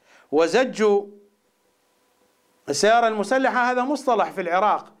المسلحة وزجوا. السيارة المسلحة هذا مصطلح في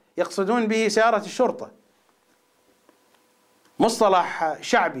العراق يقصدون به سيارة الشرطة، مصطلح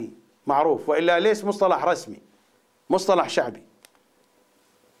شعبي معروف، وإلا ليس مصطلح رسمي، مصطلح شعبي.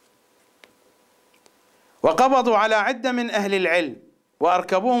 وقبضوا على عدة من أهل العلم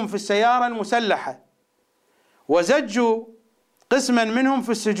وأركبوهم في السيارة المسلحة وزجوا قسما منهم في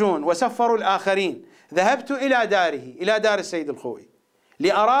السجون وسفروا الآخرين. ذهبت إلى داره، إلى دار السيد الخوئي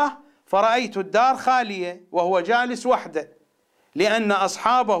لأراه، فرأيت الدار خالية وهو جالس وحده، لأن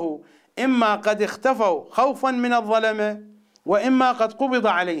أصحابه إما قد اختفوا خوفا من الظلمة وإما قد قبض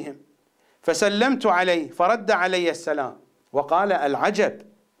عليهم. فسلمت عليه فرد علي السلام وقال: العجب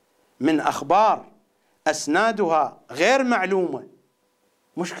من أخبار أسنادها غير معلومة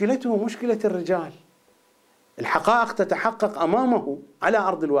مشكلته مشكلة الرجال، الحقائق تتحقق أمامه على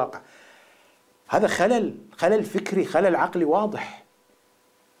أرض الواقع. هذا خلل فكري، خلل عقلي واضح.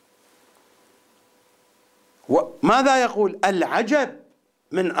 وماذا يقول؟ العجب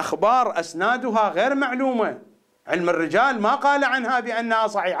من أخبار أسنادها غير معلومة. علم الرجال ما قال عنها بأنها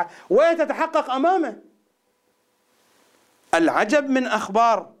صحيحة وهي تتحقق أمامه. العجب من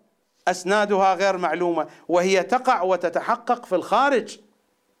أخبار أسنادها غير معلومة وهي تقع وتتحقق في الخارج.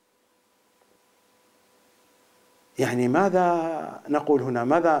 يعني ماذا نقول هنا؟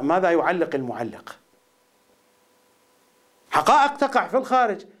 ماذا يعلق المعلق؟ حقائق تقع في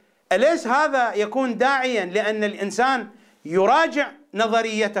الخارج، أليس هذا يكون داعيا لأن الإنسان يراجع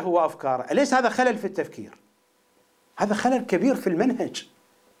نظريته وأفكاره؟ أليس هذا خلل في التفكير؟ هذا خلل كبير في المنهج.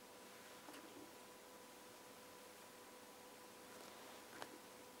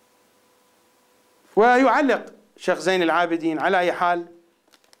 ويعلق شيخ زين العابدين على أي حال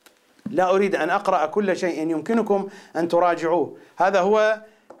لا أريد أن أقرأ كل شيء، يمكنكم أن تراجعوه. هذا هو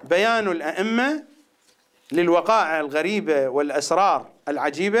بيان الأئمة للوقائع الغريبة والأسرار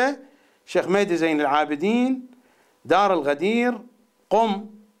العجيبة، شيخ مهدي زين العابدين، دار الغدير، قم،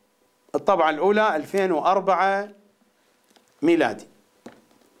 الطبعة الأولى 2004 ميلادي.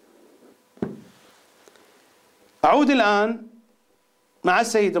 أعود الآن مع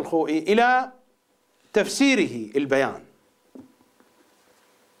السيد الخوئي إلى تفسيره البيان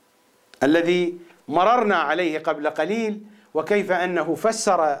الذي مررنا عليه قبل قليل، وكيف أنه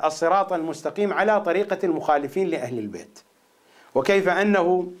فسر الصراط المستقيم على طريقة المخالفين لأهل البيت، وكيف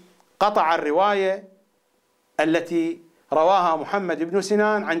أنه قطع الرواية التي رواها محمد بن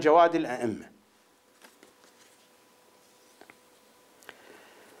سنان عن جواد الأئمة.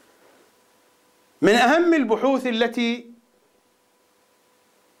 من أهم البحوث التي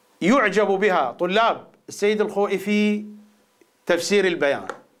يعجب بها طلاب السيد الخوئي في تفسير البيان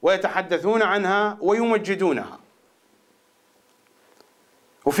ويتحدثون عنها ويمجدونها،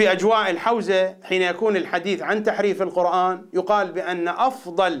 وفي أجواء الحوزة حين يكون الحديث عن تحريف القرآن يقال بأن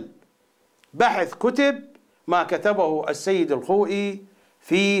أفضل بحث كتب ما كتبه السيد الخوئي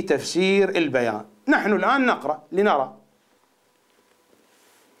في تفسير البيان. نحن الآن نقرأ لنرى.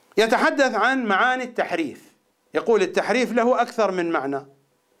 يتحدث عن معاني التحريف، يقول التحريف له أكثر من معنى.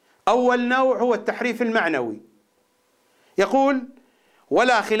 أول نوع هو التحريف المعنوي، يقول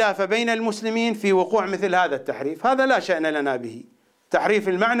ولا خلاف بين المسلمين في وقوع مثل هذا التحريف، هذا لا شأن لنا به. التحريف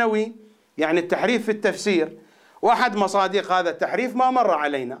المعنوي يعني التحريف في التفسير، وأحد مصادق هذا التحريف ما مر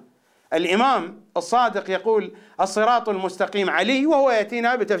علينا. الإمام الصادق يقول الصراط المستقيم علي وهو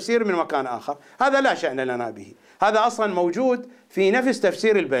يأتينا بتفسير من مكان آخر، هذا لا شأن لنا به، هذا أصلا موجود في نفس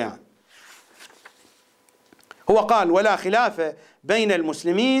تفسير البيان. هو قال ولا خلاف بين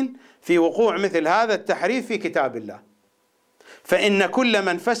المسلمين في وقوع مثل هذا التحريف في كتاب الله، فإن كل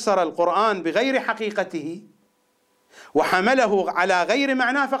من فسر القرآن بغير حقيقته وحمله على غير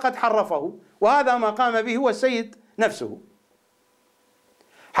معناه فقد حرفه، وهذا ما قام به هو السيد نفسه.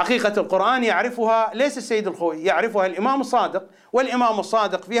 حقيقة القرآن يعرفها ليس السيد الخوئي، يعرفها الإمام الصادق، والإمام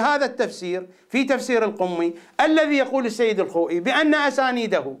الصادق في هذا التفسير في تفسير القمي الذي يقول السيد الخوئي بأن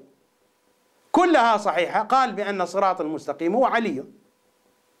أسانيده كلها صحيحة قال بأن صراط المستقيم هو علي.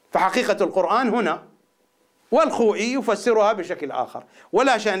 فحقيقة القرآن هنا، والخوئي يفسرها بشكل آخر،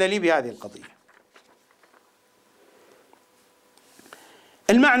 ولا شأن لي بهذه القضية.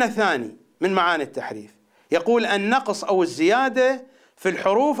 المعنى الثاني من معاني التحريف، يقول النقص أو الزيادة في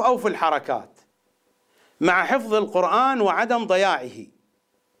الحروف أو في الحركات مع حفظ القرآن وعدم ضياعه.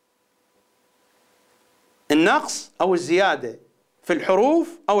 النقص أو الزيادة في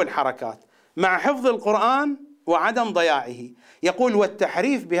الحروف أو الحركات مع حفظ القرآن وعدم ضياعه. يقول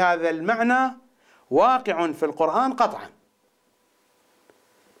والتحريف بهذا المعنى واقع في القرآن قطعا،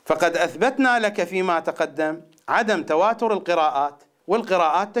 فقد أثبتنا لك فيما تقدم عدم تواتر القراءات،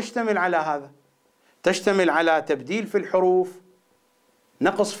 والقراءات تشتمل على هذا، تشتمل على تبديل في الحروف،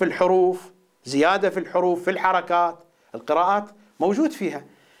 نقص في الحروف، زيادة في الحروف، في الحركات. القراءات موجود فيها،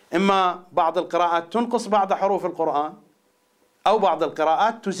 إما بعض القراءات تنقص بعض حروف القرآن أو بعض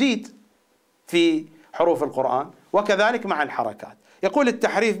القراءات تزيد في حروف القرآن، وكذلك مع الحركات. يقول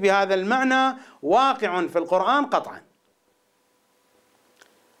التحريف بهذا المعنى واقع في القرآن قطعا.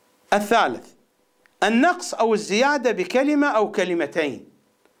 الثالث النقص أو الزيادة بكلمة أو كلمتين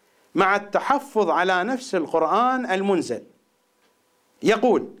مع التحفظ على نفس القرآن المنزل.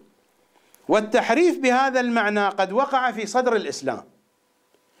 يقول والتحريف بهذا المعنى قد وقع في صدر الإسلام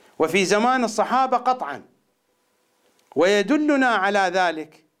وفي زمان الصحابة قطعا، ويدلنا على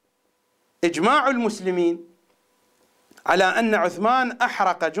ذلك إجماع المسلمين على أن عثمان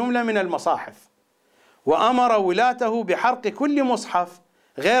أحرق جملة من المصاحف وأمر ولاته بحرق كل مصحف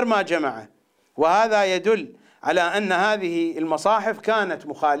غير ما جمعه، وهذا يدل على أن هذه المصاحف كانت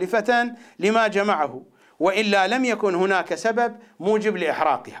مخالفة لما جمعه، وإلا لم يكن هناك سبب موجب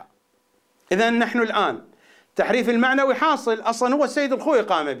لإحراقها. إذن نحن الآن تحريف المعنوي حاصل، أصلا هو السيد الخوئي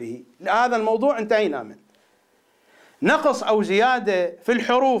قام به، هذا الموضوع انتهينا منه. نقص أو زيادة في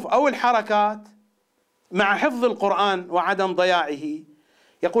الحروف أو الحركات مع حفظ القرآن وعدم ضياعه،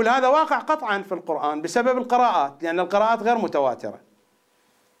 يقول هذا واقع قطعا في القرآن بسبب القراءات، لأن القراءات غير متواترة.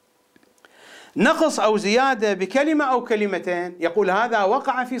 نقص أو زيادة بكلمة أو كلمتين، يقول هذا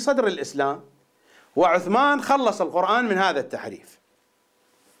وقع في صدر الإسلام، وعثمان خلص القرآن من هذا التحريف.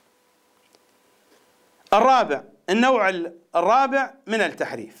 الرابع، النوع الرابع من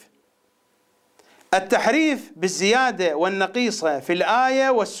التحريف، التحريف بالزيادة والنقيصة في الآية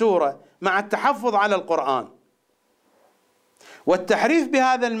والسورة مع التحفظ على القرآن. والتحريف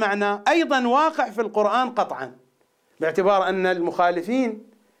بهذا المعنى أيضا واقع في القرآن قطعا، باعتبار أن المخالفين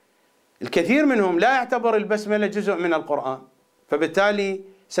الكثير منهم لا يعتبر البسملة جزء من القرآن، فبالتالي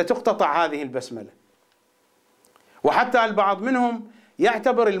ستقتطع هذه البسملة. وحتى البعض منهم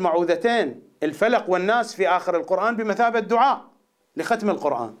يعتبر المعوذتين الفلق والناس في آخر القرآن بمثابة دعاء لختم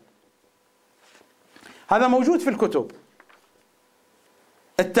القرآن. هذا موجود في الكتب.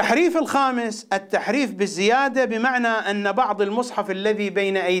 التحريف الخامس، التحريف بالزيادة بمعنى أن بعض المصحف الذي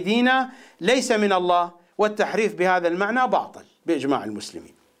بين أيدينا ليس من الله، والتحريف بهذا المعنى باطل بإجماع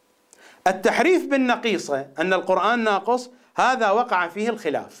المسلمين. التحريف بالنقيصة، أن القرآن ناقص، هذا وقع فيه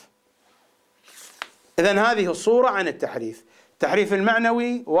الخلاف. إذن هذه الصورة عن التحريف. التحريف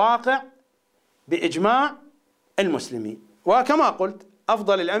المعنوي واقع بإجماع المسلمين، وكما قلت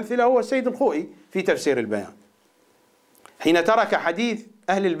أفضل الأمثلة هو السيد الخوئي في تفسير البيان، حين ترك حديث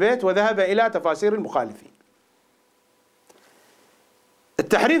أهل البيت وذهب إلى تفاسير المخالفين.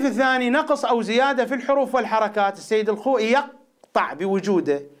 التحريف الثاني، نقص أو زيادة في الحروف والحركات، السيد الخوئي يقطع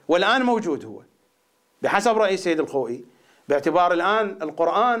بوجوده، والآن موجود هو بحسب رأي السيد الخوئي، باعتبار الآن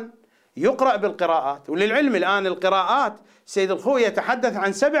القرآن يقرأ بالقراءات. وللعلم الآن القراءات، السيد الخوئي يتحدث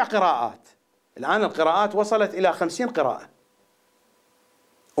عن 7 قراءات، الآن القراءات وصلت إلى 50 قراءة،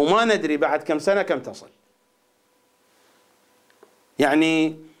 وما ندري بعد كم سنة كم تصل.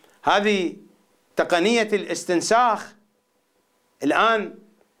 يعني هذه تقنية الاستنساخ الآن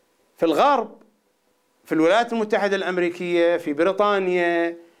في الغرب، في الولايات المتحدة الأمريكية، في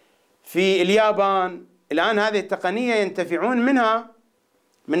بريطانيا، في اليابان، الآن هذه التقنية ينتفعون منها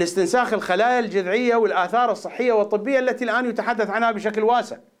من استنساخ الخلايا الجذعية والآثار الصحية والطبية التي الآن يتحدث عنها بشكل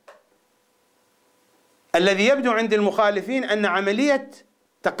واسع. الذي يبدو عند المخالفين أن عملية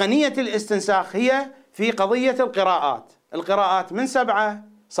تقنية الاستنساخ هي في قضية القراءات. القراءات من 7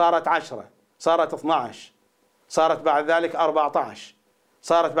 صارت 10، صارت 12، صارت بعد ذلك 14،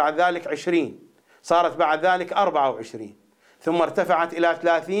 صارت بعد ذلك 20، صارت بعد ذلك 24، ثم ارتفعت إلى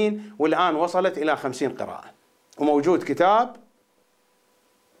 30، والآن وصلت إلى 50 قراءة. وموجود كتاب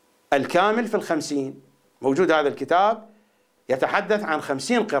الكامل في 50، موجود هذا الكتاب يتحدث عن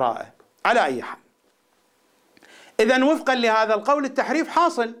 50 قراءة. على أي حال، إذن وفقا لهذا القول التحريف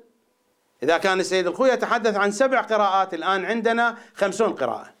حاصل. إذا كان السيد الخوئي يتحدث عن 7 قراءات، الآن عندنا 50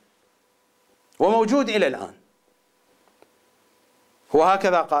 قراءة، وموجود إلى الآن.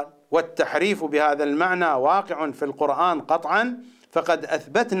 وهكذا قال: والتحريف بهذا المعنى واقع في القرآن قطعا، فقد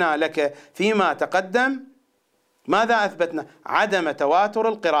أثبتنا لك فيما تقدم. ماذا أثبتنا؟ عدم تواتر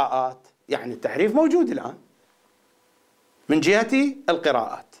القراءات، يعني التحريف موجود الآن من جهة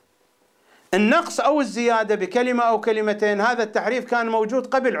القراءات. النقص أو الزيادة بكلمة أو كلمتين، هذا التحريف كان موجود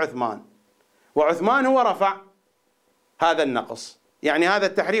قبل عثمان، وعثمان هو رفع هذا النقص، يعني هذا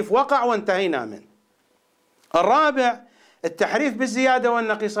التحريف وقع وانتهينا منه. الرابع، التحريف بالزيادة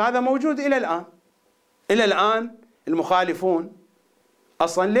والنقيصة، هذا موجود إلى الآن. إلى الآن المخالفون،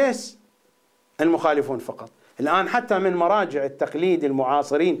 أصلا ليس المخالفون فقط، الآن حتى من مراجع التقليد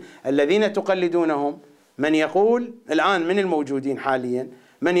المعاصرين الذين تقلدونهم، من يقول الآن من الموجودين حاليا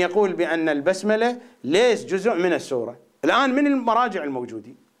من يقول بأن البسملة ليس جزء من السورة، الآن من المراجع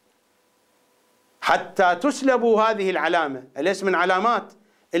الموجودين، حتى تسلبوا هذه العلامة. أليس من علامات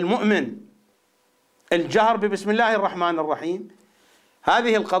المؤمن الجهر ببسم الله الرحمن الرحيم؟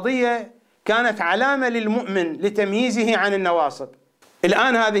 هذه القضية كانت علامة للمؤمن لتمييزه عن النواصب.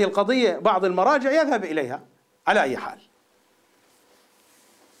 الآن هذه القضية بعض المراجع يذهب إليها. على أي حال،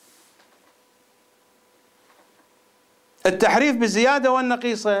 التحريف بالزيادة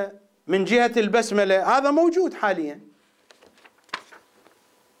والنقيصة من جهة البسملة هذا موجود حاليا.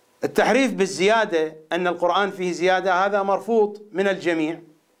 التحريف بالزيادة أن القرآن فيه زيادة هذا مرفوض من الجميع.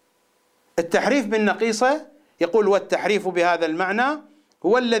 التحريف بالنقيصة يقول والتحريف بهذا المعنى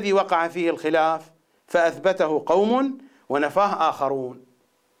هو الذي وقع فيه الخلاف فأثبته قوم ونفاه آخرون.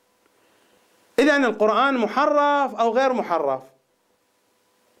 إذن القرآن محرف أو غير محرف؟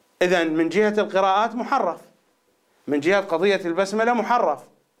 إذن من جهة القراءات محرف، من جهة قضية البسملة محرف،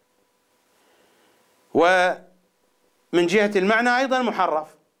 ومن جهة المعنى أيضا محرف.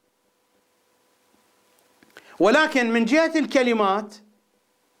 ولكن من جهة الكلمات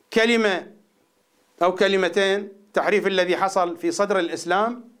كلمة أو كلمتين، التحريف الذي حصل في صدر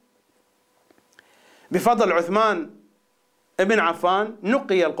الإسلام بفضل عثمان بن عفان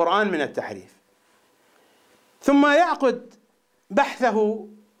نقي القرآن من التحريف، ثم يعقد بحثه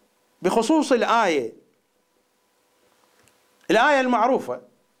بخصوص الآية المعروفة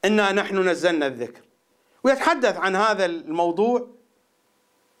إنا نحن نزلنا الذكر، ويتحدث عن هذا الموضوع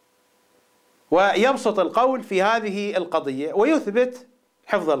ويبسط القول في هذه القضية ويثبت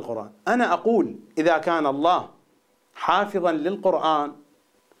حفظ القرآن. أنا أقول إذا كان الله حافظا للقرآن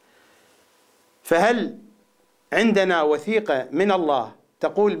فهل عندنا وثيقة من الله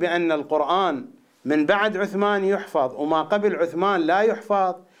تقول بأن القرآن من بعد عثمان يحفظ وما قبل عثمان لا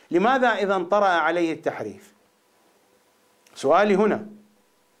يحفظ؟ لماذا إذا طرأ عليه التحريف؟ سؤالي هنا،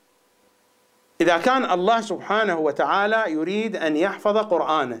 إذا كان الله سبحانه وتعالى يريد أن يحفظ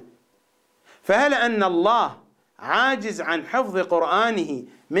قرآنه، فهل أن الله عاجز عن حفظ قرآنه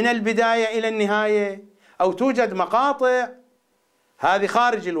من البداية إلى النهاية، أو توجد مقاطع هذه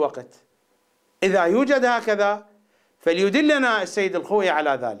خارج الوقت؟ إذا يوجد هكذا فليدلنا السيد الخوئي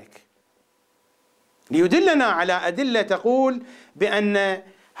على ذلك، ليدلنا على أدلة تقول بأن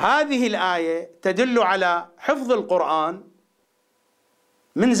هذه الآية تدل على حفظ القرآن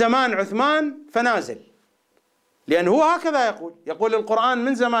من زمان عثمان فنازل، لأنه هو هكذا يقول القرآن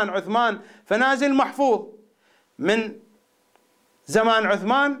من زمان عثمان فنازل محفوظ، من زمان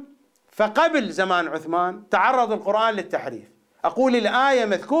عثمان فقبل زمان عثمان تعرض القرآن للتحريف. أقول الآية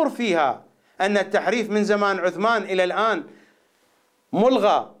مذكور فيها أن التحريف من زمان عثمان إلى الآن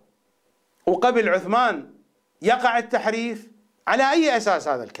ملغى، وقبل عثمان يقع التحريف، على أي أساس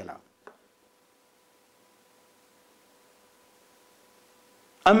هذا الكلام؟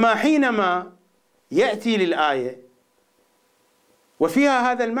 أما حينما يأتي للآية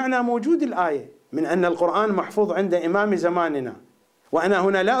وفيها هذا المعنى موجود، الآية من أن القرآن محفوظ عند إمام زماننا، وأنا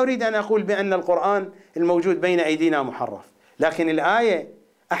هنا لا أريد أن أقول بأن القرآن الموجود بين أيدينا محرف، لكن الآية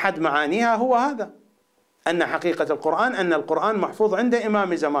أحد معانيها هو هذا، أن حقيقة القرآن أن القرآن محفوظ عند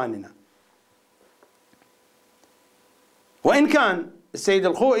إمام زماننا. وإن كان السيد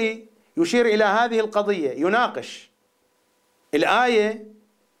الخوئي يشير إلى هذه القضية، يناقش الآية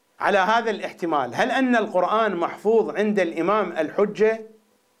على هذا الاحتمال، هل أن القرآن محفوظ عند الإمام الحجة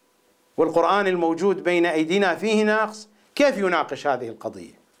والقرآن الموجود بين أيدينا فيه ناقص؟ كيف يناقش هذه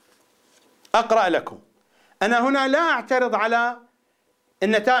القضية؟ أقرأ لكم. أنا هنا لا أعترض على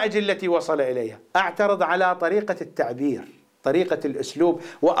النتائج التي وصل إليها، أعترض على طريقة التعبير، طريقة الأسلوب،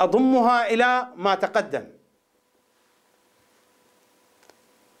 وأضمها إلى ما تقدم،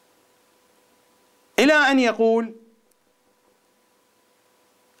 إلى أن يقول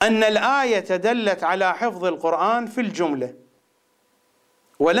أن الآية دلت على حفظ القرآن في الجملة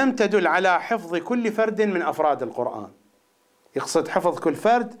ولم تدل على حفظ كل فرد من أفراد القرآن. يقصد حفظ كل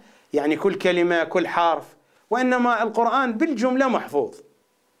فرد يعني كل كلمة كل حرف، وإنما القرآن بالجملة محفوظ،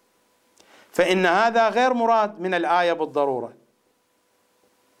 فإن هذا غير مراد من الآية بالضرورة.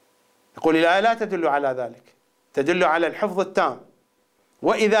 يقول الآية لا تدل على ذلك، تدل على الحفظ التام،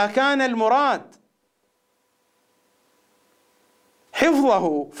 وإذا كان المراد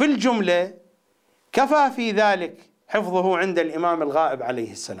حفظه في الجملة كفى في ذلك حفظه عند الإمام الغائب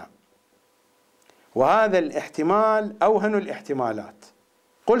عليه السلام، وهذا الاحتمال أوهن الاحتمالات.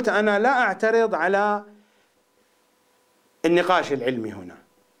 قلت أنا لا أعترض على النقاش العلمي هنا،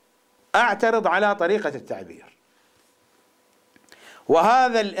 أعترض على طريقة التعبير،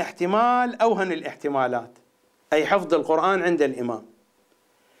 وهذا الاحتمال أوهن الاحتمالات، أي حفظ القرآن عند الإمام،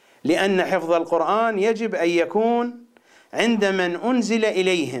 لأن حفظ القرآن يجب أن يكون عند من أنزل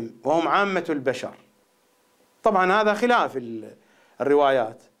إليهم وهم عامة البشر. طبعا هذا خلاف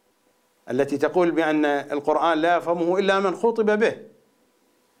الروايات التي تقول بأن القرآن لا يفهمه إلا من خطب به،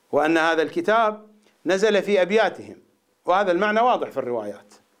 وأن هذا الكتاب نزل في أبياتهم، وهذا المعنى واضح في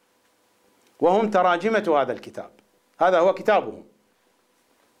الروايات، وهم تراجمة هذا الكتاب، هذا هو كتابهم.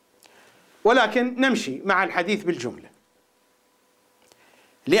 ولكن نمشي مع الحديث بالجملة،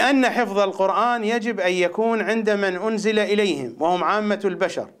 لأن حفظ القرآن يجب أن يكون عند من أنزل إليهم وهم عامة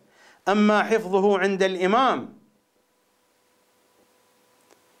البشر، أما حفظه عند الإمام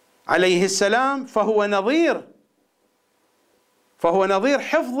عليه السلام فهو نظير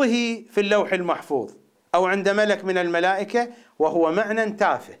حفظه في اللوح المحفوظ، أو عند ملك من الملائكة وهو معنى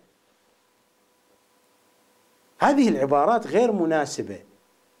تافه. هذه العبارات غير مناسبة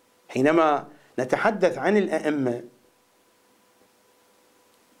حينما نتحدث عن الأئمة،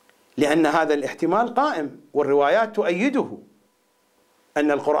 لأن هذا الاحتمال قائم والروايات تؤيده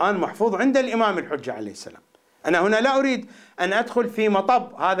أن القرآن محفوظ عند الإمام الحجة عليه السلام. أنا هنا لا أريد أن أدخل في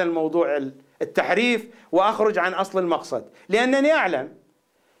مطب هذا الموضوع التحريف وأخرج عن أصل المقصد، لأنني أعلم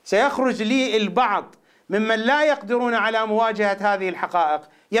سيخرج لي البعض ممن لا يقدرون على مواجهة هذه الحقائق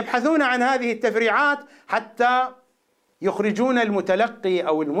يبحثون عن هذه التفريعات حتى يخرجون المتلقي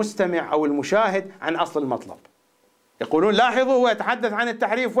أو المستمع أو المشاهد عن أصل المطلب. يقولون لاحظوا هو يتحدث عن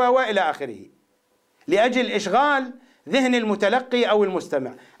التحريف وإلى آخره، لأجل إشغال ذهن المتلقي أو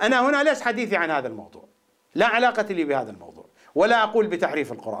المستمع. أنا هنا ليس حديثي عن هذا الموضوع، لا علاقة لي بهذا الموضوع، ولا أقول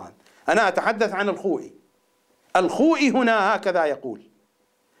بتحريف القرآن. أنا أتحدث عن الخوئي. الخوئي هنا هكذا يقول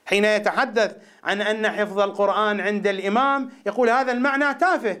حين يتحدث عن أن حفظ القرآن عند الإمام، يقول هذا المعنى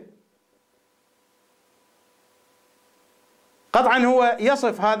تافه. قطعا هو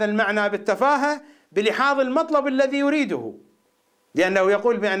يصف هذا المعنى بالتفاهة بلحاظ المطلب الذي يريده، لأنه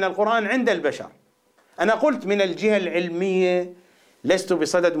يقول بأن القرآن عند البشر. أنا قلت من الجهة العلمية لست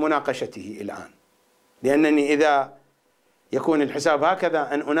بصدد مناقشته الآن، لأنني إذا يكون الحساب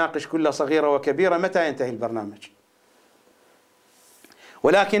هكذا أن أناقش كل صغيرة وكبيرة متى ينتهي البرنامج.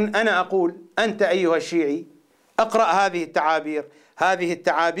 ولكن أنا أقول أنت أيها الشيعي أقرأ هذه التعابير،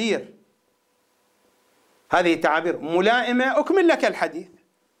 هذه التعابير ملائمة، أكمل لك الحديث.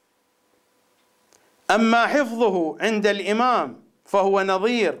 أما حفظه عند الإمام فهو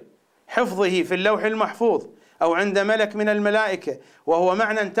نظير حفظه في اللوح المحفوظ أو عند ملك من الملائكة، وهو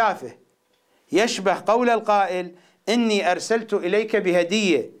معنى تافه يشبه قول القائل إني أرسلت إليك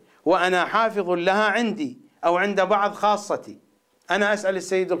بهدية وأنا حافظ لها عندي أو عند بعض خاصتي. أنا أسأل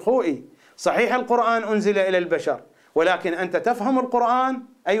السيد الخوئي، صحيح القرآن أنزل إلى البشر، ولكن أنت تفهم القرآن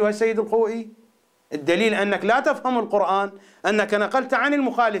أيها السيد الخوئي؟ الدليل أنك لا تفهم القرآن أنك نقلت عن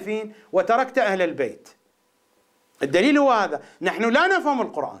المخالفين وتركت أهل البيت. الدليل هو هذا. نحن لا نفهم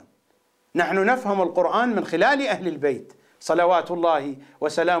القرآن، نحن نفهم القرآن من خلال أهل البيت صلوات الله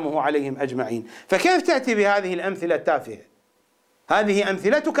وسلامه عليهم أجمعين. فكيف تأتي بهذه الأمثلة التافهة؟ هذه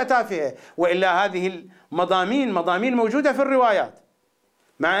أمثلتك تافهة، وإلا هذه مضامين موجودة في الروايات.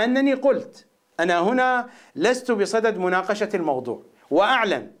 مع أنني قلت أنا هنا لست بصدد مناقشة الموضوع،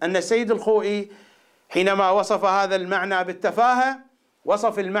 وأعلم أن السيد الخوئي حينما وصف هذا المعنى بالتفاهة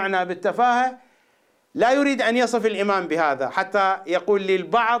وصف المعنى بالتفاهة، لا يريد أن يصف الإمام بهذا حتى يقول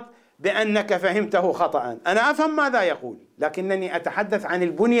للبعض بأنك فهمته خطأ. أنا أفهم ماذا يقول، لكنني أتحدث عن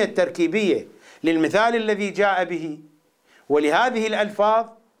البنية التركيبية للمثال الذي جاء به ولهذه الألفاظ،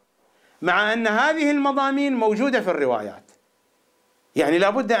 مع أن هذه المضامين موجودة في الروايات. يعني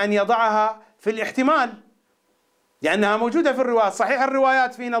لابد أن يضعها في الاحتمال لأنها موجودة في الروايات. صحيح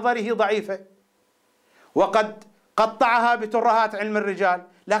الروايات في نظره ضعيفة وقد قطعها بترهات علم الرجال،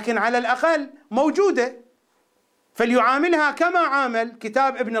 لكن على الأقل موجودة، فليعاملها كما عامل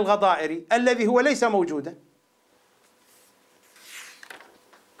كتاب ابن الغضائري الذي هو ليس موجودا.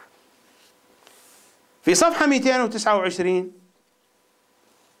 في صفحة 229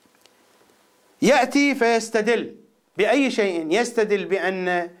 يأتي فيستدل بأي شيء؟ يستدل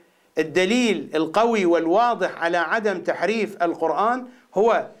بأن الدليل القوي والواضح على عدم تحريف القرآن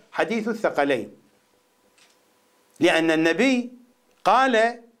هو حديث الثقلين، لأن النبي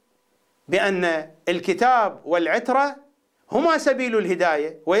قال بأن الكتاب والعترة هما سبيل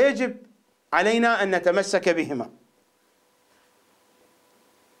الهداية ويجب علينا أن نتمسك بهما.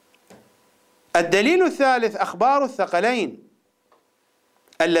 الدليل الثالث أخبار الثقلين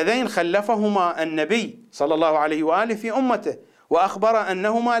اللذين خلفهما النبي صلى الله عليه وآله في أمته، وأخبر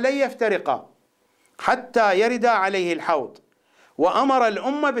أنهما لن يفترقا حتى يردا عليه الحوض، وأمر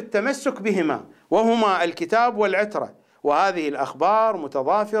الأمة بالتمسك بهما وهما الكتاب والعترة. وهذه الأخبار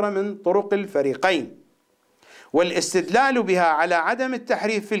متضافرة من طرق الفريقين، والاستدلال بها على عدم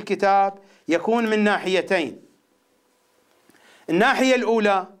التحريف في الكتاب يكون من ناحيتين. الناحية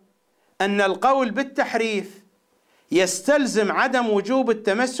الأولى أن القول بالتحريف يستلزم عدم وجوب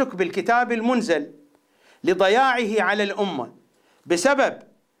التمسك بالكتاب المنزل لضياعه على الأمة بسبب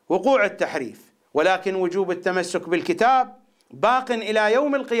وقوع التحريف، ولكن وجوب التمسك بالكتاب باق إلى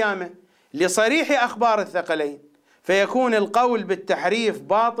يوم القيامة لصريح أخبار الثقلين، فيكون القول بالتحريف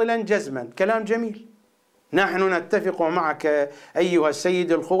باطلا جزما. كلام جميل، نحن نتفق معك أيها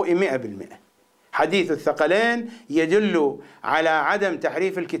السيد الخوئي 100%. حديث الثقلين يدل على عدم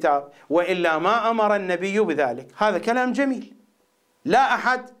تحريف الكتاب، وإلا ما أمر النبي بذلك. هذا كلام جميل، لا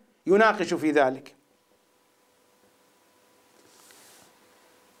أحد يناقش في ذلك.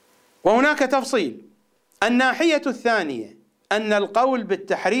 وهناك تفصيل الناحية الثانية أن القول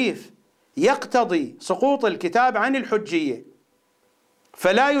بالتحريف يقتضي سقوط الكتاب عن الحجية،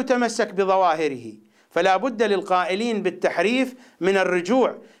 فلا يتمسك بظواهره، فلا بد للقائلين بالتحريف من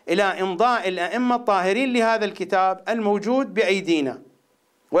الرجوع إلى إمضاء الأئمة الطاهرين لهذا الكتاب الموجود بأيدينا،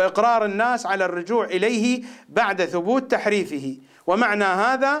 وإقرار الناس على الرجوع إليه بعد ثبوت تحريفه. ومعنى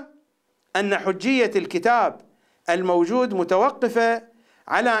هذا أن حجية الكتاب الموجود متوقفة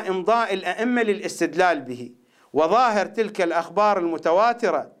على إمضاء الأئمة للاستدلال به. وظاهر تلك الأخبار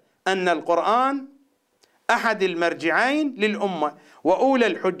المتواترة أن القرآن أحد المرجعين للأمة وأولى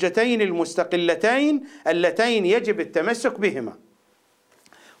الحجتين المستقلتين اللتين يجب التمسك بهما.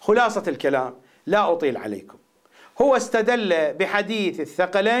 خلاصة الكلام، لا أطيل عليكم، هو استدل بحديث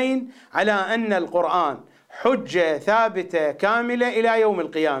الثقلين على أن القرآن حجة ثابتة كاملة إلى يوم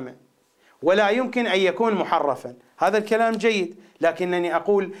القيامة ولا يمكن أن يكون محرفا. هذا الكلام جيد، لكنني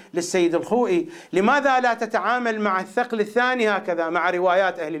أقول للسيد الخوئي: لماذا لا تتعامل مع الثقل الثاني هكذا، مع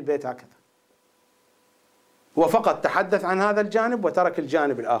روايات أهل البيت هكذا؟ وفقط تحدث عن هذا الجانب وترك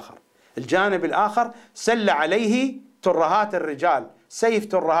الجانب الآخر. الجانب الآخر سل عليه ترهات الرجال، سيف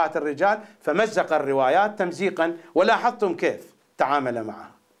ترهات الرجال، فمزق الروايات تمزيقا، ولاحظتم كيف تعامل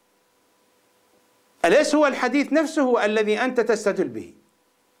معها. أليس هو الحديث نفسه الذي أنت تستدل به؟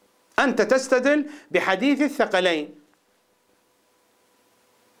 أنت تستدل بحديث الثقلين.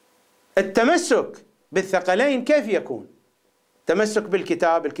 التمسك بالثقلين كيف يكون؟ تمسك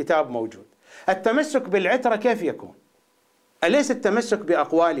بالكتاب، الكتاب موجود. التمسك بالعترة كيف يكون؟ أليس التمسك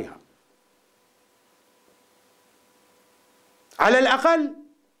بأقوالها؟ على الأقل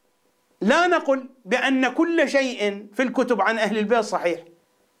لا نقل بأن كل شيء في الكتب عن أهل البيت صحيح،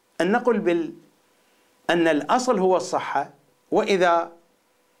 أن نقل أن الأصل هو الصحة، وإذا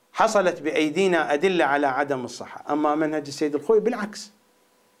حصلت بأيدينا أدلة على عدم الصحة. أما منهج السيد الخوئي بالعكس،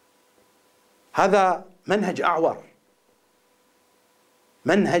 هذا منهج أعور،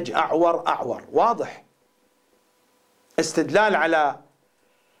 منهج أعور واضح، استدلال على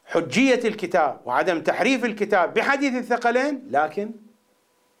حجية الكتاب وعدم تحريف الكتاب بحديث الثقلين، لكن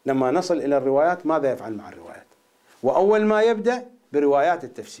لما نصل إلى الروايات ماذا يفعل مع الروايات؟ وأول ما يبدأ بروايات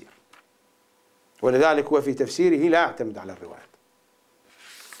التفسير، ولذلك هو في تفسيره لا يعتمد على الروايات.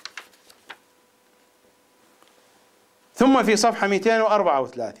 ثم في صفحة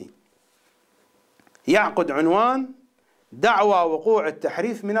 234 يعقد عنوان دعوى وقوع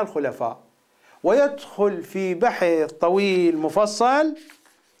التحريف من الخلفاء، ويدخل في بحث طويل مفصل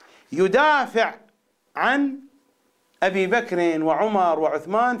يدافع عن أبي بكر وعمر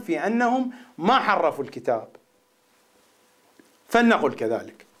وعثمان في أنهم ما حرفوا الكتاب. فلنقل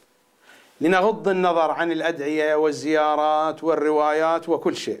كذلك لنغض النظر عن الأدعية والزيارات والروايات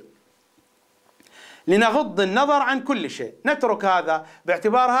وكل شيء، لنغض النظر عن كل شيء، نترك هذا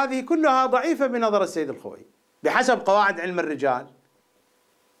باعتبار هذه كلها ضعيفة بنظر السيد الخوئي بحسب قواعد علم الرجال.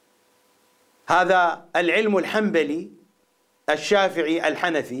 هذا العلم الحنبلي الشافعي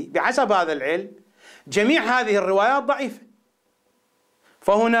الحنفي، بحسب هذا العلم جميع هذه الروايات ضعيفة.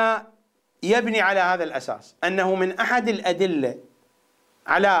 فهنا يبني على هذا الأساس أنه من أحد الأدلة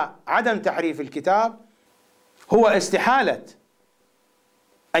على عدم تحريف الكتاب هو استحالة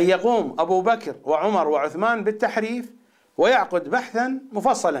أن يقوم أبو بكر وعمر وعثمان بالتحريف ويعقد بحثا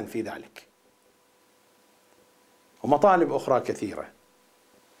مفصلا في ذلك، ومطالب أخرى كثيرة.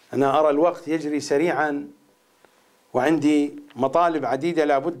 أنا أرى الوقت يجري سريعا وعندي مطالب عديدة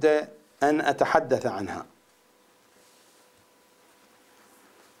لا بد أن أتحدث عنها.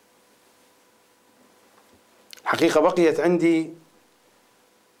 حقيقة بقيت عندي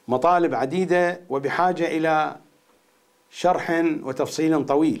مطالب عديدة وبحاجة إلى شرح وتفصيل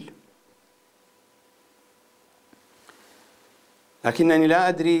طويل، لكنني لا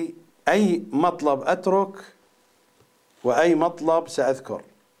أدري أي مطلب أترك وأي مطلب سأذكر.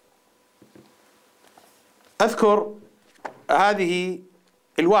 أذكر هذه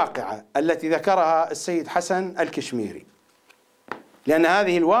الواقعة التي ذكرها السيد حسن الكشميري، لأن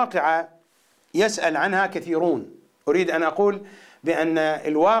هذه الواقعة يسأل عنها كثيرون. أريد أن أقول بأن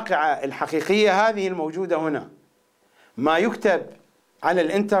الواقعة الحقيقية هذه الموجودة هنا، ما يكتب على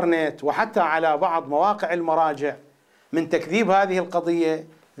الإنترنت وحتى على بعض مواقع المراجع من تكذيب هذه القضية،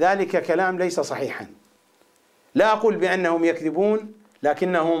 ذلك كلام ليس صحيحا. لا أقول بأنهم يكذبون،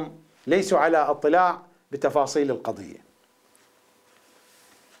 لكنهم ليسوا على اطلاع بتفاصيل القضية.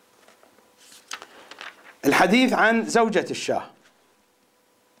 الحديث عن زوجة الشاه.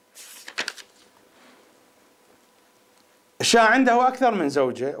 الشاه عنده أكثر من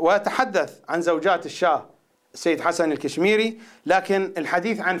زوجة، وأتحدث عن زوجات الشاه السيد حسن الكشميري، لكن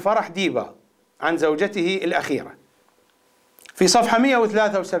الحديث عن فرح ديبا عن زوجته الأخيرة. في صفحة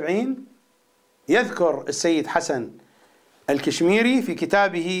 173 يذكر السيد حسن الكشميري في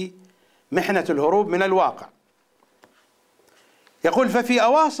كتابه محنة الهروب من الواقع، يقول: ففي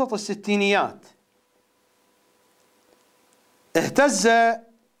أواسط الستينيات اهتز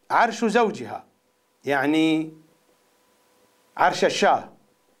عرش زوجها، يعني عرش الشاه،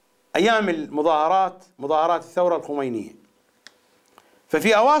 أيام المظاهرات، مظاهرات الثورة الخمينية.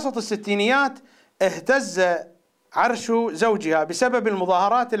 ففي أواسط الستينيات اهتز عرش زوجها بسبب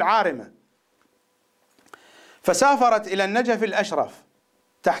المظاهرات العارمة، فسافرت إلى النجف الأشرف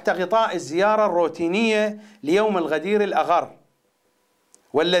تحت غطاء الزيارة الروتينية ليوم الغدير الأغر،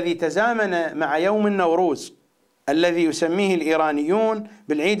 والذي تزامن مع يوم النوروز الذي يسميه الإيرانيون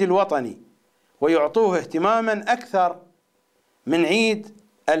بالعيد الوطني، ويعطوه اهتماما أكثر من عيد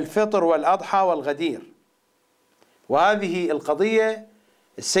الفطر والأضحى والغدير. وهذه القضية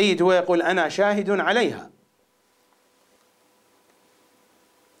السيد هو يقول: أنا شاهد عليها.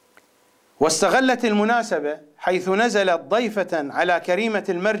 واستغلت المناسبة حيث نزلت ضيفة على كريمة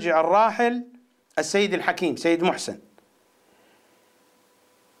المرجع الراحل السيد الحكيم سيد محسن،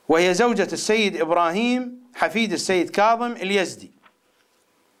 وهي زوجة السيد إبراهيم حفيد السيد كاظم اليزدي.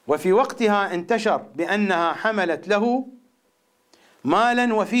 وفي وقتها انتشر بأنها حملت له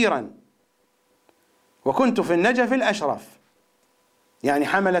مالا وفيرا، وكنت في النجف الأشرف، يعني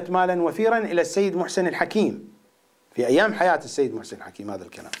حملت مالا وفيرا إلى السيد محسن الحكيم في أيام حياة السيد محسن الحكيم، هذا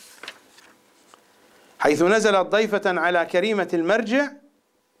الكلام، حيث نزلت ضيفة على كريمة المرجع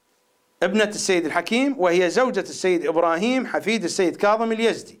ابنة السيد الحكيم، وهي زوجة السيد إبراهيم حفيد السيد كاظم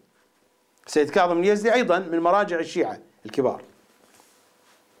اليزدي. السيد كاظم اليزدي أيضا من مراجع الشيعة الكبار،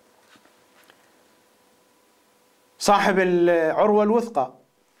 صاحب العروة الوثقى.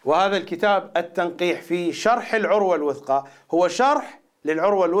 وهذا الكتاب التنقيح في شرح العروة الوثقى هو شرح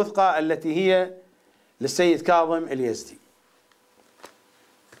للعروة الوثقى التي هي للسيد كاظم اليزدي.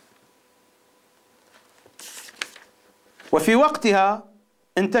 وفي وقتها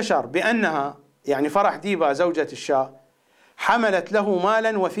انتشر بأنها، يعني فرح ديبا زوجة الشاه، حملت له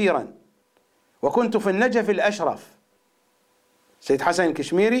مالا وفيرا، وكنت في النجف الأشرف سيد حسن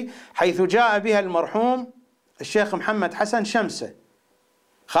الكشميري، حيث جاء بها المرحوم الشيخ محمد حسن شمسة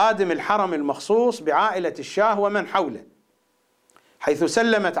خادم الحرم المخصوص بعائلة الشاه ومن حوله، حيث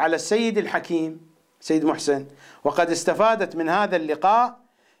سلمت على السيد الحكيم سيد محسن، وقد استفادت من هذا اللقاء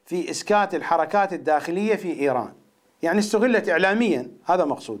في إسكات الحركات الداخلية في إيران، يعني استغلت إعلاميا، هذا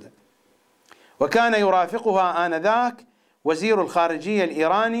مقصوده. وكان يرافقها آنذاك وزير الخارجية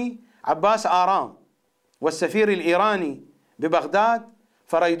الإيراني عباس آرام، والسفير الإيراني ببغداد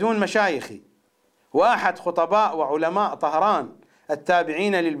فريدون مشايخي، وأحد خطباء وعلماء طهران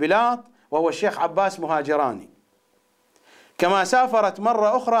التابعين للبلاط وهو الشيخ عباس مهاجراني. كما سافرت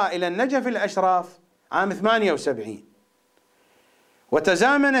مرة أخرى إلى النجف الأشرف عام 78،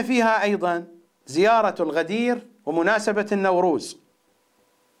 وتزامن فيها أيضا زيارة الغدير ومناسبة النوروز،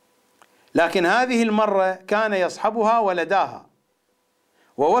 لكن هذه المرة كان يصحبها ولداها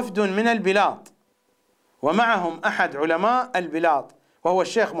ووفد من البلاط، ومعهم أحد علماء البلاط وهو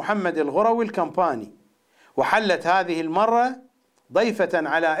الشيخ محمد الغروي الكمباني. وحلت هذه المرة ضيفة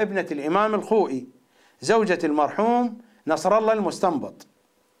على ابنة الإمام الخوئي زوجة المرحوم نصر الله المستنبط،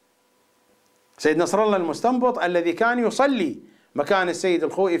 سيد نصر الله المستنبط الذي كان يصلي مكان السيد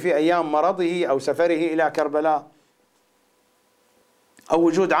الخوئي في أيام مرضه أو سفره إلى كربلاء أو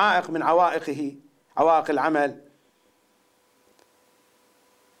وجود عائق من عوائقه، عوائق العمل.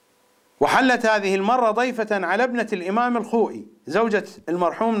 وحلت هذه المرة ضيفة على ابنة الإمام الخوئي زوجة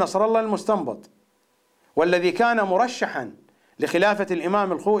المرحوم نصر الله المستنبط، والذي كان مرشحا لخلافة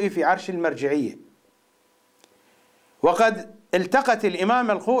الإمام الخوئي في عرش المرجعية. وقد التقت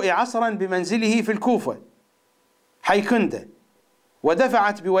الإمام الخوئي عصرا بمنزله في الكوفة حيكندة،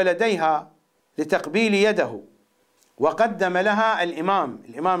 ودفعت بولديها لتقبيل يده، وقدم لها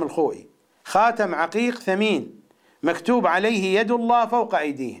الإمام الخوئي خاتم عقيق ثمين مكتوب عليه يد الله فوق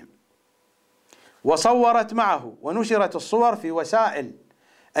أيديهم، وصورت معه ونشرت الصور في وسائل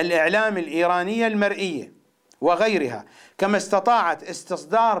الإعلام الإيرانية المرئية وغيرها، كما استطاعت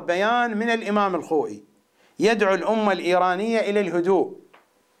استصدار بيان من الإمام الخوئي يدعو الأمة الإيرانية إلى الهدوء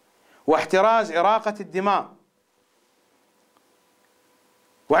واحتراز إراقة الدماء.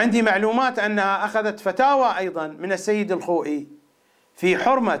 وعندي معلومات أنها أخذت فتاوى أيضا من السيد الخوئي في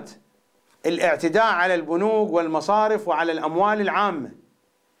حرمة الاعتداء على البنوك والمصارف وعلى الأموال العامة،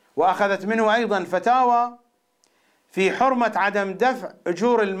 وأخذت منه أيضا فتاوى في حرمة عدم دفع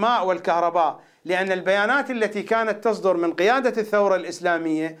أجور الماء والكهرباء، لأن البيانات التي كانت تصدر من قيادة الثورة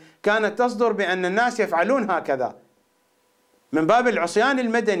الإسلامية كانت تصدر بأن الناس يفعلون هكذا من باب العصيان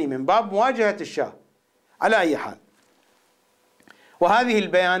المدني، من باب مواجهة الشاه. على أي حال، وهذه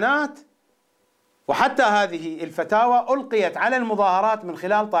البيانات وحتى هذه الفتاوى ألقيت على المظاهرات من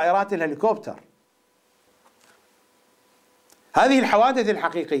خلال طائرات الهليكوبتر. هذه الحوادث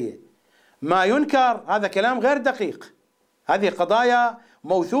الحقيقية. ما ينكر هذا كلام غير دقيق، هذه قضايا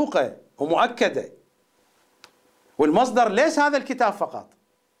موثوقة ومؤكدة، والمصدر ليس هذا الكتاب فقط،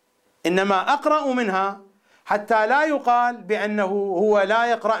 إنما أقرأ منها حتى لا يقال بأنه هو لا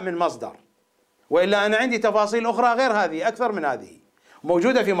يقرأ من مصدر، وإلا أنا عندي تفاصيل أخرى غير هذه، أكثر من هذه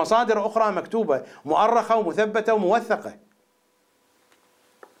موجودة في مصادر أخرى مكتوبة مؤرخة ومثبتة وموثقة.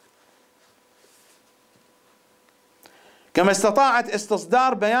 كما استطاعت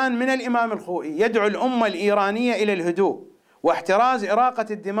استصدار بيان من الإمام الخوئي يدعو الأمة الإيرانية إلى الهدوء واحتراز إراقة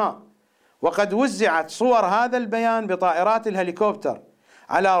الدماء، وقد وزعت صور هذا البيان بطائرات الهليكوبتر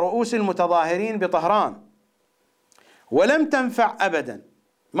على رؤوس المتظاهرين بطهران، ولم تنفع أبدا،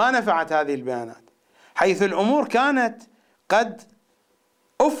 ما نفعت هذه البيانات، حيث الأمور كانت قد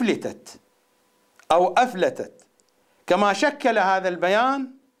أفلتت أو أفلتت، كما شكل هذا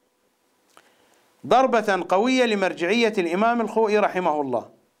البيان ضربة قوية لمرجعية الإمام الخوئي رحمه الله،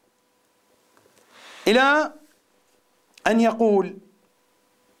 إلى أن يقول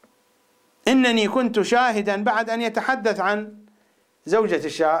إنني كنت شاهدا، بعد أن يتحدث عن زوجة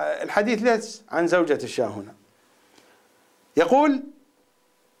الشاه، الحديث ليس عن زوجة الشاه هنا، يقول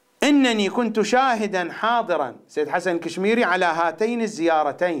إنني كنت شاهدا حاضرا سيد حسن الكشميري على هاتين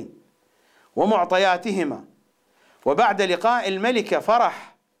الزيارتين ومعطياتهما، وبعد لقاء الملكة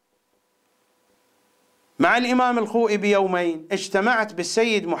فرح مع الإمام الخوئي بيومين اجتمعت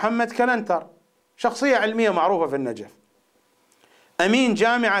بالسيد محمد كلنتر، شخصية علمية معروفة في النجف، أمين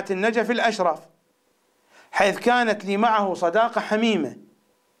جامعة النجف الأشرف، حيث كانت لي معه صداقة حميمة،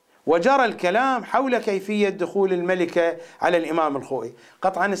 وجرى الكلام حول كيفية دخول الملكة على الإمام الخوئي.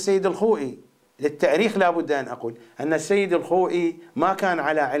 قطعا السيد الخوئي للتاريخ لا بد أن أقول أن السيد الخوئي ما كان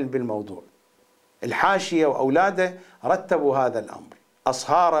على علم بالموضوع، الحاشية وأولاده رتبوا هذا الأمر،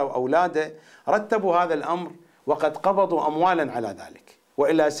 أصهاره وأولاده رتبوا هذا الأمر، وقد قبضوا أموالا على ذلك،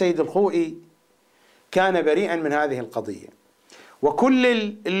 وإلا السيد الخوئي كان بريئا من هذه القضية. وكل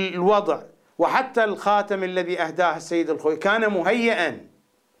الوضع وحتى الخاتم الذي أهداه السيد الخوئي كان مهيئا،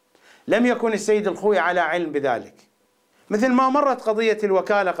 لم يكن السيد الخوئي على علم بذلك، مثل ما مرت قضية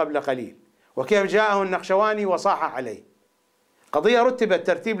الوكالة قبل قليل، وكيف جاءه النقشواني وصاح عليه، قضية رتبت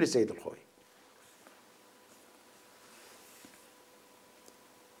ترتيب للسيد الخوئي.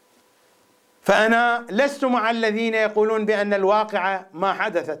 فأنا لست مع الذين يقولون بأن الواقعة ما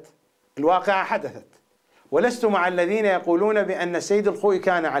حدثت، الواقعة حدثت، ولست مع الذين يقولون بأن السيد الخوئي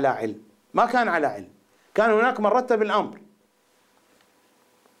كان على علم، ما كان على علم، كان هناك من رتب الأمر.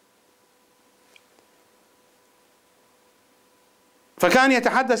 فكان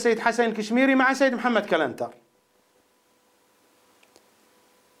يتحدث سيد حسن الكشميري مع سيد محمد كلنتر.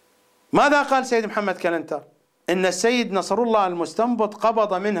 ماذا قال سيد محمد كلنتر؟ إن السيد نصر الله المستنبط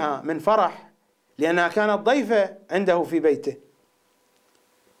قبض منها من فرح، لأنها كانت ضيفة عنده في بيته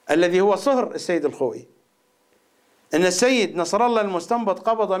الذي هو صهر السيد الخوئي، إن السيد نصر الله المستنبط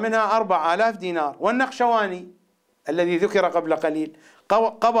قبض منها 4000 دينار، والنقشواني الذي ذكر قبل قليل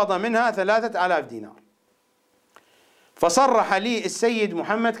قبض منها 3000 دينار. فصرح لي السيد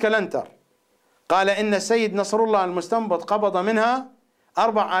محمد كلنتر قال إن السيد نصر الله المستنبط قبض منها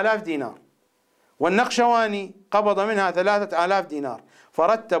 4000 دينار، والنقشواني قبض منها 3000 دينار،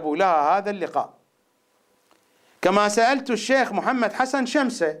 فرتبوا لها هذا اللقاء. كما سألت الشيخ محمد حسن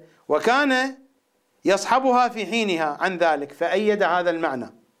شمسة وكان يصحبها في حينها عن ذلك، فأيد هذا المعنى.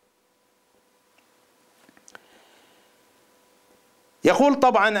 يقول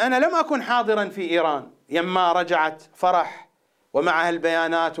طبعا أنا لم أكن حاضرا في إيران يما رجعت فرح ومعها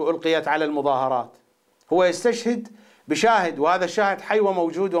البيانات وألقيت على المظاهرات، هو يستشهد بشاهد، وهذا الشاهد حي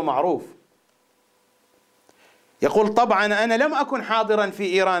وموجود ومعروف. يقول طبعا أنا لم أكن حاضرا في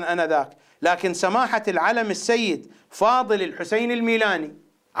إيران آنذاك، لكن سماحة العلم السيد فاضل الحسين الميلاني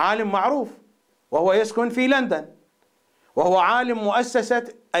عالم معروف، وهو يسكن في لندن، وهو عالم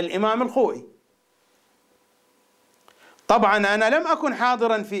مؤسسة الإمام الخوئي. طبعا أنا لم أكن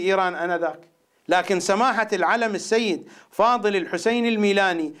حاضرا في إيران آنذاك، لكن سماحة العلم السيد فاضل الحسين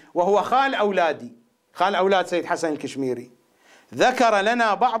الميلاني، وهو خال أولادي، خال أولاد سيد حسن الكشميري، ذكر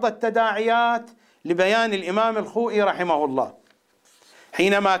لنا بعض التداعيات لبيان الإمام الخوئي رحمه الله،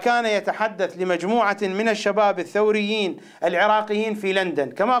 حينما كان يتحدث لمجموعة من الشباب الثوريين العراقيين في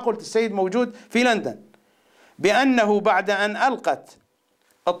لندن، كما قلت السيد موجود في لندن، بأنه بعد أن ألقت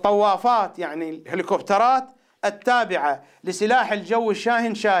الطوافات يعني الهليكوبترات التابعة لسلاح الجو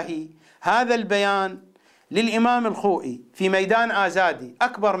الشاهن شاهي هذا البيان للإمام الخوئي في ميدان آزادي،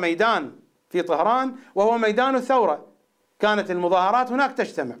 أكبر ميدان في طهران وهو ميدان الثورة، كانت المظاهرات هناك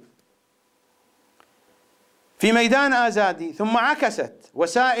تجتمع، في ميدان آزادي. ثم عكست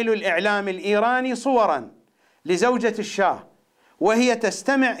وسائل الإعلام الإيراني صورا لزوجة الشاه وهي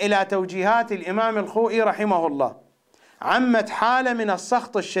تستمع إلى توجيهات الإمام الخوئي رحمه الله، عمت حالة من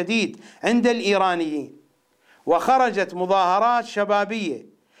السخط الشديد عند الإيرانيين، وخرجت مظاهرات شبابية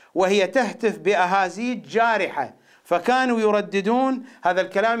وهي تهتف بأهازيج جارحة، فكانوا يرددون هذا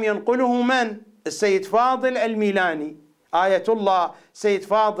الكلام. ينقله من؟ السيد فاضل الميلاني، آية الله سيد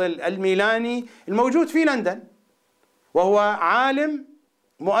فاضل الميلاني الموجود في لندن، وهو عالم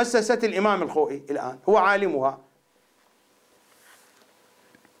مؤسسة الإمام الخوئي الآن، هو عالمها.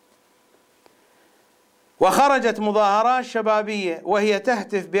 وخرجت مظاهرات شبابية وهي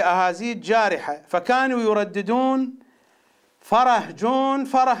تهتف بأهازيج جارحة، فكانوا يرددون فرهجون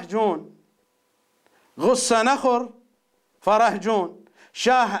فرهجون، غصة نخر فرهجون،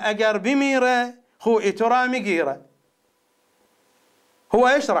 شاه أجر بميرة خوئي ترى مقيرة. هو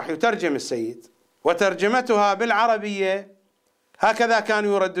يشرح يترجم السيد، وترجمتها بالعربية هكذا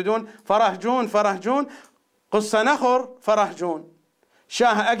كانوا يرددون: فرهجون فرهجون، قصة نخر فرهجون،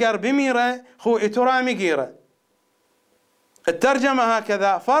 شاه أجر بميرة خوئي ترى مقيرة. الترجمة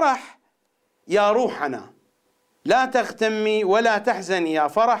هكذا: فرح يا روحنا، لا تغتمي ولا تحزني يا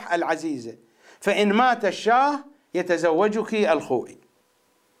فرح العزيزة، فإن مات الشاه يتزوجك الخوئي.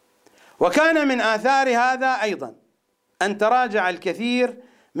 وكان من آثار هذا أيضا أن تراجع الكثير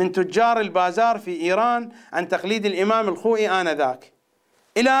من تجار البازار في إيران عن تقليد الإمام الخوئي آنذاك.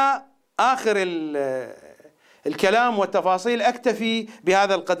 إلى آخر الكلام والتفاصيل أكتفي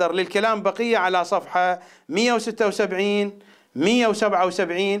بهذا القدر، للكلام بقية على صفحة 176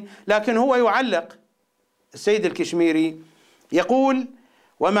 177، لكن هو يعلق السيد الكشميري يقول: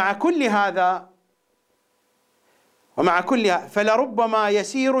 ومع كل هذا فلربما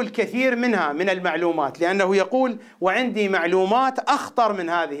يسير الكثير منها من المعلومات، لأنه يقول: وعندي معلومات أخطر من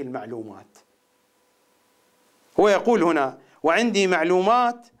هذه المعلومات. هو يقول هنا: وعندي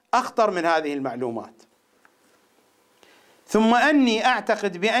معلومات أخطر من هذه المعلومات. ثم أني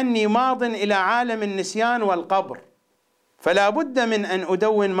أعتقد بأني ماض إلى عالم النسيان والقبر، فلا بد من أن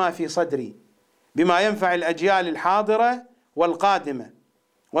أدون ما في صدري بما ينفع الأجيال الحاضرة والقادمة.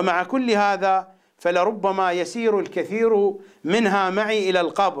 ومع كل هذا فلربما يسير الكثير منها معي إلى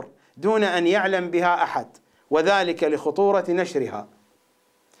القبر دون أن يعلم بها أحد، وذلك لخطورة نشرها،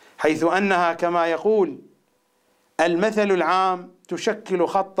 حيث أنها كما يقول المثل العام تشكل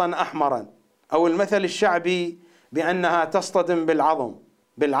خطا أحمرا، أو المثل الشعبي بأنها تصطدم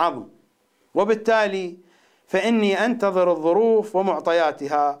بالعظم، وبالتالي فإني أنتظر الظروف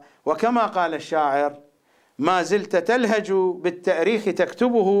ومعطياتها. وكما قال الشاعر: ما زلت تلهج بالتاريخ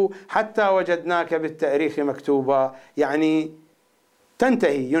تكتبه حتى وجدناك بالتاريخ مكتوبا. يعني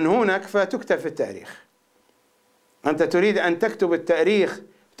تنتهي، ينهونك فتكتب في التاريخ. أنت تريد أن تكتب التاريخ،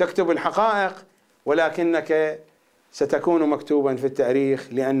 تكتب الحقائق، ولكنك ستكون مكتوبا في التاريخ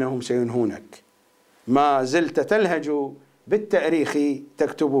لأنهم سينهونك. ما زلت تلهج بالتاريخ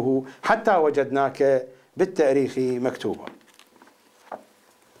تكتبه حتى وجدناك بالتاريخ مكتوبا.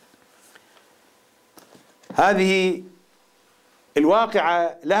 هذه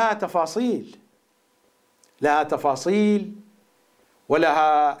الواقعة لها تفاصيل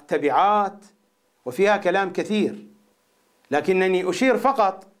ولها تبعات وفيها كلام كثير، لكنني أشير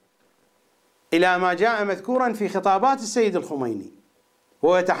فقط إلى ما جاء مذكورا في خطابات السيد الخميني،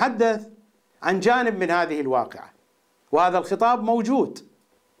 وهو يتحدث عن جانب من هذه الواقعة. وهذا الخطاب موجود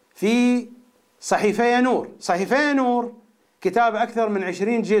في صحيفة نور. صحيفة نور كتاب أكثر من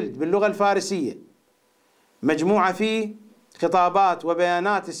 20 جلد باللغة الفارسية، مجموعة فيه خطابات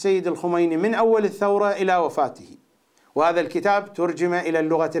وبيانات السيد الخميني من أول الثورة إلى وفاته، وهذا الكتاب ترجم إلى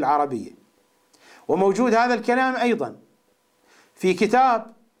اللغة العربية. وموجود هذا الكلام أيضا في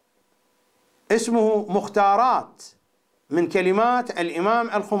كتاب اسمه مختارات من كلمات الإمام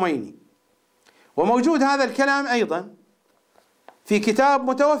الخميني، وموجود هذا الكلام أيضا في كتاب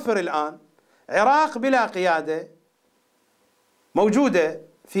متوفر الآن عراق بلا قيادة، موجودة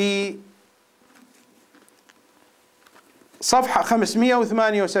في صفحة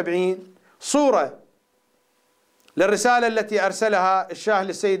 578 صورة للرسالة التي أرسلها الشاه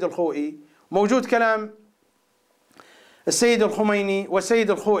للسيد الخوئي، موجود كلام السيد الخميني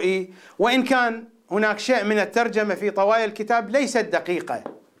والسيد الخوئي، وإن كان هناك شيء من الترجمة في طوايا الكتاب ليست دقيقة.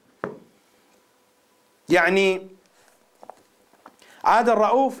 يعني عادل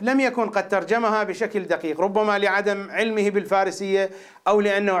رؤوف لم يكن قد ترجمها بشكل دقيق، ربما لعدم علمه بالفارسية أو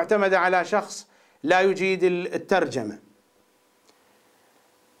لأنه اعتمد على شخص لا يجيد الترجمة.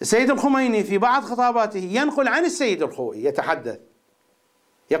 السيد الخميني في بعض خطاباته ينقل عن السيد الخوئي، يتحدث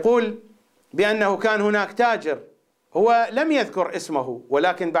يقول بأنه كان هناك تاجر هو لم يذكر اسمه،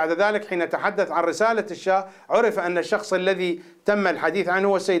 ولكن بعد ذلك حين تحدث عن رسالة الشاه عرف أن الشخص الذي تم الحديث عنه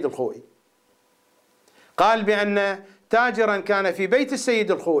هو السيد الخوئي. قال بأن تاجرا كان في بيت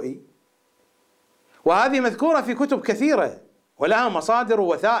السيد الخوئي، وهذه مذكورة في كتب كثيرة ولها مصادر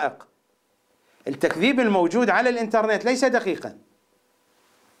ووثائق. التكذيب الموجود على الإنترنت ليس دقيقا.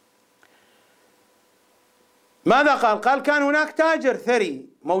 ماذا قال؟ قال كان هناك تاجر ثري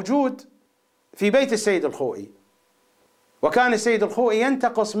موجود في بيت السيد الخوئي، وكان السيد الخوئي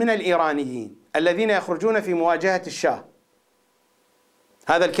ينتقص من الإيرانيين الذين يخرجون في مواجهة الشاه.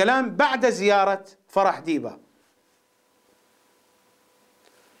 هذا الكلام بعد زيارة فرح ديبة.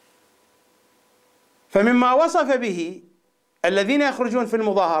 فمما وصف به الذين يخرجون في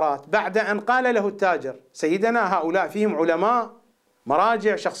المظاهرات بعد أن قال له التاجر سيدنا هؤلاء فيهم علماء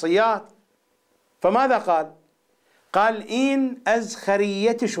مراجع شخصيات، فماذا قال؟ قال إن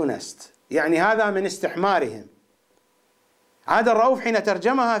أزخرية شنست، يعني هذا من استحمارهم. عاد الرؤوف حين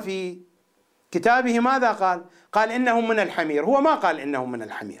ترجمها في كتابه ماذا قال؟ قال إنهم من الحمير. هو ما قال إنهم من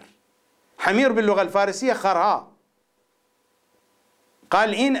الحمير، حمير باللغة الفارسية خرها.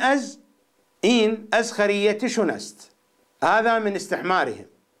 قال إن أزخرية شنست، هذا من استحمارهم.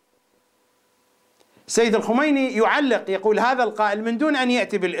 سيد الخميني يعلق يقول هذا القائل من دون أن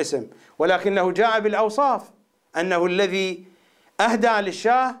يأتي بالاسم، ولكنه جاء بالأوصاف، أنه الذي أهدى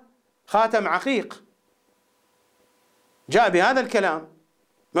للشاه خاتم عقيق، جاء بهذا الكلام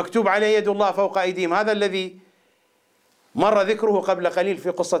مكتوب عليه يد الله فوق أيديهم، هذا الذي مر ذكره قبل قليل في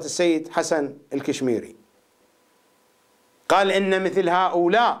قصة السيد حسن الكشميري. قال إن مثل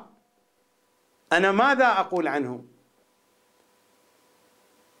هؤلاء أنا ماذا أقول عنهم؟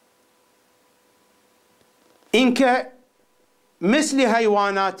 إنك مثل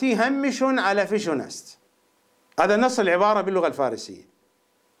هيواناتي همش على فشنست، هذا نص العبارة باللغة الفارسية.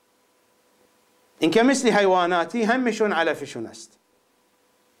 إنك مثل هيواناتي همش على فشنست،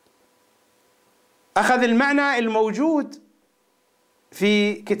 أخذ المعنى الموجود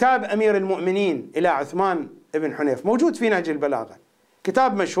في كتاب أمير المؤمنين إلى عثمان بن حنيف، موجود في نهج البلاغة،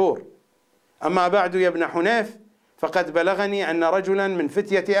 كتاب مشهور. أما بعد يا ابن حنيف فقد بلغني أن رجلا من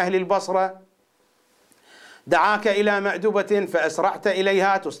فتية أهل البصرة دعاك إلى مأدبة فأسرعت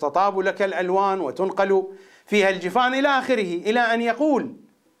إليها تستطاب لك الألوان وتنقل فيها الجفان إلى آخره، إلى أن يقول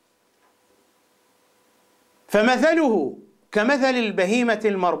فمثله كمثل البهيمة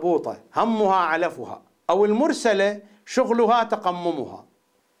المربوطة همها علفها، أو المرسلة شغلها تقممها.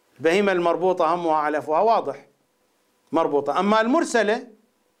 البهيمة المربوطة همها علفها واضح مربوطة، أما المرسلة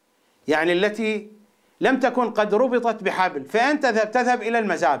يعني التي لم تكن قد ربطت بحبل فأنت تذهب إلى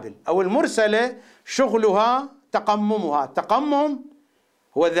المزابل، أو المرسلة شغلها تقممها. التقمم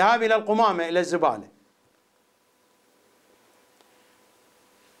هو الذهاب إلى القمامة إلى الزبالة.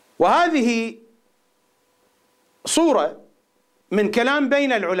 وهذه صورة من كلام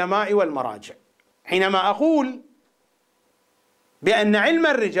بين العلماء والمراجع. حينما أقول بأن علم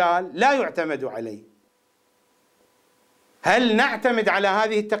الرجال لا يعتمد عليه، هل نعتمد على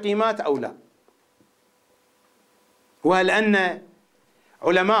هذه التقييمات أو لا؟ وهل أن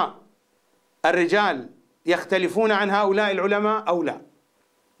علماء الرجال يختلفون عن هؤلاء العلماء أو لا؟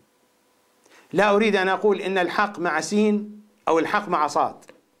 لا أريد أن أقول إن الحق مع سين أو الحق مع صاد،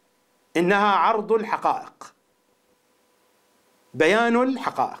 إنها عرض الحقائق، بيان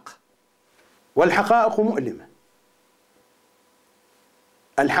الحقائق، والحقائق مؤلمة،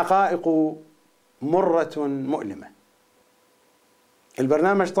 الحقائق مرة مؤلمة.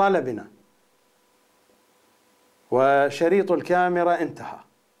 البرنامج طال بنا وشريط الكاميرا انتهى،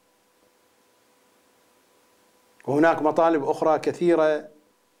 وهناك مطالب أخرى كثيرة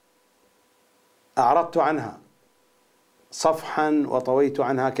أعرضت عنها صفحا وطويت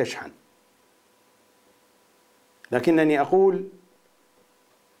عنها كشحا، لكنني أقول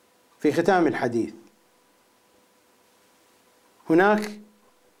في ختام الحديث هناك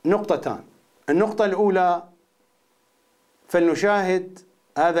نقطتان. النقطة الأولى فلنشاهد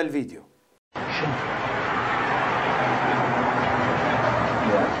هذا الفيديو.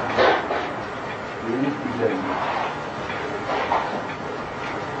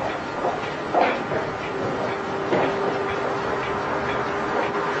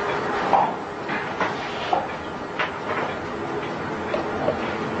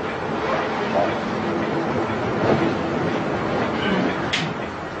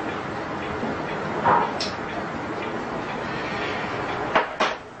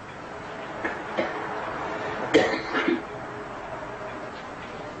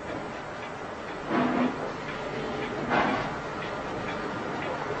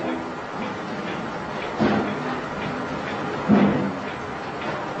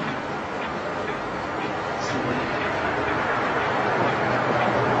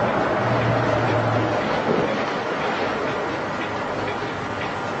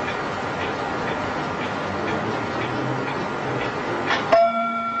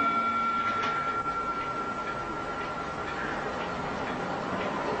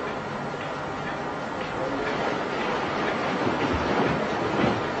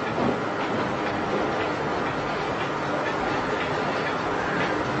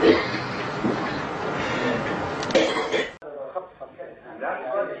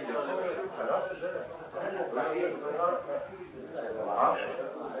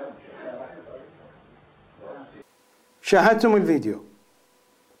 شاهدتم الفيديو.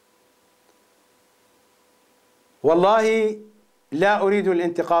 والله لا أريد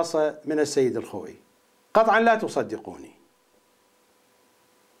الانتقاص من السيد الخوئي، قطعا لا تصدقوني،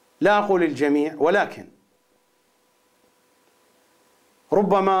 لا أقول الجميع، ولكن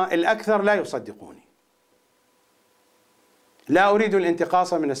ربما الأكثر لا يصدقوني. لا أريد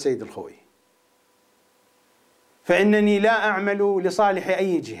الانتقاص من السيد الخوئي، فإنني لا أعمل لصالح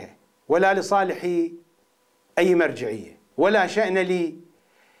أي جهة ولا لصالح أي مرجعية، ولا شأن لي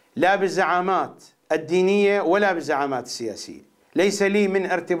لا بالزعامات الدينية ولا بالزعامات السياسية. ليس لي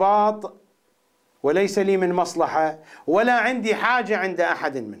من ارتباط وليس لي من مصلحة ولا عندي حاجة عند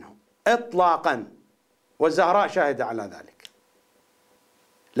أحد منهم إطلاقا، والزهراء شاهدة على ذلك.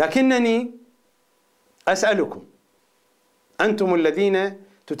 لكنني أسألكم أنتم الذين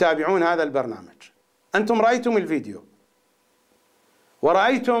تتابعون هذا البرنامج، أنتم رأيتم الفيديو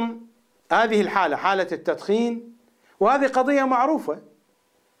ورأيتم هذه الحالة، حالة التدخين، وهذه قضية معروفة،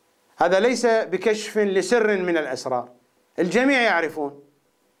 هذا ليس بكشف لسر من الأسرار. الجميع يعرفون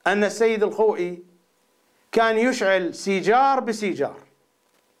أن السيد الخوئي كان يشعل سيجار بسيجار،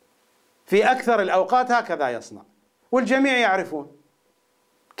 في أكثر الأوقات هكذا يصنع، والجميع يعرفون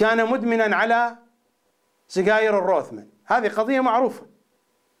كان مدمنا على سجاير الروثمان، هذه قضية معروفة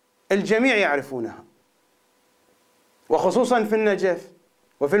الجميع يعرفونها، وخصوصا في النجف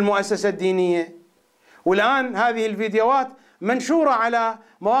وفي المؤسسة الدينية. والآن هذه الفيديوهات منشورة على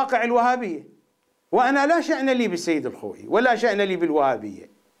مواقع الوهابية، وأنا لا شأن لي بالسيد الخوئي ولا شأن لي بالوهابية.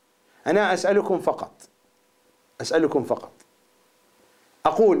 أنا أسألكم فقط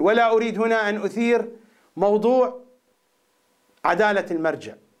أقول، ولا أريد هنا أن أثير موضوع عدالة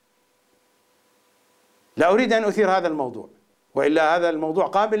المرجع، لا أريد أن أثير هذا الموضوع، وإلا هذا الموضوع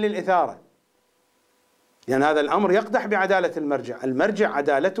قابل للإثارة، لأن هذا الأمر يقدح بعدالة المرجع. المرجع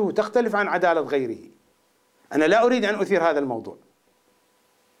عدالته تختلف عن عدالة غيره. أنا لا أريد أن أثير هذا الموضوع،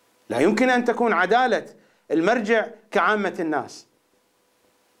 لا يمكن أن تكون عدالة المرجع كعامة الناس.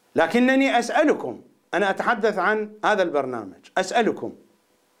 لكنني أسألكم، أنا أتحدث عن هذا البرنامج، أسألكم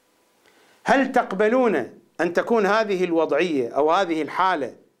هل تقبلون أن تكون هذه الوضعية أو هذه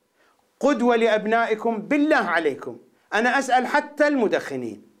الحالة قدوة لأبنائكم؟ بالله عليكم، أنا أسأل حتى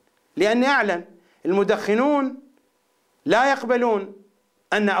المدخنين، لأني أعلم المدخنون لا يقبلون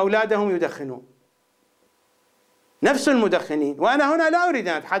أن أولادهم يدخنون، نفس المدخنين. وأنا هنا لا أريد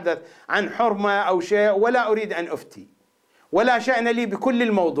أن أتحدث عن حرمة أو شيء، ولا أريد أن أفتي، ولا شأن لي بكل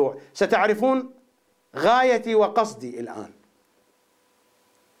الموضوع، ستعرفون غايتي وقصدي الآن.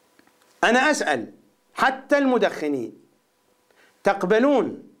 أنا أسأل حتى المدخنين،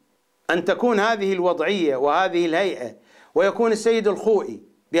 تقبلون أن تكون هذه الوضعية وهذه الهيئة ويكون السيد الخوئي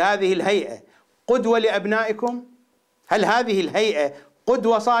بهذه الهيئة قدوة لأبنائكم؟ هل هذه الهيئة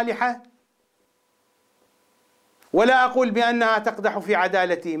قدوة صالحة؟ ولا أقول بأنها تقدح في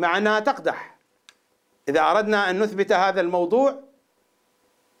عدالتي، مع أنها تقدح. إذا أردنا أن نثبت هذا الموضوع،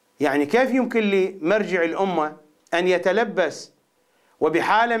 يعني كيف يمكن لمرجع الأمة أن يتلبس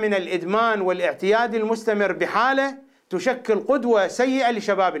وبحالة من الإدمان والاعتياد المستمر بحالة تشكل قدوة سيئة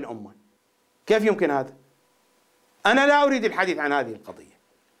لشباب الأمة؟ كيف يمكن هذا؟ أنا لا أريد الحديث عن هذه القضية،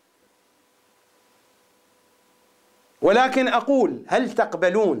 ولكن أقول هل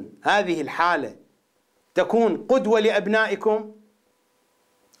تقبلون هذه الحالة تكون قدوة لأبنائكم؟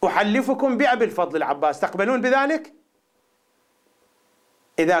 أحلفكم بأبي الفضل العباس، تقبلون بذلك؟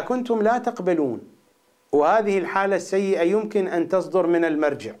 إذا كنتم لا تقبلون، وهذه الحالة السيئة يمكن أن تصدر من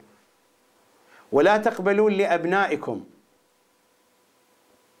المرجع، ولا تقبلون لأبنائكم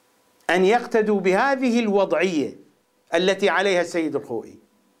أن يقتدوا بهذه الوضعية التي عليها السيد الخوئي،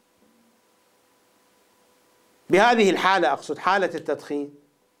 بهذه الحالة أقصد حالة التدخين،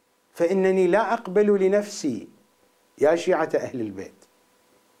 فإنني لا أقبل لنفسي يا شيعة أهل البيت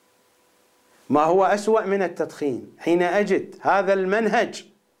ما هو أسوأ من التدخين حين أجد هذا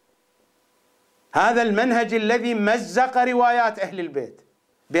المنهج الذي مزق روايات أهل البيت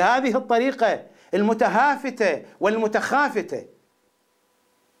بهذه الطريقة المتهافتة والمتخافتة.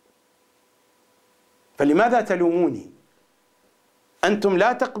 فلماذا تلوموني؟ أنتم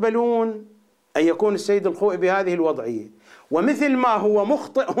لا تقبلون أن يكون السيد الخوئي بهذه الوضعية، ومثل ما هو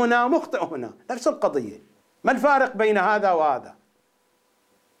مخطئ هنا مخطئ هنا، نفس القضية، ما الفارق بين هذا وهذا؟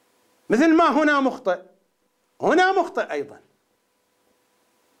 مثل ما هنا مخطئ هنا مخطئ أيضا.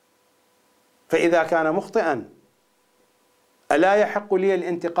 فإذا كان مخطئا ألا يحق لي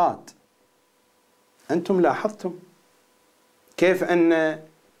الانتقاد؟ أنتم لاحظتم كيف أن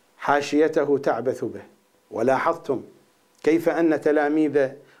حاشيته تعبث به، ولاحظتم كيف أن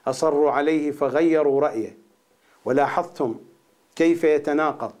تلاميذه أصروا عليه فغيروا رأيه، ولاحظتم كيف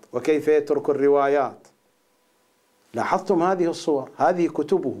يتناقض وكيف يترك الروايات. لاحظتم هذه الصور؟ هذه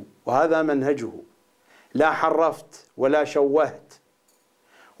كتبه وهذا منهجه. لا حرفت ولا شوهت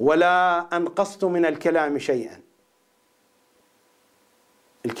ولا أنقصت من الكلام شيئا.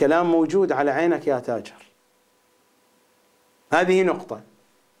 الكلام موجود على عينك يا تاجر. هذه نقطة.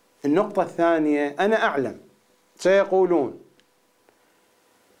 النقطة الثانية، أنا أعلم سيقولون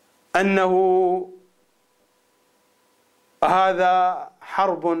أنه هذا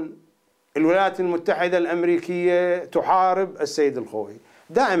حرب، الولايات المتحدة الأمريكية تحارب السيد الخوئي.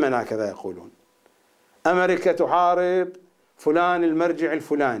 دائما هكذا يقولون، أمريكا تحارب فلان المرجع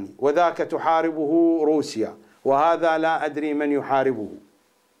الفلاني، وذاك تحاربه روسيا، وهذا لا أدري من يحاربه.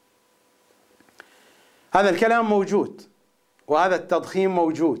 هذا الكلام موجود وهذا التضخيم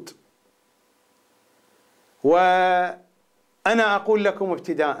موجود. وأنا أقول لكم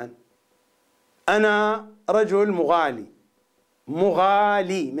ابتداء، أنا رجل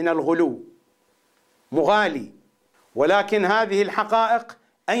مغالي من الغلو، مغالي، ولكن هذه الحقائق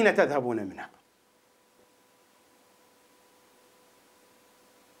أين تذهبون منها؟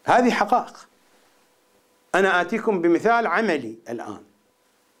 هذه حقائق. أنا آتيكم بمثال عملي الآن.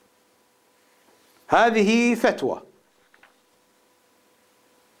 هذه فتوى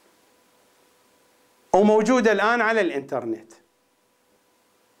وموجودة الآن على الإنترنت.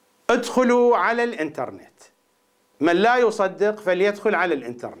 ادخلوا على الإنترنت، من لا يصدق فليدخل على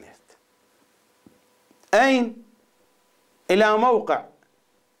الإنترنت. أين؟ إلى موقع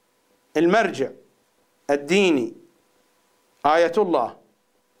المرجع الديني آية الله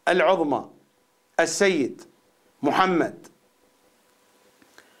العظمى السيد محمد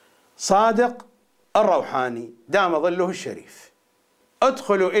صادق الروحاني دام ظله الشريف.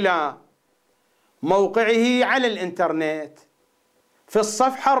 ادخلوا إلى موقعه على الإنترنت، في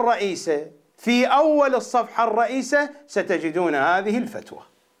الصفحة الرئيسة، في أول الصفحة الرئيسة ستجدون هذه الفتوى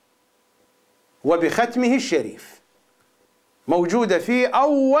وبختمه الشريف، موجودة في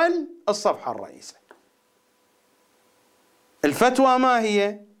أول الصفحة الرئيسة. الفتوى ما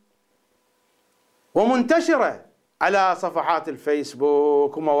هي؟ ومنتشرة على صفحات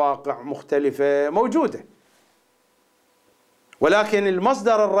الفيسبوك ومواقع مختلفة موجودة، ولكن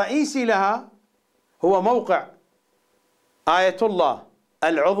المصدر الرئيسي لها هو موقع آية الله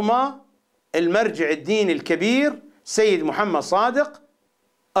العظمى المرجع الديني الكبير سيد محمد صادق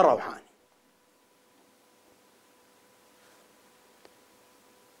الروحاني.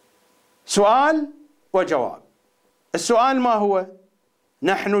 سؤال وجواب. السؤال ما هو؟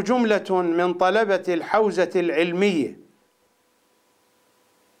 نحن جملة من طلبة الحوزة العلمية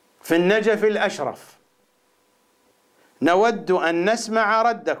في النجف الأشرف نود أن نسمع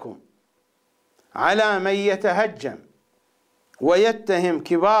ردكم على من يتهجم ويتهم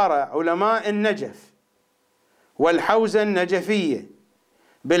كبار علماء النجف والحوزة النجفية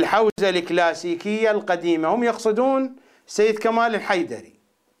بالحوزة الكلاسيكية القديمة. هم يقصدون سيد كمال الحيدري.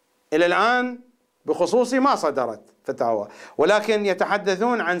 إلى الآن بخصوصي ما صدرت فتاوى، ولكن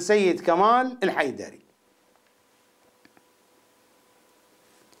يتحدثون عن سيد كمال الحيدري.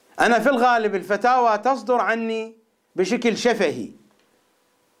 أنا في الغالب الفتاوى تصدر عني بشكل شفهي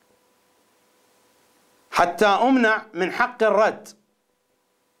حتى أمنع من حق الرد.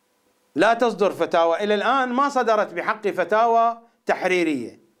 لا تصدر فتاوى، إلى الآن ما صدرت بحقي فتاوى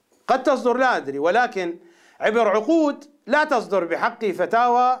تحريرية، قد تصدر لا أدري، ولكن عبر عقود لا تصدر بحقي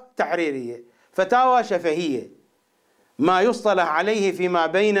فتاوى تحريرية، فتاوى شفهية، ما يصطلح عليه فيما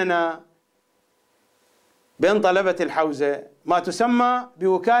بيننا بين طلبة الحوزة ما تسمى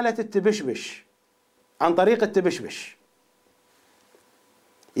بوكالة التبشبش، عن طريق التبشبش،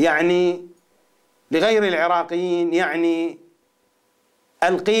 يعني لغير العراقيين يعني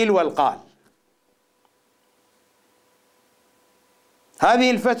القيل والقال.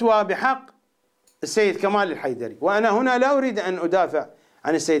 هذه الفتوى بحق السيد كمال الحيدري، وأنا هنا لا أريد أن أدافع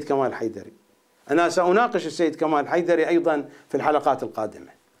عن السيد كمال الحيدري، أنا سأناقش السيد كمال الحيدري أيضا في الحلقات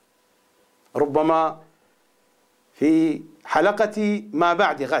القادمة، ربما في حلقة ما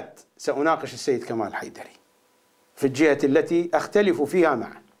بعد غد سأناقش السيد كمال الحيدري في الجهة التي أختلف فيها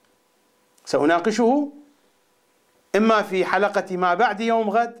معه، سأناقشه إما في حلقة ما بعد يوم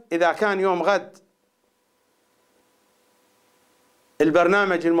غد، إذا كان يوم غد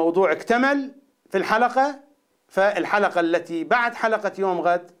البرنامج الموضوع اكتمل في الحلقة، فالحلقة التي بعد حلقة يوم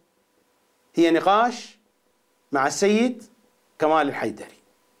غد هي نقاش مع السيد كمال الحيدري،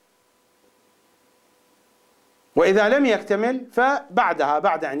 وإذا لم يكتمل فبعدها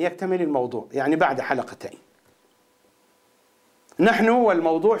بعد أن يكتمل الموضوع، يعني بعد حلقتين. نحن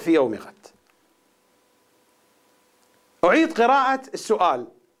والموضوع في يوم غد. أعيد قراءة السؤال.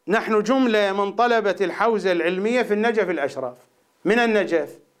 نحن جملة من طلبة الحوزة العلمية في النجف الأشرف. من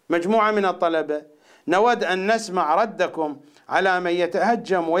النجف مجموعة من الطلبة نود أن نسمع ردكم على من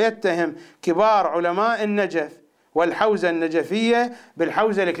يتهجم ويتهم كبار علماء النجف والحوزة النجفية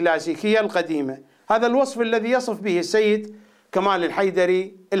بالحوزة الكلاسيكية القديمة. هذا الوصف الذي يصف به السيد كمال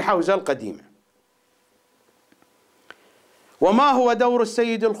الحيدري الحوزة القديمة. وما هو دور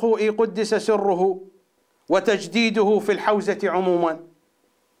السيد الخوئي قدس سره وتجديده في الحوزة عموما؟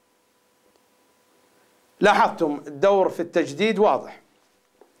 لاحظتم الدور في التجديد واضح.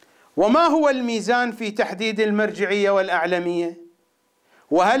 وما هو الميزان في تحديد المرجعية والأعلمية؟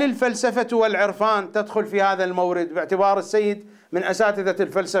 وهل الفلسفة والعرفان تدخل في هذا المورد باعتبار السيد من أساتذة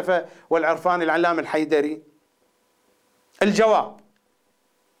الفلسفة والعرفان العلامة الحيدري؟ الجواب: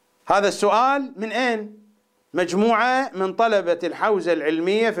 هذا السؤال من أين؟ مجموعة من طلبة الحوزة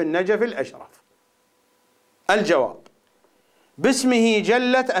العلمية في النجف الأشرف. الجواب: باسمه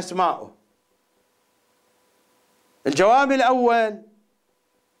جلت أسماؤه. الجواب الأول: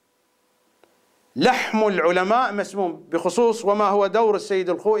 لحم العلماء مسموم، بخصوص وما هو دور السيد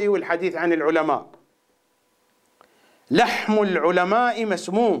الخوئي والحديث عن العلماء. لحم العلماء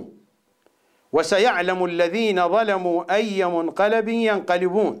مسموم وسيعلم الذين ظلموا أي منقلب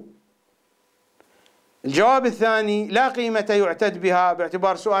ينقلبون. الجواب الثاني: لا قيمة يعتد بها،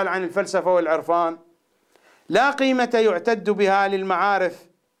 باعتبار سؤال عن الفلسفة والعرفان، لا قيمة يعتد بها للمعارف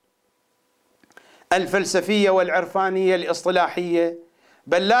الفلسفية والعرفانية الاصطلاحية،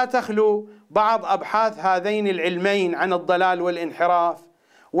 بل لا تخلو بعض أبحاث هذين العلمين عن الضلال والانحراف،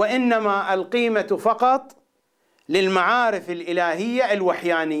 وإنما القيمة فقط للمعارف الإلهية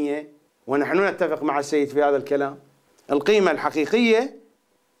الوحيانية. ونحن نتفق مع السيد في هذا الكلام. القيمة الحقيقية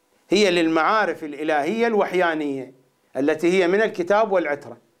هي للمعارف الإلهية الوحيانية التي هي من الكتاب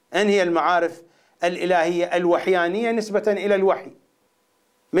والعترة. أن هي المعارف الإلهية الوحيانية نسبة إلى الوحي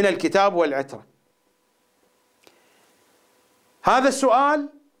من الكتاب والعترة. هذا السؤال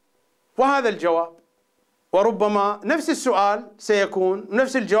وهذا الجواب، وربما نفس السؤال سيكون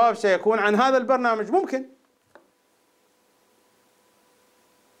نفس الجواب سيكون عن هذا البرنامج، ممكن.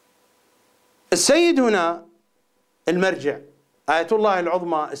 السيد هنا المرجع آية الله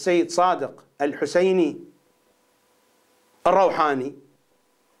العظمى السيد صادق الحسيني الروحاني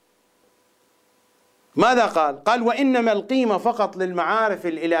ماذا قال؟ قال: وإنما القيمة فقط للمعارف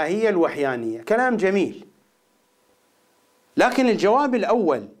الإلهية الوحيانية. كلام جميل، لكن الجواب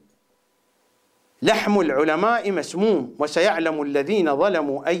الأول: لحم العلماء مسموم وسيعلم الذين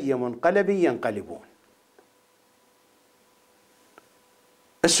ظلموا أي منقلب ينقلبون.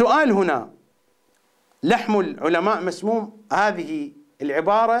 السؤال هنا: لحم العلماء مسموم، هذه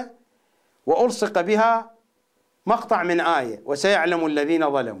العبارة وألصق بها مقطع من آية: وسيعلم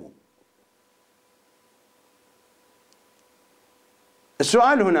الذين ظلموا.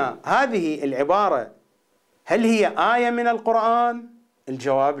 السؤال هنا: هذه العبارة هل هي آية من القرآن؟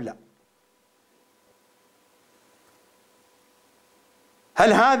 الجواب: لا.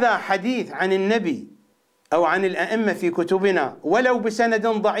 هل هذا حديث عن النبي أو عن الأئمة في كتبنا ولو بسند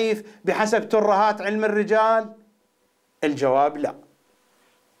ضعيف بحسب ترهات علم الرجال؟ الجواب: لا.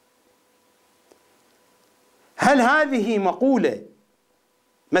 هل هذه مقولة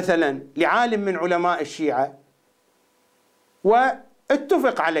مثلا لعالم من علماء الشيعة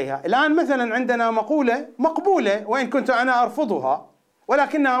واتفق عليها؟ الآن مثلا عندنا مقولة مقبولة وإن كنت أنا أرفضها،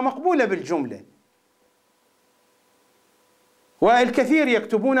 ولكنها مقبولة بالجملة، والكثير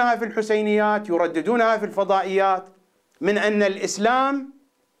يكتبونها في الحسينيات يرددونها في الفضائيات، من أن الإسلام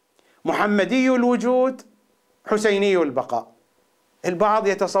محمدي الوجود حسيني البقاء. البعض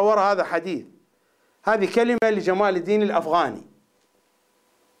يتصور هذا حديث، هذه كلمة لجمال الدين الأفغاني،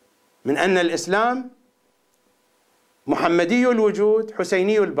 من أن الإسلام محمدي الوجود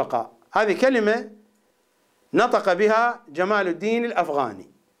حسيني البقاء. هذه كلمة نطق بها جمال الدين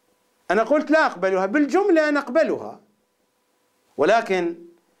الأفغاني. أنا قلت لا أقبلها، بالجملة نقبلها ولكن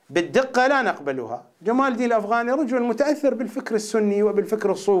بالدقة لا نقبلها. جمال الدين الأفغاني رجل متأثر بالفكر السني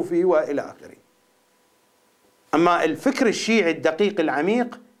وبالفكر الصوفي وإلى آخره. أما الفكر الشيعي الدقيق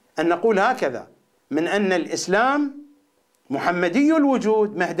العميق أن نقول هكذا: من أن الإسلام محمدي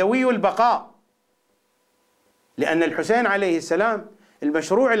الوجود مهدوي البقاء، لأن الحسين عليه السلام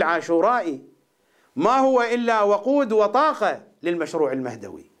المشروع العاشورائي ما هو إلا وقود وطاقة للمشروع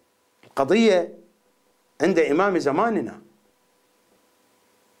المهدوي. القضية عند إمام زماننا.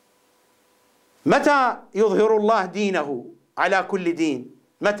 متى يظهر الله دينه على كل دين؟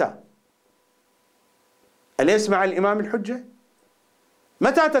 متى؟ أليس مع الإمام الحجة؟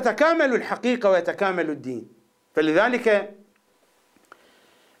 متى تتكامل الحقيقة ويتكامل الدين؟ فلذلك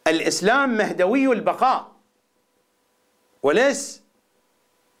الإسلام مهدوي البقاء، وليس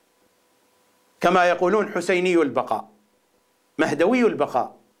كما يقولون حسيني البقاء. مهدوي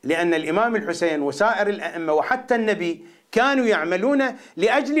البقاء، لأن الإمام الحسين وسائر الأئمة وحتى النبي كانوا يعملون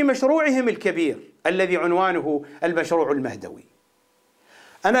لأجل مشروعهم الكبير الذي عنوانه المشروع المهدوي.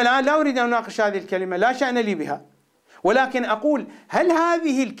 أنا الآن لا أريد أن أناقش هذه الكلمة، لا شأن لي بها، ولكن أقول هل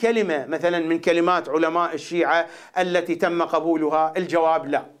هذه الكلمة مثلا من كلمات علماء الشيعة التي تم قبولها؟ الجواب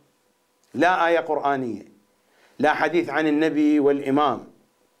لا. لا آية قرآنية، لا حديث عن النبي والإمام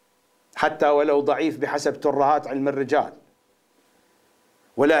حتى ولو ضعيف بحسب ترهات علم الرجال،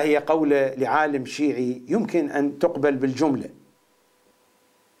 ولا هي قولة لعالم شيعي يمكن أن تقبل بالجملة.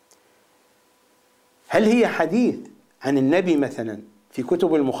 هل هي حديث عن النبي مثلا في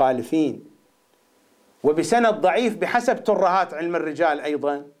كتب المخالفين وبسند ضعيف بحسب ترهات علم الرجال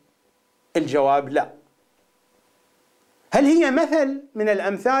أيضا؟ الجواب لا. هل هي مثل من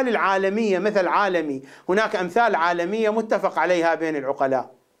الأمثال العالمية، مثل عالمي، هناك أمثال عالمية متفق عليها بين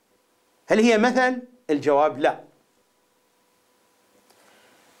العقلاء، هل هي مثل؟ الجواب لا.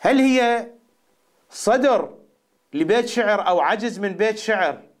 هل هي صدر لبيت شعر أو عجز من بيت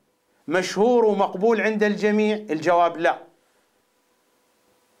شعر مشهور ومقبول عند الجميع؟ الجواب لا.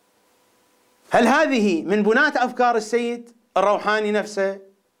 هل هذه من بنات أفكار السيد الروحاني نفسه؟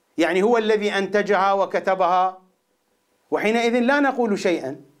 يعني هو الذي أنتجها وكتبها؟ وحينئذ لا نقول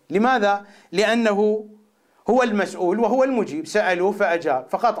شيئا. لماذا؟ لأنه هو المسؤول وهو المجيب، سألوه فأجاب،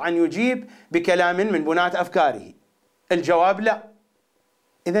 فقط أن يجيب بكلام من بنات أفكاره. الجواب لا.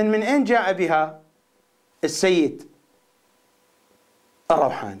 إذن من أين جاء بها السيد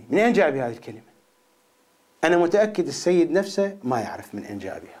الروحاني؟ من أين جاء بهذه الكلمة؟ أنا متأكد السيد نفسه ما يعرف من أين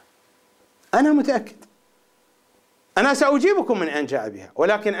جاء بها، أنا متأكد. أنا سأجيبكم من أين جاء بها،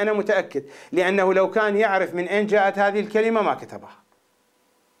 ولكن أنا متأكد، لأنه لو كان يعرف من أين جاءت هذه الكلمة ما كتبها.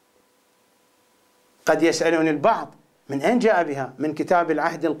 قد يسألون البعض من أين جاء بها؟ من كتاب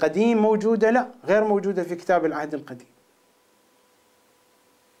العهد القديم موجودة؟ لا، غير موجودة في كتاب العهد القديم.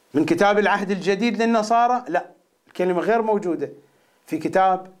 من كتاب العهد الجديد للنصارى؟ لا، الكلمة غير موجودة في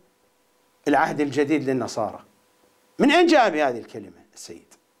كتاب العهد الجديد للنصارى. من أين جاء بهذه الكلمة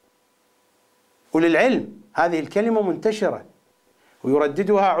السيد؟ وللعلم هذه الكلمة منتشرة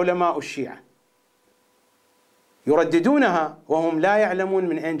ويرددها علماء الشيعة، يرددونها وهم لا يعلمون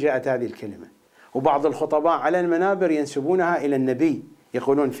من أين جاءت هذه الكلمة. وبعض الخطباء على المنابر ينسبونها إلى النبي،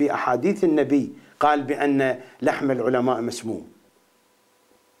 يقولون في أحاديث النبي قال بأن لحم العلماء مسموم.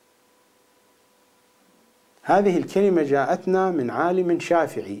 هذه الكلمة جاءتنا من عالم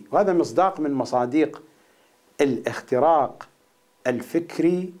شافعي، وهذا مصداق من مصادق الاختراق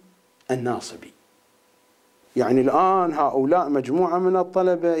الفكري الناصبي. يعني الآن هؤلاء مجموعة من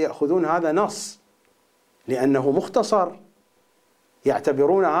الطلبة يأخذون هذا نص لأنه مختصر،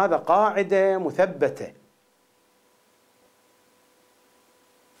 يعتبرون هذا قاعدة مثبتة.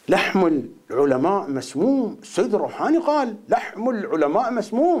 لحم العلماء مسموم، السيد الروحاني قال لحم العلماء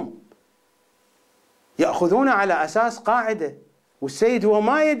مسموم، يأخذون على أساس قاعدة، والسيد هو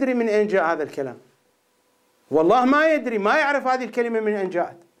ما يدري من أين جاء هذا الكلام، والله ما يدري، ما يعرف هذه الكلمة من أين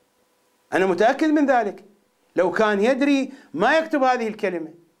جاءت. أنا متأكد من ذلك، لو كان يدري ما يكتب هذه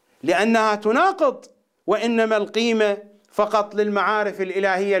الكلمة، لأنها تناقض وإنما القيمة فقط للمعارف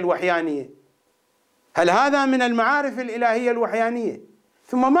الإلهية الوحيانية. هل هذا من المعارف الإلهية الوحيانية؟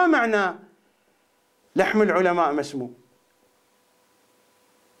 ثم ما معنى لحم العلماء مسموم؟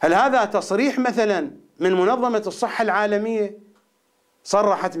 هل هذا تصريح مثلا من منظمة الصحة العالمية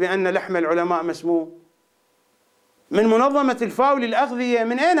صرحت بأن لحم العلماء مسموم؟ من منظمة الفاو للأغذية؟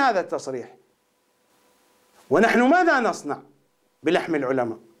 من أين هذا التصريح؟ ونحن ماذا نصنع بلحم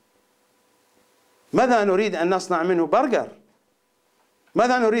العلماء؟ ماذا نريد أن نصنع منه؟ برجر؟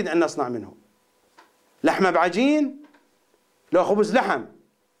 ماذا نريد أن نصنع منه؟ لحمة بعجين؟ لو خبز لحم.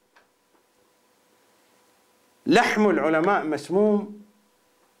 لحم العلماء مسموم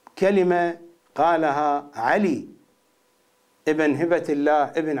كلمة قالها علي ابن هبة الله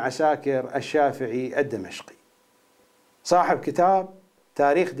ابن عساكر الشافعي الدمشقي، صاحب كتاب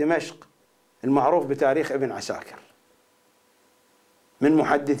تاريخ دمشق المعروف بتاريخ ابن عساكر، من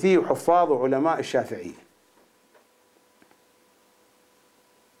محدثي وحفاظ وعلماء الشافعية،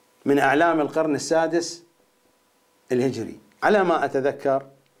 من أعلام القرن السادس الهجري على ما أتذكر.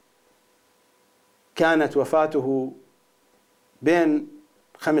 كانت وفاته بين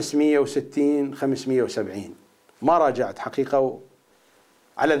 560 570، ما راجعت حقيقة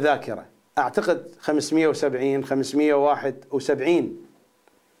على الذاكرة، أعتقد 570 571.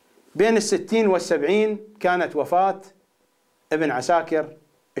 بين 60 و70 كانت وفاة ابن عساكر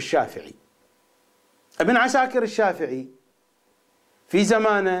الشافعي. ابن عساكر الشافعي في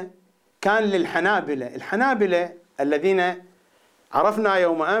زمانه كان للحنابلة، الحنابلة الذين عرفنا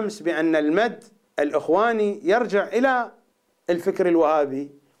يوم أمس بأن المد الإخواني يرجع إلى الفكر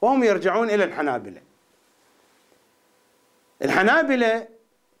الوهابي وهم يرجعون إلى الحنابلة. الحنابلة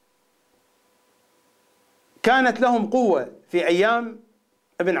كانت لهم قوة في أيام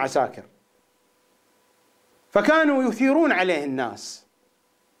ابن عساكر، فكانوا يثيرون عليه الناس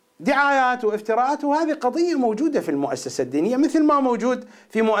دعايات وافتراءات، وهذه قضية موجودة في المؤسسة الدينية مثل ما موجود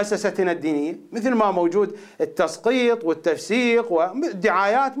في مؤسستنا الدينية، مثل ما موجود التسقيط والتفسيق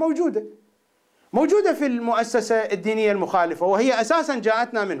والدعايات موجودة في المؤسسة الدينية المخالفة، وهي أساسا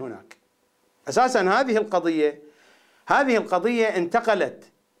جاءتنا من هناك. أساسا هذه القضية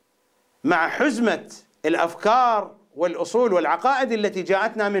انتقلت مع حزمة الأفكار والأصول والعقائد التي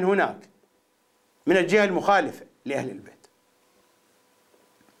جاءتنا من هناك، من الجهة المخالفة لأهل البيت.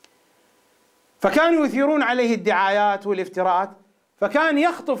 فكانوا يثيرون عليه الدعايات والافتراءات، فكان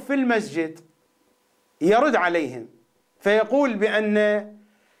يخطف في المسجد يرد عليهم فيقول بأن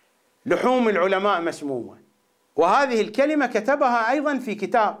لحوم العلماء مسمومة. وهذه الكلمة كتبها أيضا في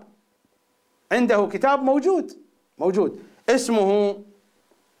كتاب، عنده كتاب موجود اسمه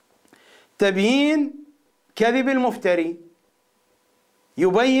تبيين كذب المفتري،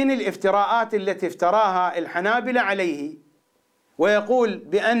 يبين الافتراءات التي افتراها الحنابلة عليه، ويقول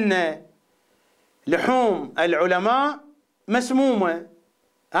بأن لحوم العلماء مسمومة.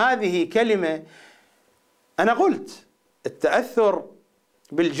 هذه كلمة، أنا قلت التأثر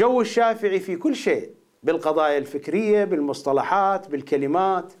بالجو الشافعي في كل شيء، بالقضايا الفكرية، بالمصطلحات،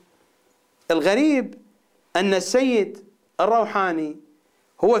 بالكلمات. الغريب أن السيد الروحاني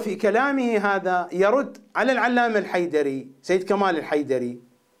هو في كلامه هذا يرد على العلامة الحيدري، سيد كمال الحيدري،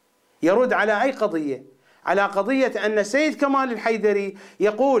 يرد على أي قضية؟ على قضية أن السيد كمال الحيدري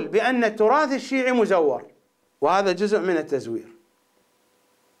يقول بأن التراث الشيعي مزور، وهذا جزء من التزوير.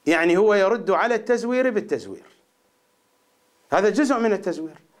 يعني هو يرد على التزوير بالتزوير، هذا جزء من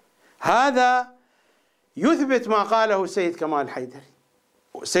التزوير. هذا يثبت ما قاله السيد كمال الحيدري.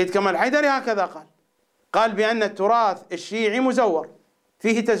 السيد كمال الحيدري هكذا قال بأن التراث الشيعي مزور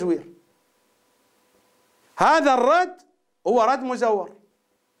فيه تزوير. هذا الرد هو رد مزور،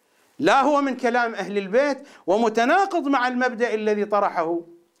 لا هو من كلام أهل البيت، ومتناقض مع المبدأ الذي طرحه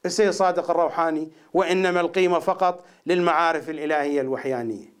السيد صادق الروحاني، وإنما القيمة فقط للمعارف الإلهية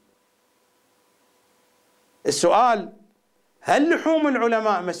الوحيانية. السؤال: هل لحوم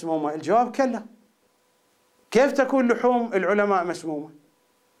العلماء مسمومة؟ الجواب كلا. كيف تكون لحوم العلماء مسمومة؟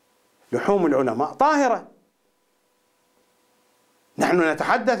 لحوم العلماء طاهرة. نحن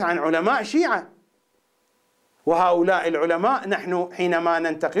نتحدث عن علماء شيعة، وهؤلاء العلماء نحن حينما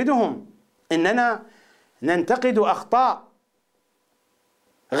ننتقدهم إننا ننتقد أخطاء،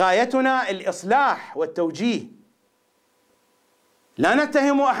 غايتنا الإصلاح والتوجيه، لا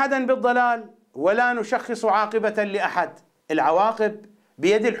نتهم أحدا بالضلال ولا نشخص عاقبة لأحد، العواقب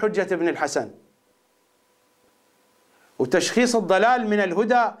بيد الحجة بن الحسن، وتشخيص الضلال من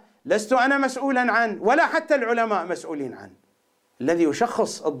الهدى لست أنا مسؤولا عنه ولا حتى العلماء مسؤولين عنه. الذي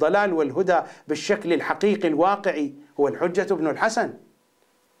يشخص الضلال والهدى بالشكل الحقيقي الواقعي هو الحجة بن الحسن.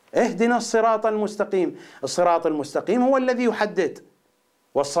 اهدنا الصراط المستقيم، الصراط المستقيم هو الذي يحدد،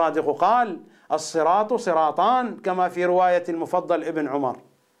 والصادق قال: الصراط صراطان، كما في رواية المفضل ابن عمر: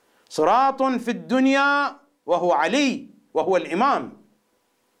 صراط في الدنيا وهو علي وهو الإمام،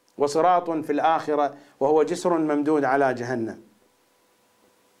 وصراط في الآخرة وهو جسر ممدود على جهنم.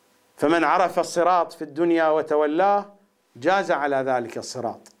 فمن عرف الصراط في الدنيا وتولاه جاز على ذلك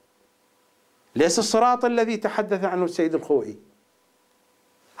الصراط، ليس الصراط الذي تحدث عنه السيد الخوئي.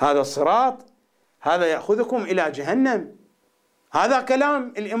 هذا الصراط هذا يأخذكم إلى جهنم. هذا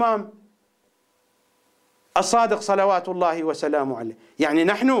كلام الإمام الصادق صلوات الله وسلامه عليه. يعني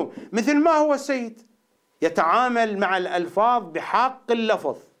نحن مثل ما هو السيد يتعامل مع الألفاظ بحق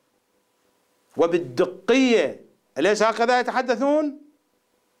اللفظ وبالدقية، أليس هكذا يتحدثون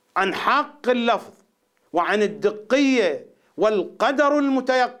عن حق اللفظ وعن الدقية والقدر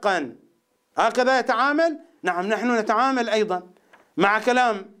المتيقن؟ هكذا يتعامل. نعم، نحن نتعامل أيضا مع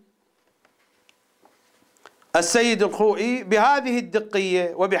كلام السيد الخوئي بهذه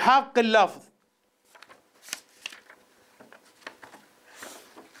الدقية وبحق اللفظ.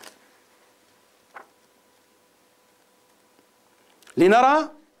 لنرى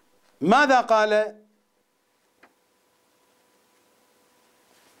ماذا قال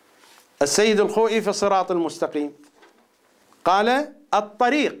السيد الخوئي في الصراط المستقيم. قال: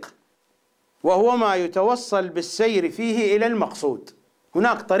 الطريق وهو ما يتوصل بالسير فيه إلى المقصود.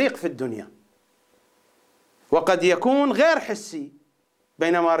 هناك طريق في الدنيا وقد يكون غير حسي،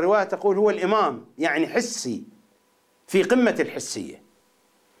 بينما الرواية تقول هو الإمام، يعني حسي في قمة الحسية.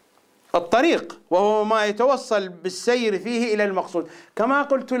 الطريق وهو ما يتوصل بالسير فيه إلى المقصود، كما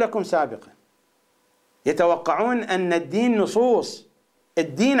قلت لكم سابقا يتوقعون أن الدين نصوص،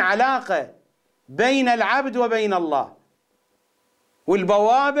 الدين علاقة بين العبد وبين الله،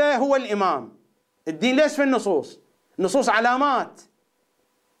 والبوابة هو الإمام. الدين ليس في النصوص، النصوص علامات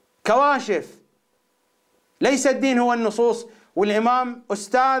كواشف، ليس الدين هو النصوص والإمام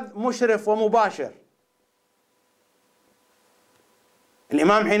أستاذ مشرف ومباشر.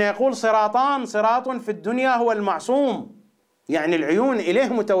 الإمام حين يقول صراطان، صراط في الدنيا هو المعصوم، يعني العيون إليه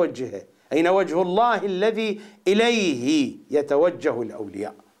متوجهة. أين وجه الله الذي إليه يتوجه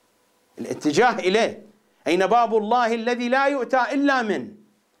الأولياء؟ الاتجاه إليه. أين باب الله الذي لا يؤتى إلا منه؟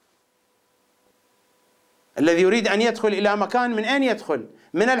 الذي يريد أن يدخل إلى مكان من أين يدخل؟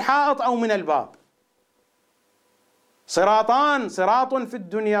 من الحائط أو من الباب. صراطان، صراط في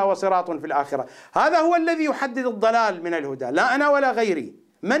الدنيا وصراط في الآخرة. هذا هو الذي يحدد الضلال من الهدى، لا أنا ولا غيري.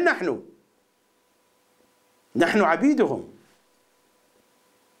 من نحن؟ نحن عبيدهم.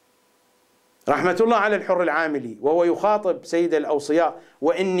 رحمة الله على الحر العاملي وهو يخاطب سيد الأوصياء: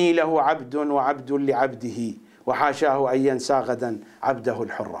 وإني له عبد وعبد لعبده وحاشاه أن ينسى غدا عبده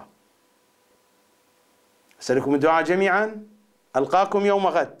الحر. أسألكم الدعاء جميعا. ألقاكم يوم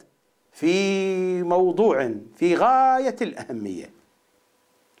غد في موضوع في غاية الأهمية،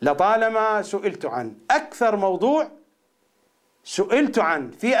 لطالما سئلت عن أكثر موضوع سئلت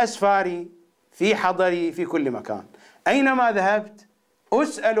عن في أسفاري، في حضري، في كل مكان، أينما ذهبت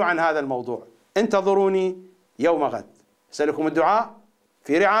أسأل عن هذا الموضوع. انتظروني يوم غد. أسألكم الدعاء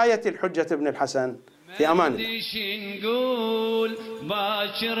في رعاية الحجة بن الحسن. في أمان الله. نقول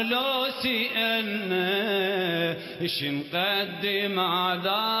باكر لو سئلنا نقدم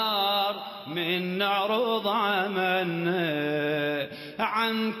اعذار من نعرض عملنا،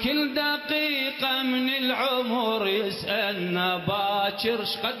 عن كل دقيقة من العمر يسألنا باكر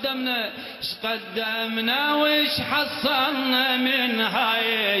شقدمنا وش حصلنا من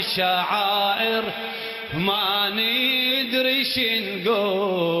هاي الشعائر، ما ندري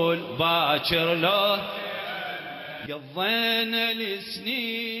نقول باكر لو قضينا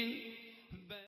السنين